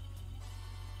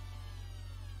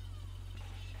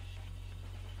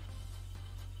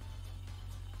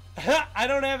 I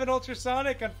don't have an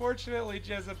ultrasonic, unfortunately,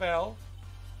 Jezebel.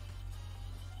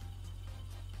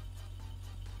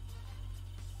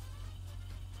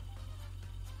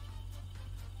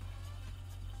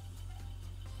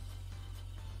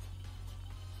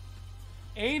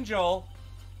 Angel,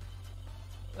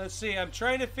 let's see, I'm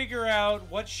trying to figure out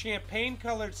what champagne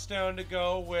colored stone to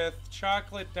go with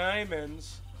chocolate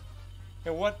diamonds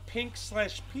and what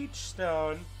pink/peach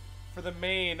stone for the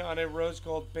main on a rose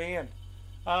gold band.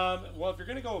 Well, if you're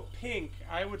going to go with pink,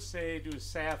 I would say do a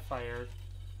sapphire.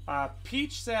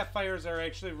 Peach sapphires are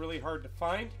actually really hard to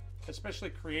find,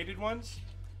 especially created ones,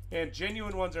 and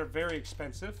genuine ones are very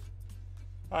expensive.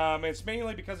 It's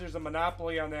mainly because there's a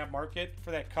monopoly on that market for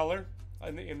that color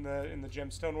in the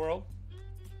gemstone world.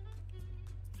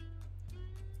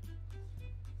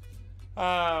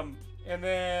 And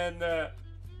then,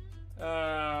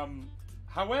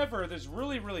 however, there's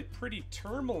really pretty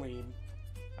tourmaline.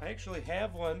 I actually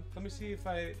have one. Let me see if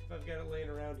I've got it laying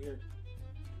around here.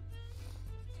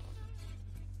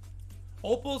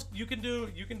 Opals, you can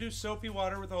do soapy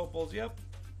water with opals. Yep.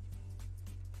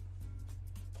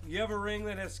 You have a ring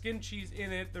that has skin cheese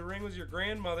in it. The ring was your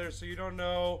grandmother, so you don't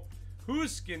know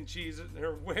whose skin cheese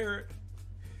or where.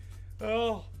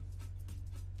 Oh.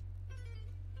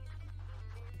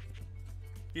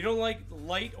 You don't like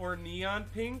light or neon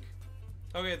pink?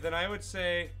 Okay, then I would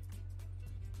say...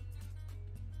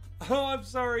 Oh, I'm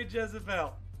sorry,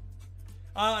 Jezebel.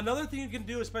 Another thing you can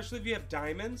do, especially if you have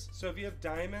diamonds. So if you have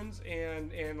diamonds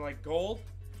and like gold,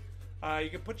 you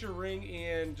can put your ring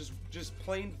in just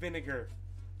plain vinegar.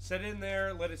 Set it in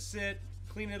there, let it sit,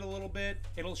 clean it a little bit.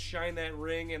 It'll shine that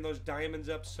ring and those diamonds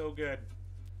up so good.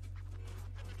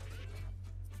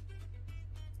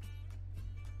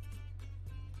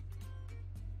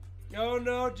 Oh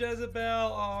no,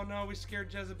 Jezebel. Oh no, we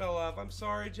scared Jezebel off. I'm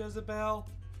sorry, Jezebel.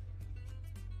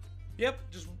 Yep,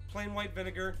 just plain white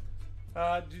vinegar.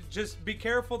 Just be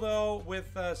careful though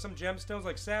with some gemstones,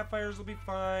 like sapphires will be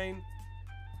fine.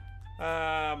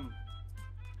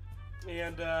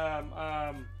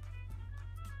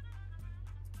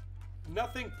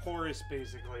 Nothing porous,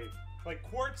 basically. Like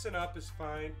quartz and up is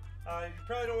fine. You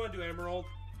probably don't want to do emerald.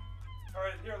 All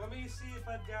right, here, let me see if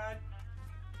I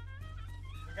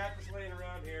got this laying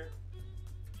around here.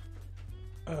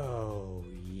 Oh,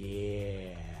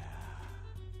 yeah.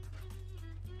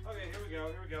 Okay, here we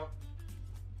go.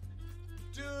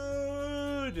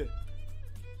 Dude!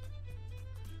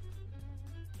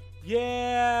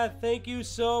 Yeah, thank you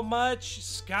so much,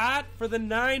 Scott, for the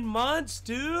 9 months,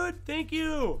 dude. Thank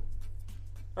you.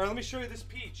 All right, let me show you this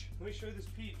peach.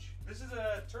 This is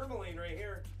a tourmaline right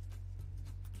here.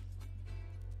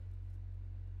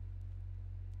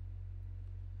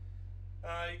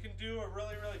 You can do a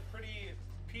really pretty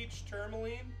peach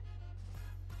tourmaline.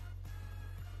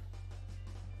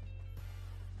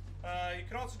 You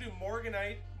can also do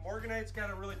Morganite. Morganite's got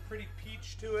a really pretty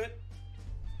peach to it.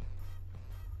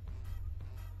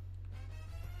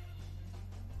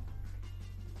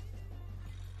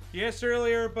 Yes,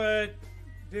 earlier, but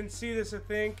didn't see this, I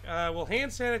think. Will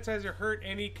hand sanitizer hurt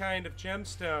any kind of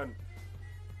gemstone?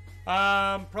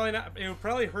 Probably not. It would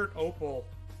probably hurt opal.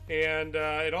 And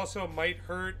it also might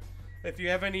hurt if you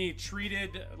have any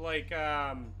treated, like,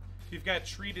 if you've got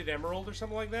treated emerald or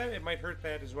something like that, it might hurt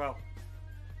that as well.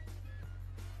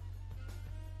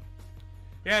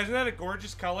 Yeah, isn't that a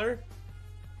gorgeous color?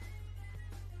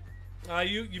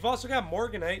 You've also got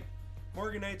Morganite.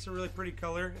 Morganite's a really pretty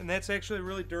color, and that's actually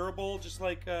really durable, just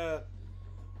like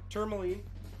tourmaline.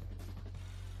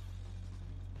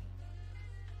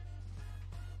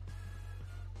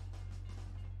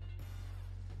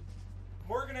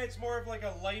 Morganite's more of like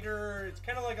a lighter, it's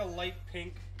kind of like a light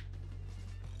pink.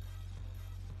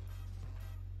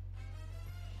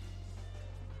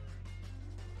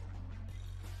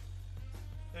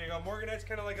 There you go. Morganite's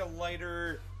kind of like a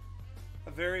lighter,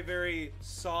 a very, very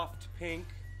soft pink.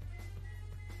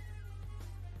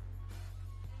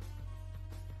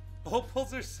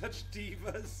 Opals are such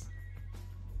divas.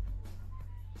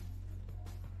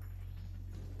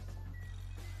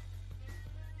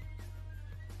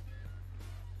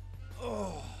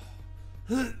 Oh.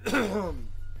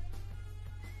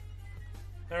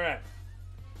 Alright.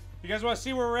 You guys want to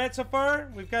see where we're at so far?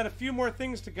 We've got a few more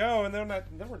things to go, and then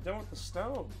we're done with the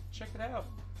stone. Check it out.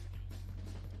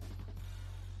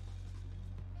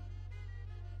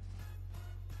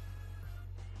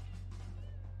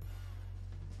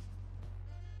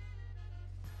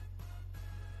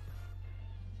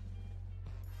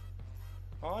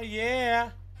 Oh, yeah.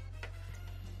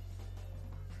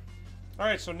 All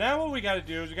right, so now what we got to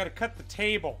do is we got to cut the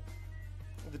table.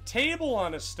 The table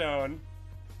on a stone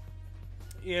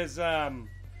is the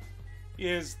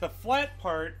flat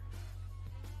part.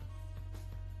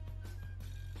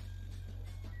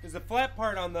 Is the flat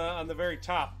part on the very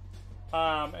top,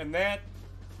 and that,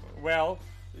 well,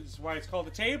 is why it's called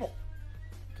a table,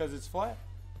 because it's flat.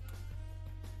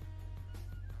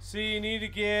 See, you need to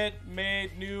get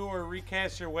made new or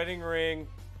recast your wedding ring,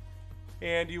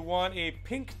 and you want a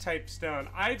pink type stone.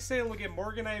 I'd say look at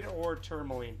Morganite or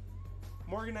Tourmaline.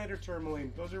 Morganite or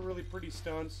Tourmaline. Those are really pretty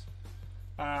stones,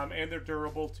 and they're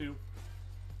durable too.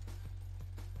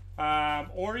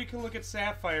 Or you can look at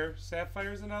Sapphire.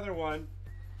 Sapphire is another one.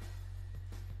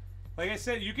 Like I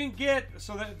said, you can get,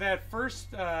 so that first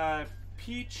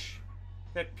peach,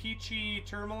 that peachy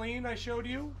Tourmaline I showed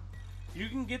you, you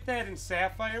can get that in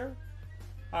Sapphire.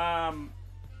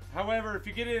 However, if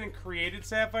you get it in Created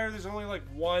Sapphire, there's only like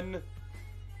one.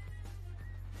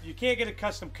 You can't get a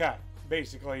custom cut,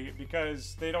 basically,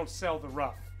 because they don't sell the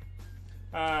rough.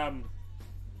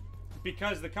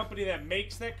 Because the company that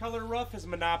makes that color rough has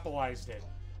monopolized it.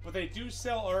 But they do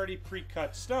sell already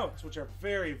pre-cut stones, which are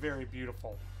very, very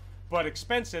beautiful. But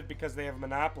expensive because they have a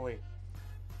monopoly.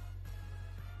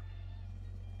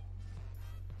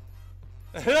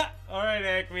 Alright,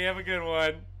 Acme, have a good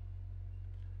one.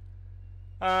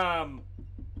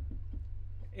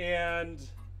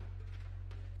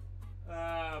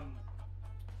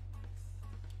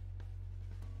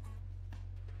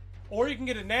 Or you can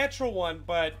get a natural one,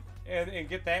 but and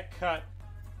get that cut,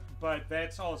 but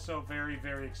that's also very,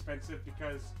 very expensive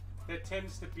because that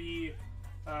tends to be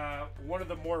one of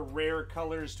the more rare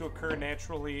colors to occur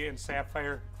naturally in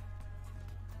Sapphire.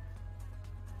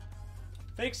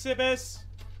 Thanks, Sibis,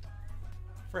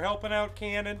 for helping out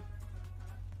Cannon.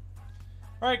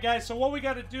 Alright, guys, so what we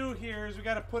got to do here is we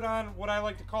got to put on what I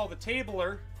like to call the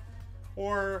tabler,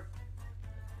 or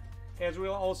as we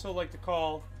also like to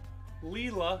call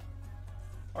Leela,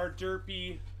 our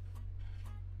derpy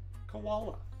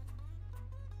koala.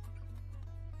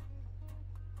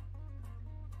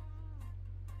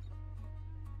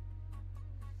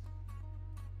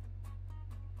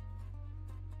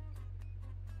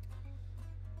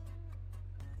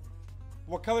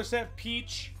 What color's that?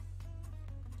 Peach.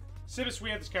 Sibis, we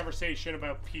had this conversation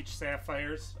about peach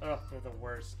sapphires. Ugh, they're the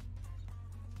worst.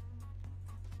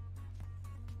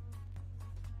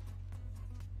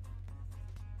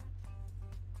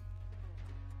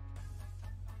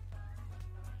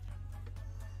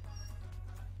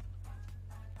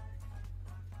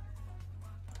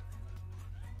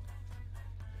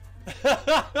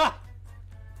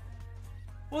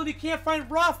 Well, you can't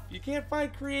find rough. You can't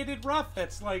find created rough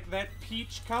that's like that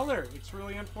peach color. It's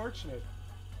really unfortunate.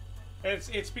 And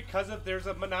it's because of there's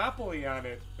a monopoly on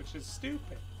it, which is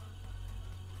stupid.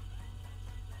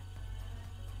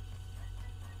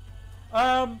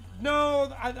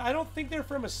 No, I don't think they're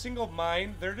from a single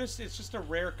mine. It's just a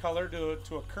rare color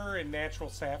to occur in natural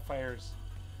sapphires.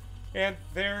 And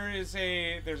there's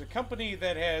a company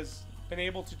that has been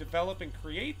able to develop and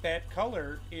create that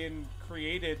color in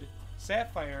created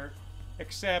sapphire,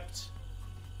 except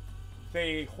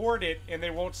they hoard it and they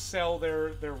won't sell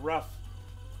their rough.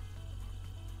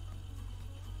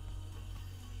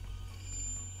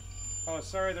 Oh,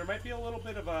 sorry, there might be a little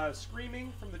bit of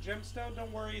screaming from the gemstone.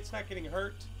 Don't worry, it's not getting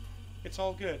hurt. It's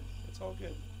all good. It's all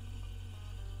good.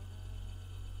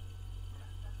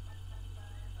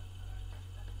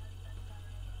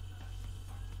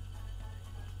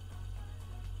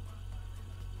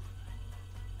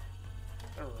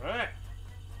 All right.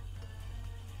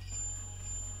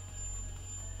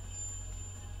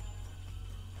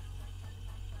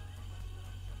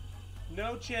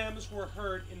 No gems were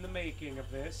hurt in the making of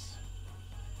this.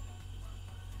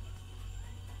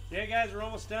 Yeah, guys, we're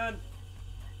almost done.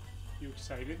 You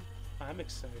excited? I'm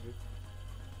excited.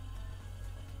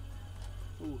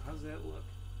 Ooh, how's that look?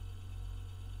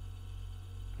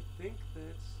 I think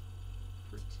that's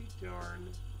pretty darn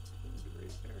good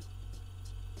right there.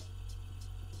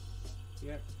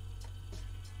 Yeah.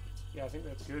 Yeah, I think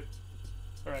that's good.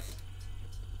 All right.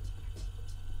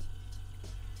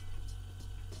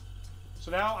 So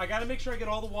now I got to make sure I get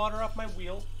all the water off my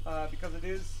wheel because it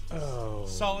is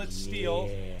solid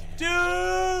steel.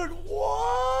 Dude,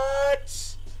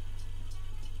 what?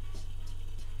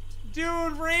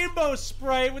 Dude, Rainbow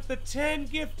Sprite with the 10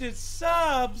 gifted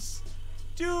subs.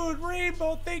 Dude,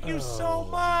 Rainbow, thank you so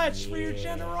much for your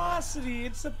generosity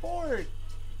and support.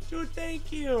 Dude,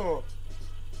 thank you.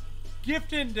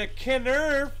 Gifted to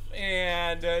Kenerf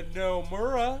and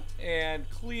Nomura and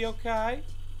Cleokai.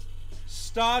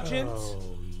 Stodgins,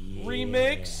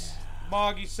 Remix,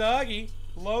 Moggy Soggy,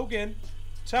 Logan,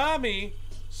 Tommy,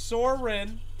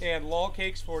 Soren, and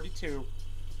Lolcakes42.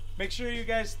 Make sure you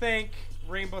guys thank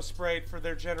Rainbow Sprite for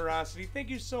their generosity. Thank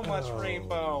you so much,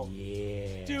 Rainbow.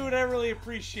 Yeah. Dude, I really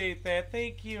appreciate that.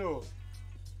 Thank you.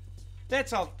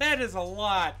 That is a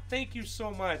lot. Thank you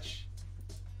so much.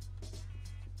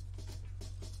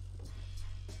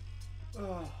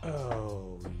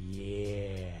 Oh,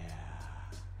 yeah.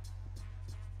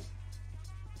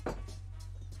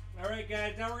 All right,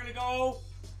 guys, now we're going to go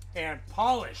and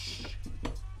polish.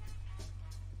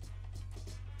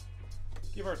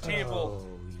 Give our table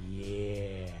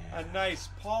a nice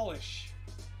polish.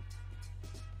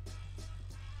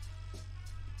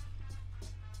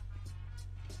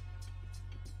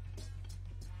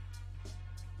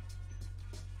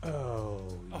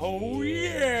 Oh,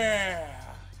 yeah.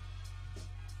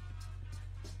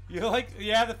 You like,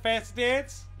 the fast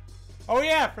dance? Oh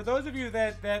yeah, for those of you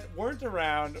that weren't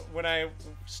around when I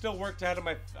still worked out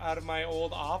of my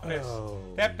old office,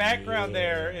 that background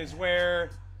there is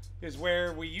where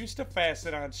we used to fast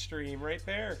it on stream, right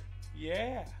there.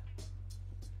 Yeah.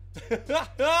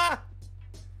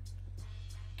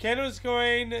 Ken was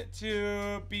going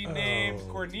to be named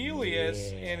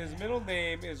Cornelius, and his middle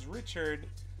name is Richard,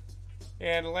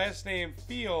 and last name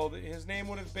Field. His name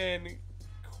would have been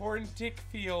Corntick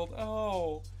Field.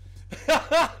 Oh.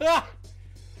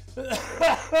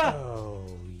 Oh,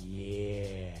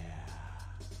 yeah.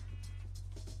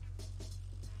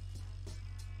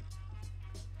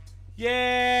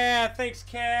 Yeah, thanks,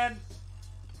 Ken.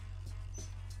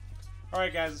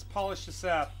 Alright, guys, let's polish this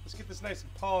up. Let's get this nice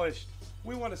and polished.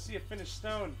 We want to see a finished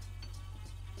stone.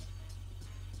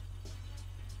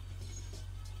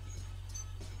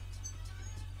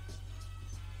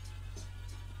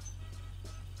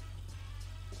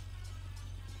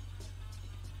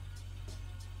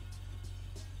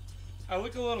 I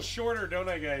look a little shorter, don't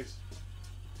I, guys?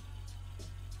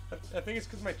 I think it's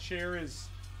because my chair is...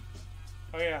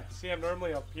 Oh, yeah. See, I'm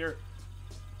normally up here.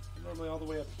 I'm normally all the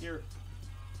way up here.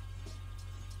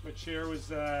 My chair was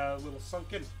a little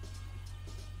sunken.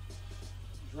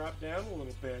 Dropped down a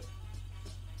little bit.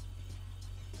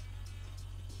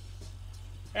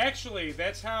 Actually,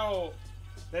 that's how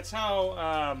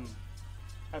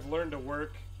I've learned to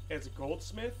work as a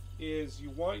goldsmith, is you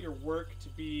want your work to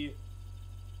be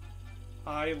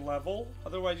eye level,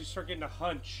 otherwise you start getting a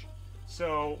hunch.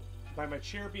 So by my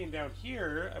chair being down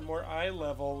here, I'm more eye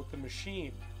level with the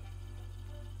machine.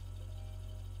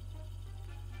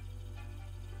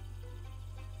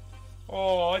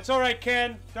 Oh, it's alright,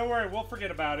 Ken. Don't worry, we'll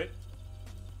forget about it.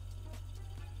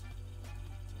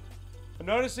 I'm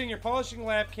noticing your polishing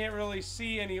lab can't really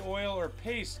see any oil or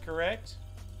paste, correct?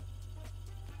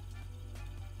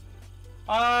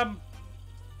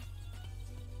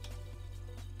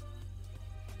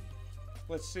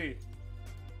 Let's see.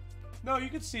 No, you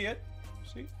can see it.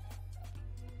 See?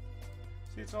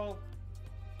 See, it's all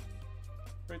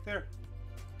right there.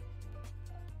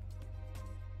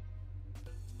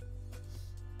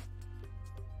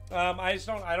 I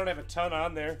don't have a ton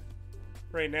on there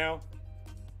right now.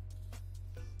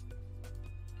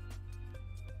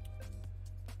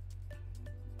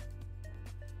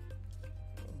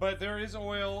 But there is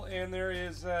oil and there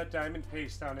is diamond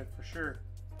paste on it for sure.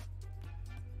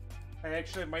 I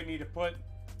actually might need to put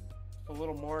a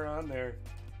little more on there.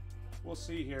 We'll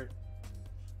see here.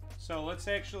 So let's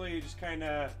actually just kind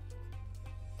of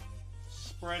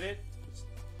spread it.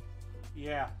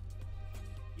 Yeah.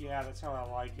 Yeah, that's how I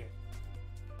like it.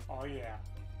 Oh yeah.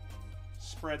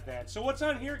 Spread that. So what's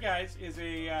on here, guys, is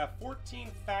a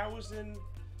 14,000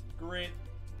 grit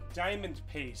diamond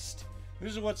paste.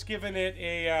 This is what's giving it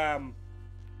a,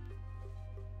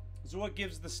 this is what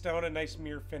gives the stone a nice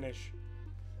mirror finish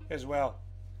as well.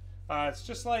 It's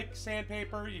just like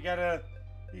sandpaper. You gotta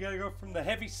go from the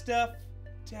heavy stuff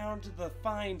down to the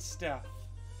fine stuff.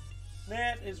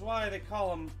 That is why they call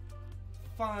them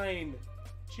fine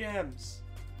gems,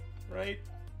 right?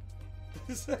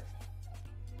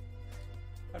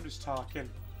 I'm just talking.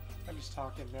 I'm just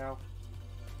talking now.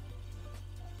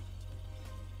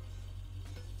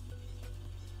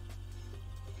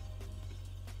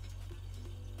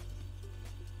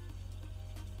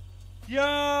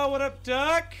 Yo, what up,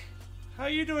 Duck? How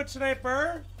you doing tonight,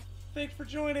 Burr? Thanks for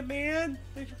joining, man.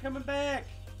 Thanks for coming back.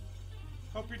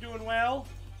 Hope you're doing well.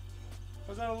 I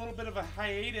was on a little bit of a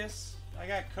hiatus. I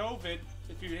got COVID,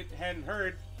 if you hadn't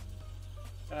heard.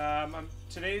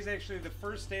 Today's actually the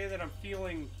first day that I'm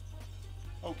feeling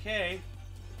okay.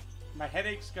 My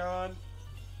headache's gone.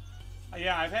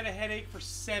 Yeah, I've had a headache for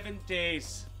 7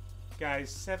 days. Guys,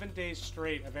 7 days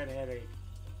straight I've had a headache.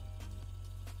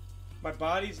 My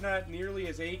body's not nearly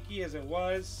as achy as it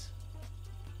was,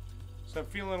 so I'm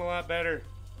feeling a lot better.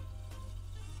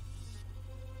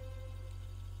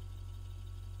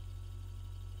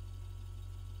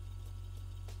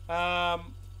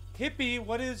 Hippie,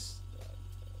 what's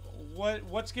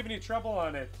giving you trouble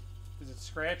on it? Is it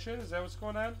scratching? Is that what's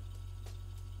going on?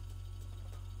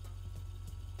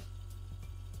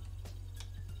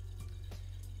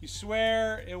 You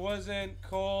swear it wasn't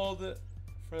cold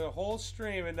for the whole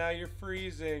stream, and now you're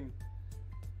freezing.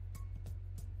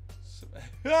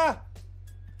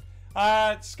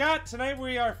 Scott, tonight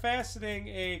we are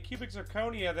faceting a cubic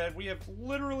zirconia that we have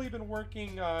literally been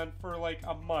working on for like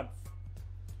a month.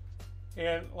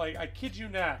 And like, I kid you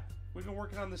not, we've been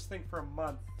working on this thing for a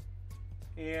month.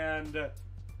 And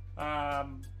I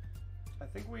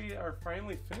think we are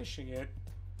finally finishing it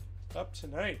up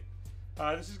tonight.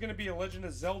 This is going to be a Legend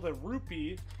of Zelda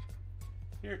rupee.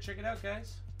 Here, check it out,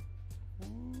 guys.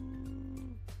 Ooh.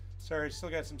 Sorry,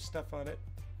 still got some stuff on it.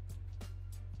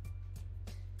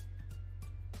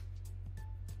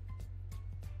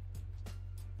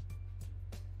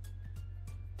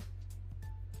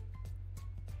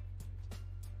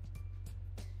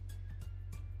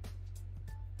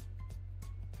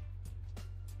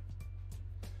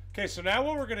 Okay, so now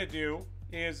what we're gonna do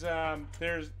is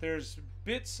there's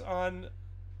bits on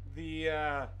the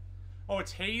oh,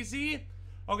 it's hazy.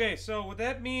 Okay, so what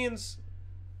that means,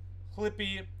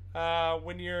 Flippy,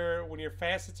 when your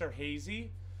facets are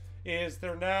hazy, is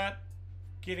they're not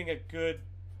getting a good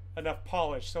enough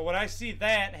polish. So when I see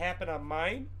that happen on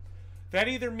mine, that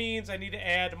either means I need to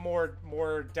add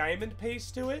more diamond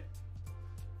paste to it,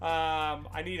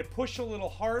 I need to push a little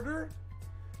harder,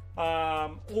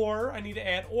 or I need to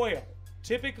add oil.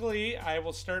 Typically, I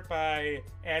will start by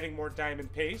adding more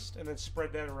diamond paste and then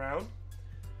spread that around.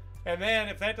 And then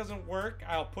if that doesn't work,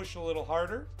 I'll push a little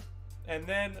harder. And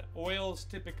then oil's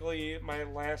typically my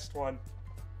last one.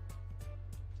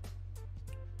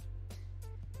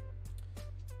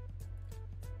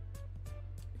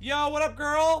 Yo, what up,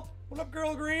 girl? What up,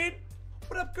 girl Green?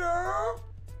 What up, girl?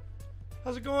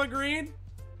 How's it going, Green?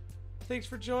 Thanks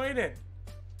for joining.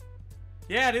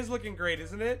 Yeah, it is looking great,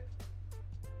 isn't it?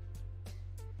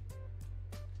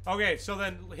 Okay, so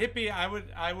then Hippie,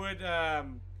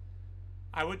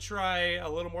 I would try a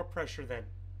little more pressure then.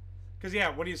 Cause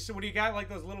yeah, when you got like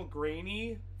those little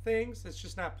grainy things, it's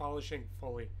just not polishing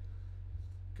fully.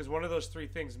 Cause one of those three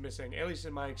things missing, at least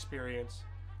in my experience.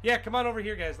 Yeah, come on over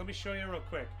here, guys. Let me show you real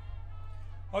quick.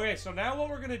 Okay, so now what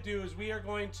we're gonna do is we are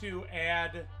going to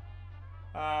add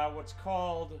what's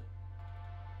called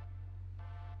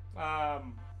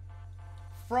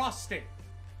frosting.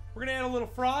 We're gonna add a little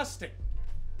frosting.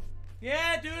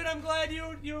 Yeah, dude, I'm glad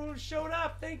you showed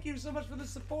up. Thank you so much for the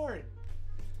support.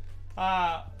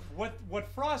 What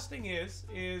frosting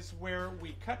is where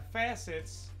we cut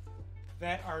facets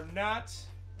that are not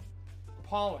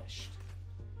polished.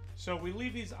 So we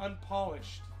leave these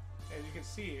unpolished, as you can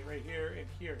see right here and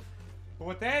here. But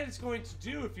what that is going to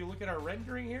do, if you look at our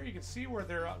rendering here, you can see where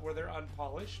they're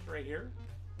unpolished right here.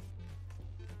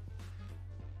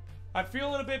 I feel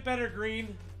a little bit better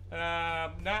green.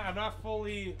 I'm not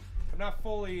fully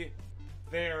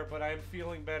there, but I'm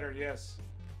feeling better. Yes.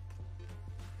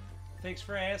 Thanks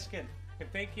for asking,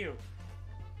 and thank you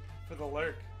for the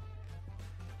lurk.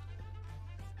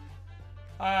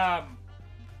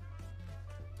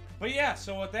 But yeah,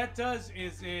 so what that does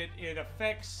is it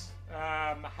affects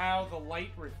how the light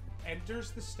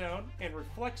enters the stone and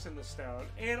reflects in the stone,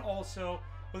 and also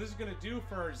what this is going to do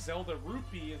for Zelda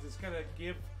Rupee is it's going to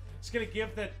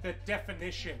give the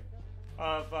definition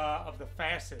of the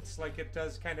facets like it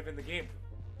does kind of in the game.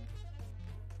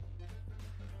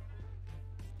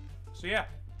 So yeah,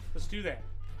 let's do that.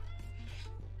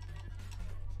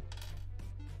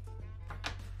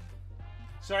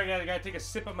 Sorry guys, I gotta take a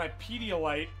sip of my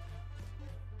Pedialyte.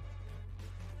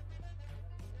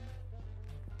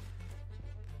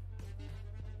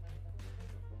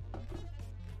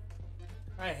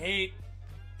 I hate...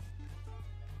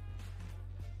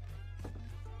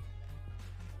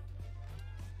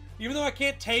 Even though I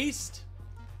can't taste,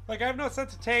 like I have no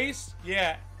sense of taste,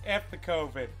 yeah, F the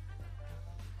COVID.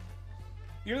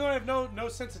 Even though I have no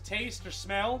sense of taste or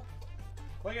smell,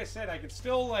 like I said, I can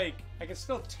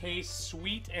still taste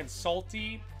sweet and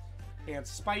salty and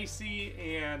spicy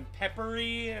and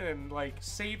peppery and like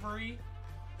savory.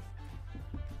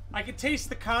 I can taste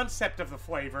the concept of the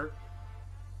flavor.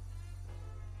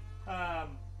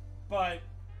 But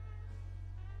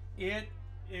it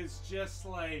is just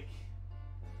like,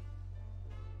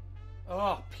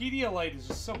 oh, Pedialyte is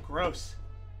just so gross.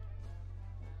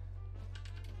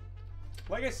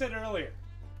 Like I said earlier,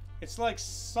 it's like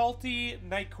salty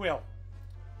NyQuil.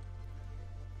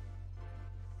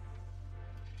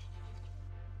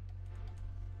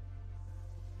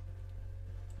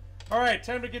 All right,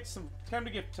 time to get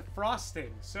to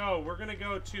frosting. So we're gonna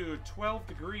go to 12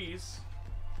 degrees.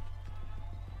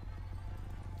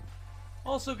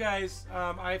 Also, guys,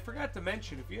 I forgot to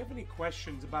mention, if you have any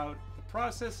questions about the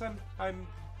process I'm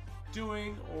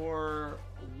doing, or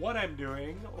what I'm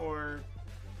doing, or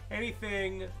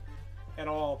anything at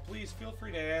all, please feel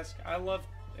free to ask. I love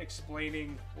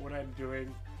explaining what I'm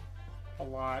doing a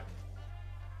lot.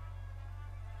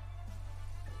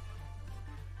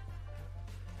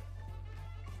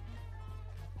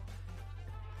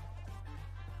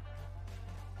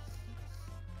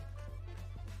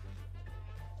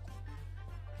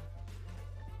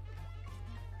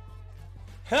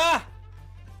 Ha!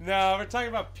 No, we're talking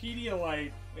about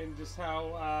Pedialyte and just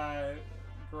how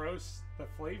gross the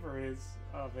flavor is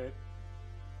of it.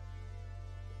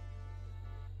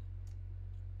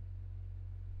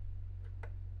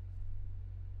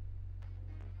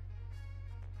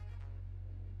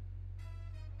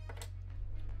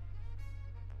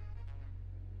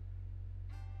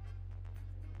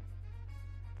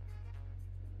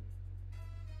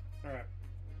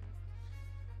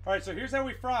 All right, so here's how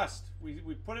we frost. We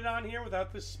put it on here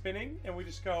without this spinning, and we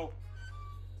just go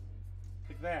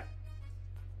like that.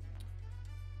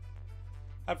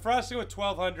 I'm frosting with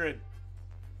 1200.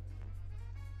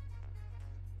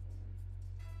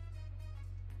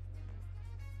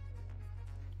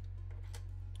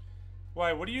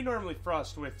 Why? What do you normally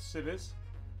frost with, Civis?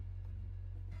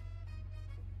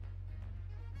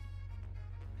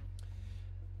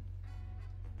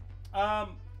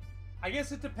 I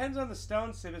guess it depends on the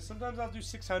stone, Civis. Sometimes I'll do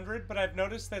 600, but I've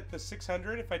noticed that the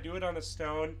 600, if I do it on a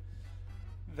stone,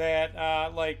 that,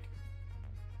 like,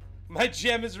 my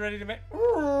gem is ready to make...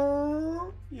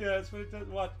 Yeah, that's what it does.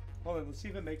 What? Hold on, let's see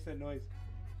if it makes that noise.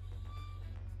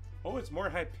 Oh, it's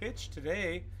more high-pitched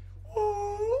today.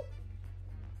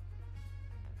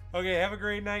 Okay, have a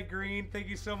great night, Green. Thank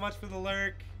you so much for the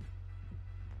lurk.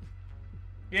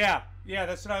 Yeah,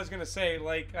 that's what I was going to say.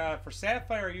 Like, for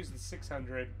Sapphire, I use the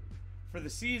 600. For the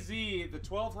CZ, the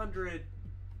 1200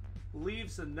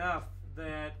 leaves enough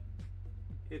that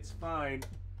it's fine.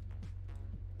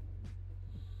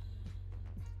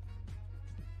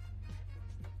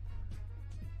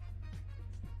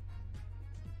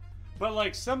 But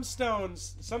like some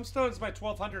stones my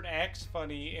 1200 acts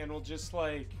funny and will just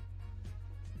like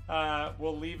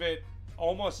we'll leave it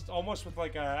almost with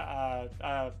like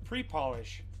a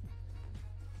pre-polish.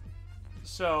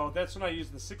 So that's when I use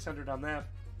the 600 on that.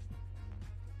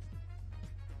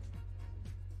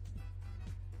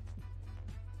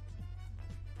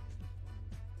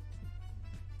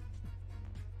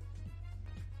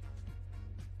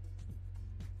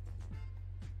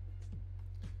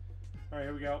 All right,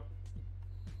 here we go.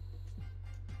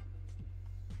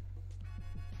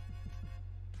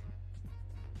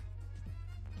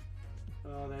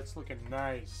 Oh, that's looking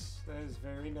nice. That is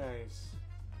very nice.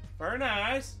 Very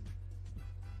nice.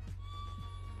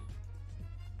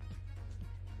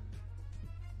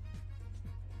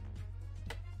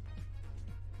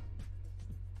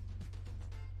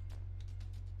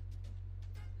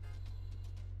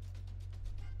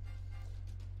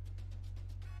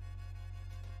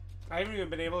 I haven't even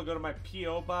been able to go to my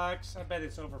P.O. box. I bet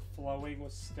it's overflowing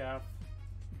with stuff.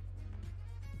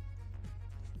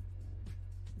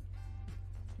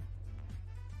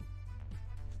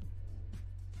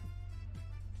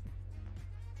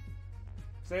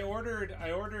 So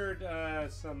I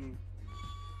ordered some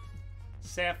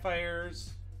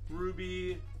sapphires,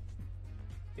 ruby,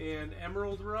 and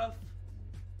emerald rough.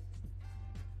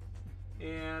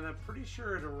 And I'm pretty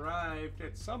sure it arrived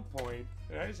at some point,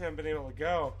 and I just haven't been able to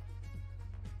go.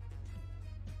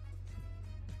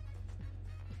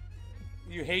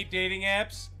 You hate dating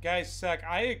apps? Guys suck.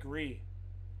 I agree.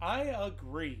 I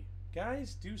agree.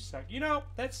 Guys do suck. You know,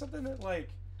 that's something that, like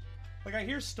I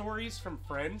hear stories from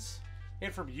friends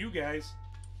and from you guys.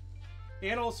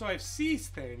 And also I've seen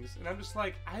things, and I'm just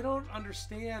like, I don't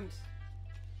understand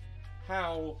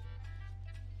how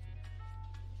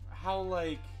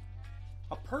like,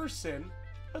 a person,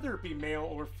 whether it be male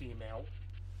or female,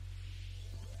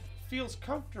 feels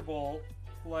comfortable,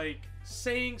 like,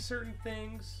 saying certain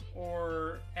things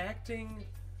or acting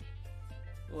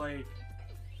like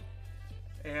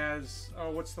as, oh,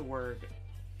 what's the word?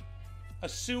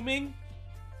 Assuming.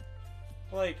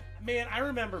 Like, man, I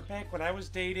remember back when I was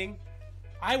dating,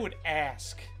 I would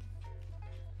ask.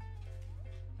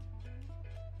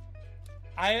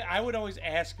 I would always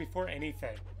ask before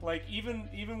anything. Like,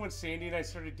 even when Sandy and I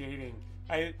started dating,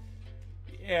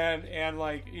 and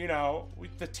like, you know,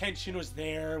 the tension was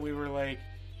there. We were like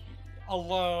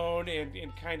alone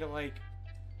and kind of like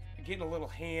getting a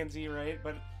little handsy, right?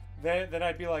 But then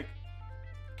I'd be like,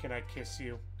 "Can I kiss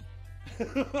you?"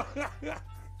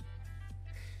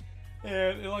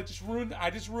 And it like I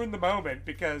just ruined the moment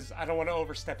because I don't want to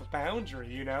overstep a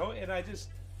boundary, you know? And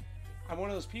I'm one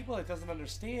of those people that doesn't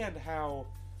understand how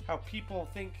people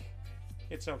think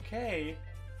it's okay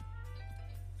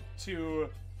to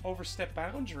overstep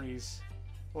boundaries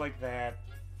like that.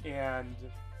 And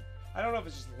I don't know if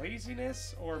it's just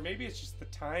laziness or maybe it's just the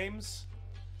times.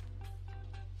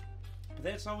 But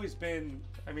that's always been,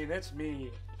 I mean, that's me,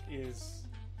 is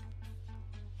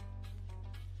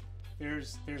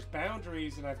there's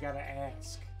boundaries and I've got to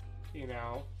ask, you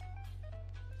know?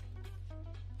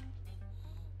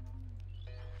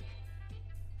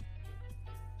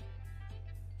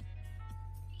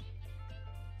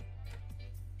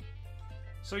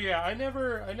 So yeah, I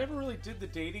never really did the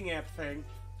dating app thing.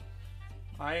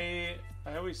 I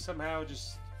always somehow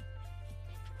just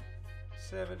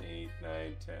 7, 8,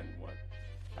 9, 10, what?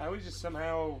 I always just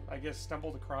somehow, I guess,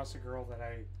 stumbled across a girl that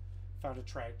I found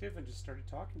attractive and just started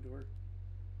talking to her.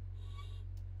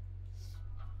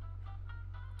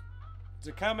 It's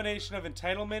a combination of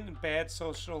entitlement and bad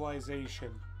socialization.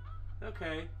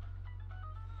 Okay.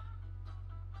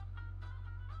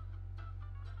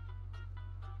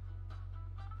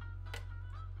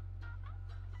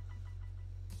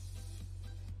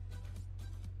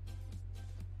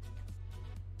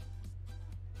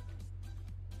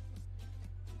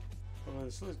 Oh,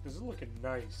 this is looking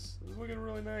nice. This is looking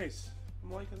really nice.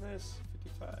 I'm liking this.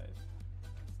 55.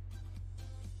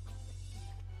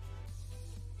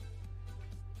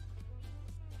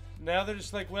 Now they're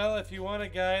just like, well, if you want a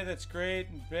guy that's great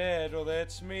in bed, well,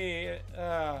 that's me.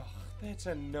 Ugh, that's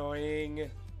annoying.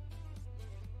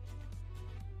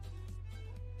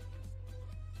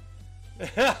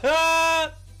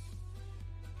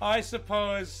 I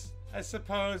suppose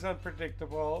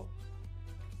unpredictable.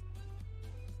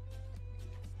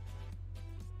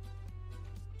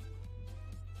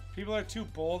 People are too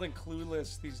bold and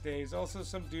clueless these days. Also,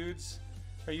 some dudes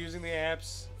are using the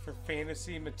apps for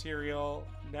fantasy material,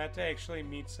 not to actually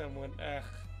meet someone. Ugh.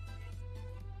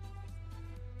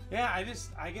 Yeah,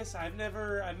 I guess I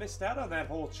missed out on that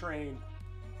whole train.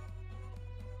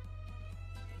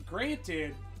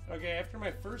 Granted, okay, after my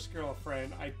first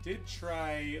girlfriend, I did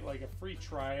try, like, a free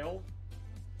trial.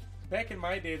 Back in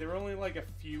my day, there were only, like, a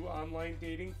few online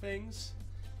dating things.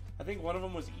 I think one of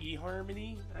them was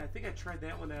eHarmony. I think I tried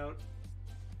that one out.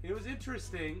 It was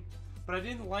interesting, but I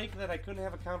didn't like that I couldn't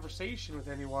have a conversation with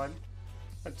anyone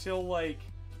until, like,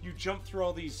 you jump through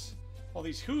all these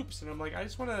hoops, and I'm like, I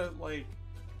just want to, like,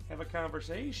 have a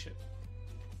conversation.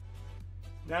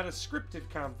 Not a scripted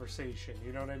conversation,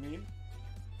 you know what I mean?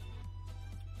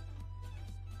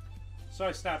 So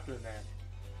I stopped doing that.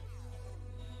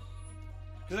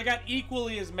 Because I got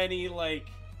equally as many, like,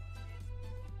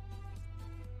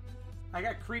 I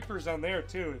got creepers on there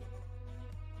too.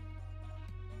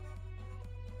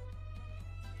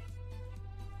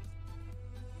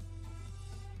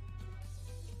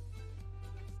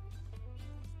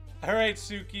 All right,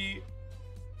 Suki.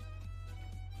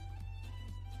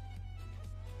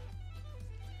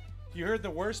 You heard the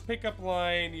worst pickup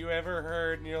line you ever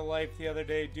heard in your life the other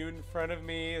day. Dude in front of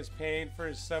me is paying for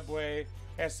his Subway.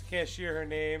 Asks the cashier her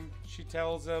name. She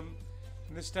tells him.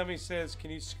 And this dummy says, "Can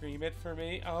you scream it for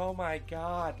me?" Oh my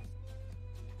god.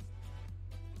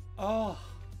 Oh.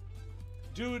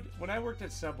 Dude, when I worked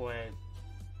at Subway,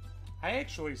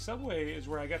 Subway is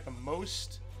where I got the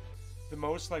most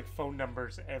like phone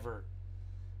numbers ever.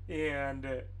 And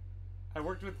I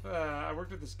worked with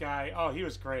this guy. Oh, he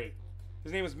was great.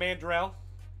 His name was Mandrell.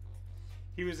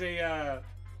 He was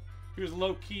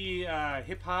low-key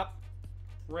hip hop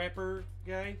rapper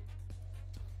guy.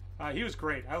 He was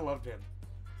great. I loved him.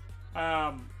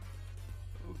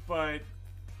 But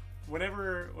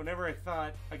whenever I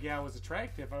thought a gal was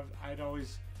attractive, I'd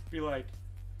always be like,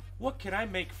 "What can I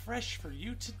make fresh for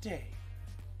you today?"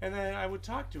 And then I would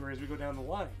talk to her as we go down the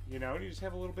line, you know, and you just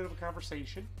have a little bit of a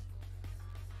conversation.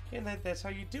 And that's how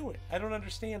you do it. I don't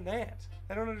understand that.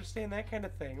 I don't understand that kind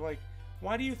of thing. Like,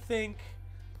 why do you think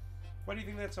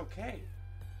that's okay?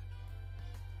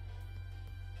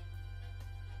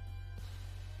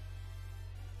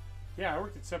 Yeah, I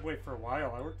worked at Subway for a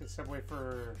while. I worked at Subway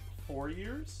for 4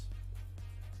 years.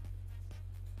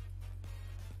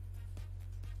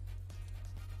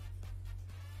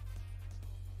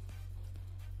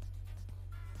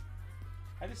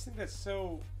 I just think that's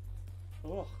so...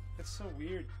 Ugh, that's so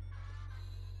weird.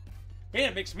 Man,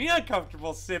 it makes me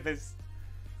uncomfortable, Sibis.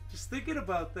 Just thinking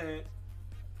about that.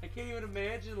 I can't even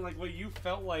imagine, like, what you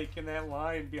felt like in that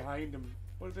line behind him.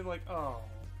 Would have been like, oh,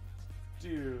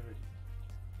 dude.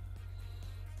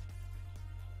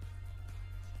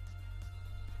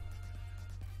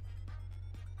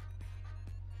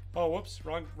 Oh, whoops,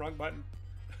 wrong button.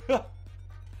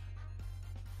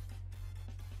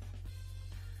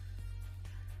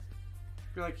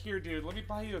 Be like, "Here, dude, let me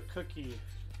buy you a cookie.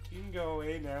 You can go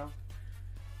away now."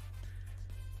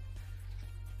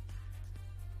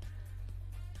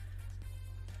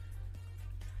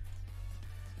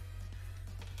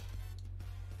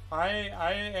 I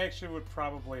actually would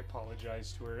probably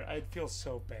apologize to her. I'd feel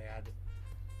so bad.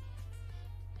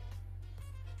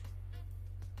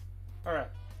 Alright.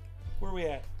 Where are we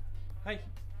at? Hi.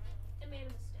 I made a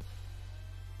mistake.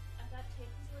 I thought Tate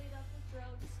was laid up with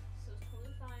drugs, so it's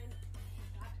totally fine.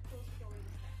 I got to close the door to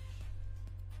the trash.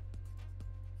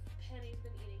 Penny's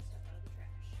been eating stuff out of the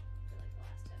trash for like the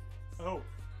last 10 minutes. Oh.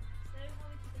 So I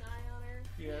want to keep an eye on her.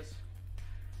 Yes.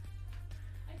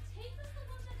 Tate was the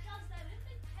one that does that,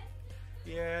 isn't it? Penny?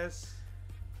 Yes.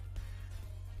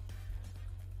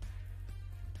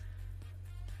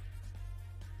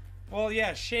 Well,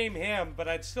 yeah, shame him, but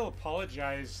I'd still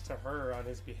apologize to her on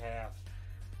his behalf.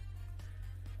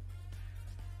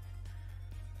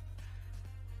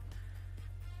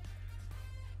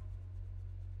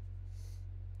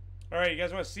 Alright, you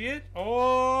guys want to see it?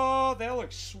 Oh, that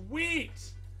looks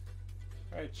sweet!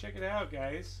 Alright, check it out,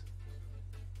 guys.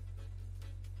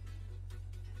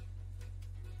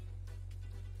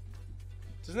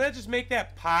 Doesn't that just make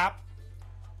that pop?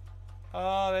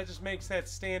 Oh, that just makes that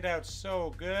stand out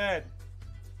so good.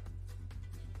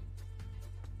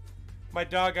 My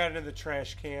dog got into the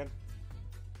trash can.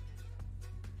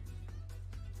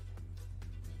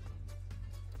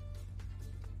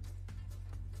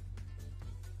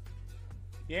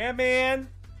 Yeah, man.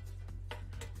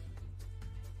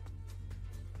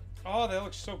 Oh, that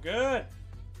looks so good.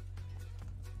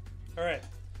 All right.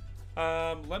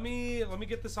 Let me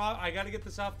get this off. I got to get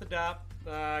this off the DOP.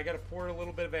 I got to pour a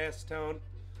little bit of acetone,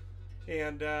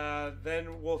 and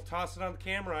then we'll toss it on the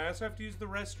camera. I also have to use the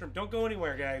restroom. Don't go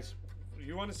anywhere, guys.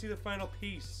 You want to see the final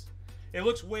piece. It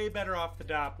looks way better off the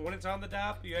DOP. When it's on the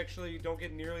DOP, you actually don't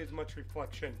get nearly as much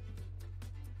reflection.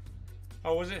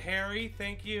 Oh, was it Harry?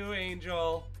 Thank you,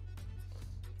 Angel.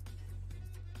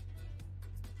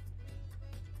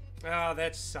 Oh,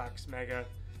 that sucks, Mega.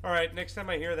 All right, next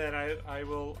time I hear that, I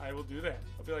will do that.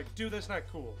 I'll be like, dude, that's not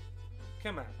cool.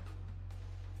 Come on.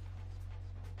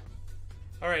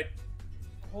 All right,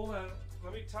 hold on.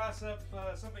 Let me toss up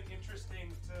something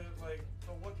interesting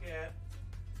to look at.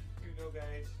 Here you go,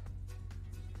 guys.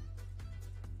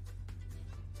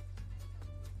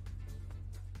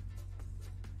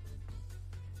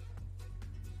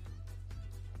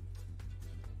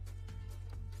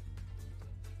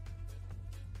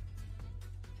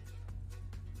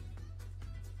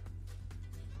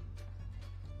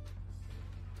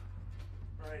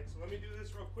 All right, so let me do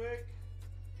this real quick.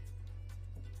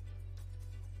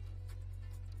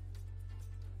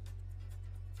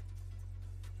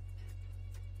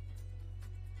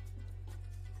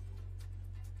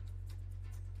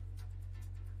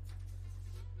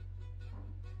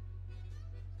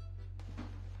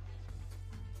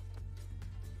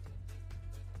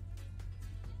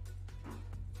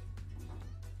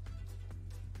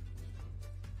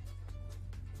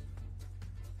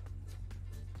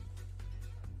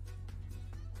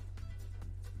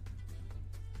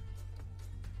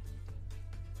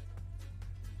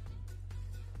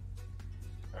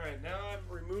 Alright, now I'm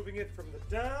removing it from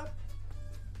the top.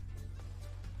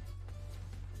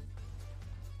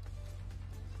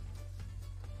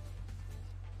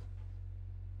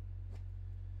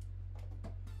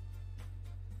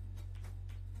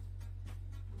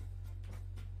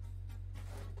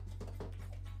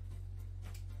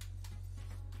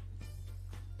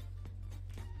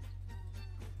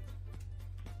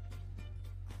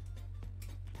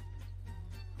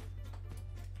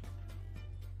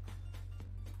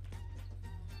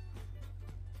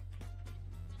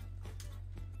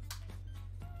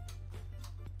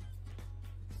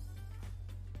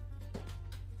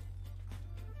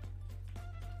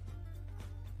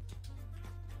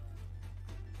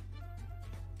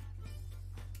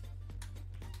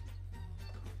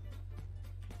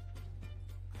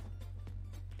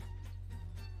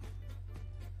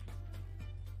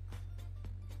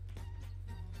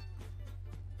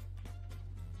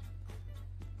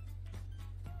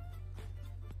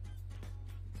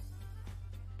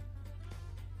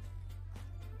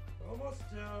 Almost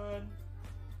done.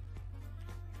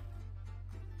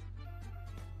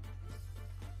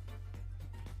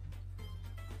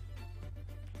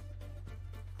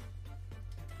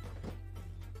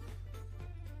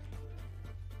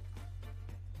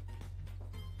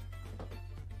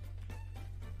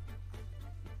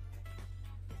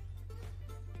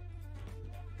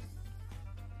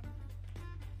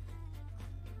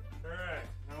 Alright,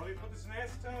 now let me put this in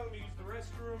acetone, let me use the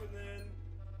restroom, and then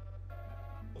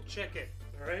we'll check it.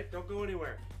 Alright, don't go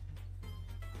anywhere.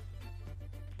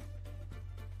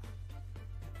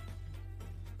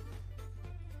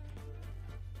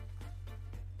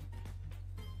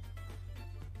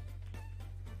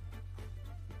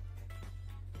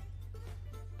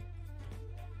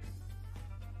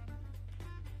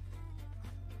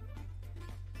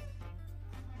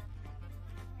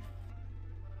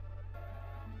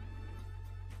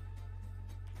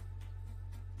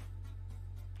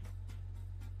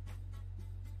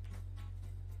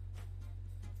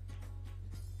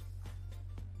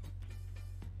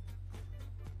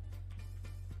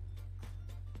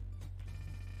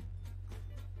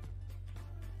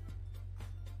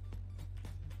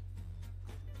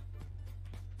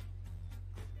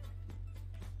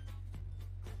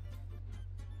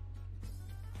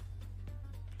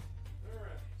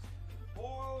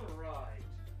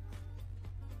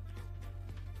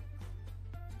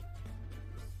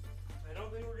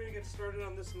 We're gonna get started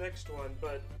on this next one,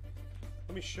 but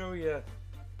let me show you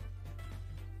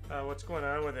what's going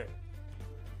on with it.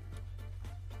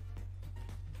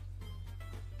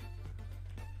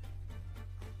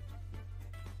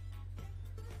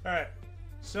 All right,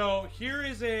 so here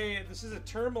is this is a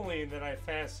tourmaline that I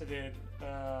faceted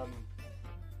a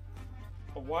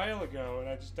while ago, and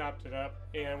I just dopped it up.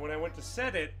 And when I went to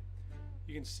set it,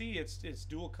 you can see it's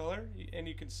dual color, and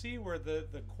you can see where the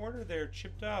corner there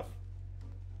chipped off.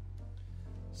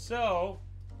 So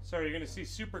you're gonna see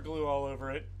super glue all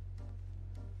over it.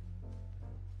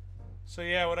 So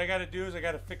yeah, what I gotta do is I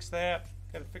gotta fix that.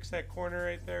 Gotta fix that corner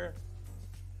right there.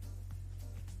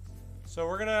 So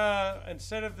we're gonna,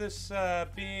 instead of this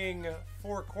being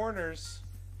 4 corners,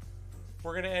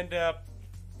 we're gonna end up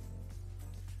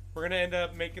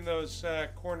making those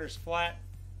corners flat.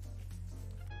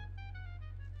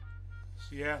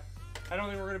 So yeah, I don't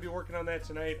think we're gonna be working on that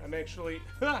tonight. I'm actually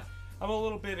I'm a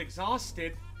little bit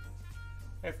exhausted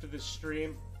after this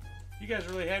stream. You guys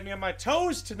really had me on my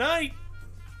toes tonight.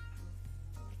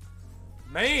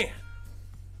 Man.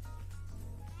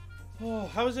 Oh,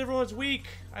 how was everyone's week?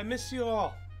 I miss you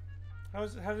all. How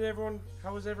was everyone?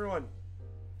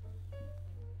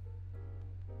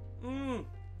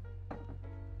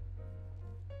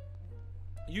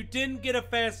 You didn't get a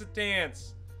facet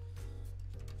dance.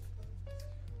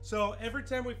 So every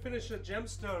time we finish a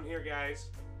gemstone here, guys,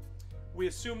 we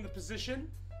assume the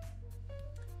position,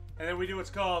 and then we do what's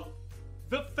called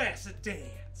the facet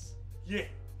dance. Yeah,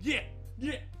 yeah,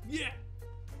 yeah, yeah.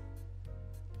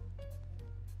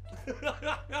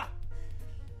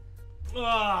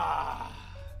 Ah.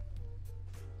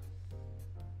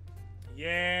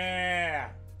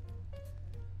 Yeah.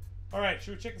 All right,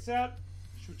 should we check this out?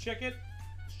 Should we check it?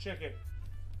 Let's check it.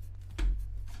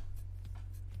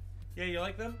 Yeah, you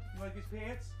like them? You like these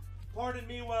pants? Pardon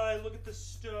me while I look at the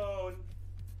stone.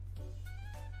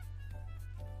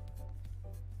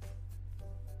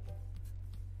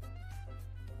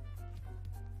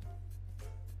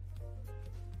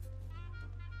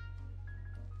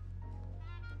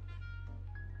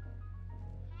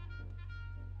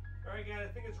 Alright guys, I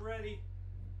think it's ready.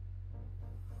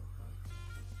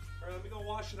 Alright, let me go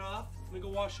wash it off. Let me go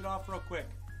wash it off real quick.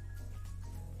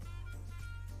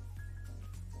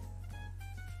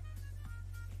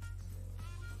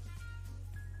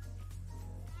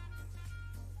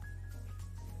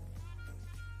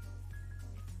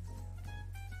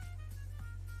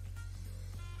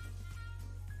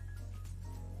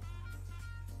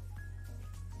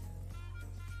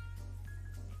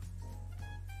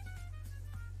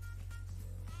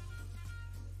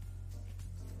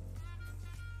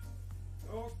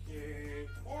 Okay.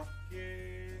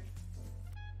 Okay.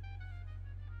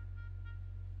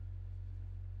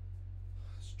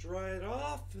 Let's dry it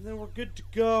off, and then we're good to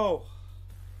go.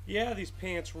 Yeah, these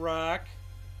pants rock.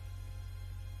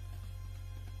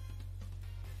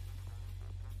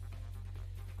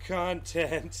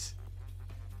 Content.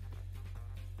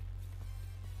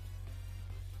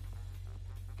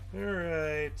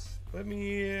 Alright, let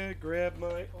me grab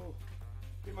my,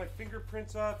 get my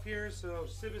fingerprints off here so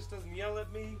Sibis doesn't yell at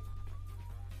me.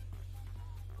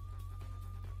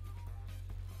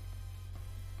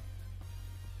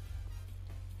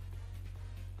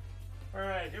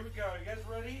 Alright, here we go. You guys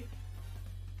ready?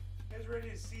 You guys ready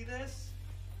to see this?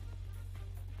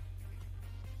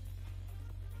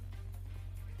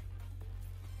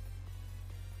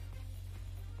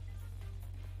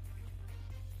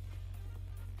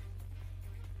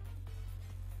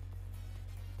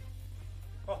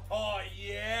 Oh,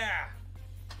 yeah!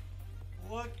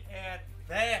 Look at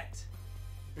that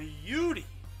beauty!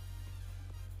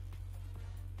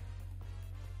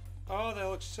 Oh, that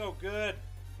looks so good.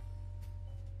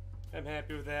 I'm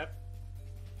happy with that.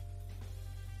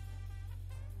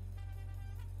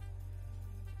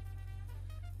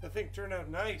 That thing turned out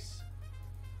nice.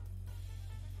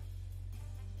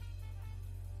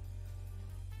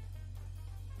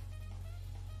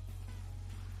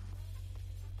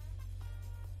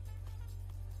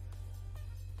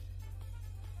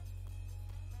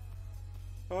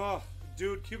 Oh,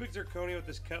 dude, cubic zirconia with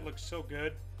this cut looks so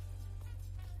good.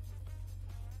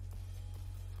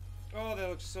 Oh, that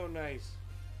looks so nice.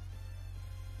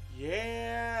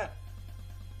 Yeah!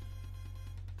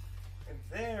 And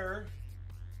there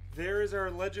is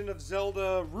our Legend of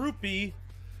Zelda rupee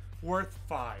worth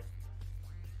 5.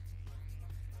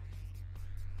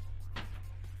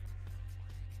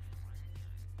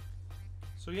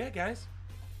 So yeah, guys,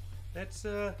 that's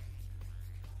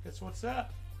what's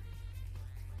up.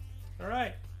 All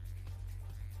right.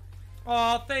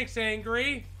 Oh, thanks,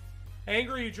 Angry.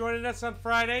 Angry, you joining us on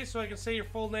Friday so I can say your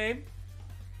full name?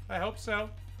 I hope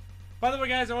so. By the way,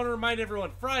 guys, I want to remind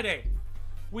everyone, Friday,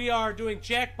 we are doing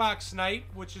Jackbox Night,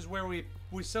 which is where we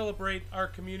celebrate our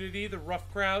community, the rough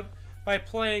crowd, by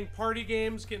playing party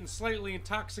games, getting slightly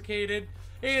intoxicated,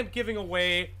 and giving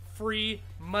away free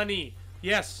money.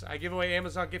 Yes, I give away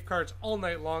Amazon gift cards all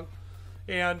night long,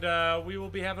 and we will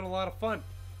be having a lot of fun.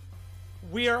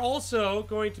 We are also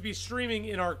going to be streaming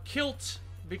in our kilt,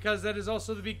 because that is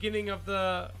also the beginning of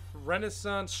the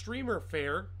Renaissance Streamer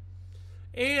Fair.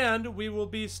 And we will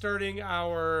be starting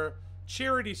our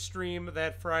charity stream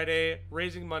that Friday,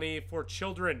 raising money for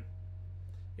children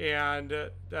and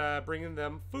bringing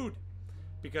them food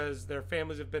because their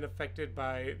families have been affected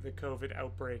by the COVID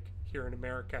outbreak here in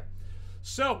America.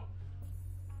 So,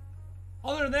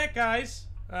 other than that, guys,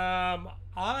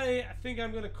 I think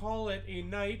I'm going to call it a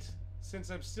night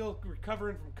since I'm still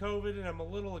recovering from COVID and I'm a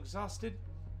little exhausted.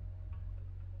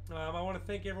 I want to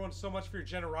thank everyone so much for your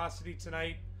generosity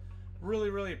tonight. Really,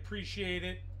 really appreciate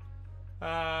it.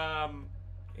 Yeah.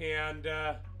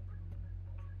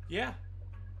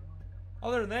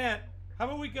 Other than that, how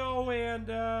about we go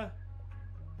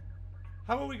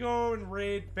and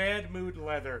raid Bad Mood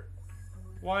Leather?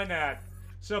 Why not?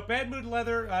 So Bad Mood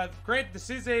Leather, great. This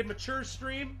is a mature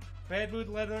stream. Bad Mood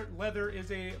Leather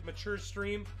is a mature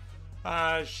stream.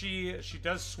 She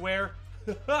does swear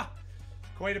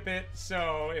quite a bit.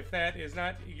 So if that is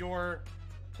not your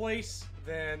place,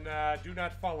 then do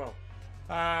not follow.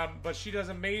 But she does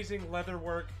amazing leather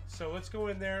work. So let's go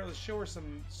in there. Let's show her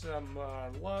some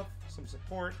love, some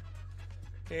support.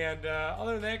 And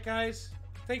other than that, guys,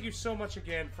 thank you so much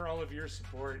again for all of your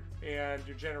support and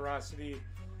your generosity,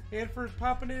 and for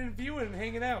popping in and viewing and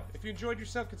hanging out. If you enjoyed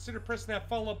yourself, consider pressing that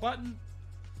follow button.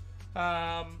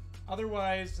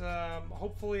 Otherwise,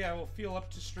 hopefully I will feel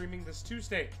up to streaming this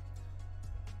Tuesday.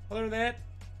 Other than that,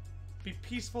 be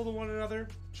peaceful to one another.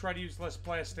 Try to use less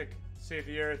plastic. Save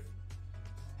the earth.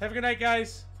 Have a good night,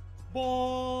 guys.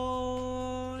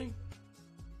 Bye.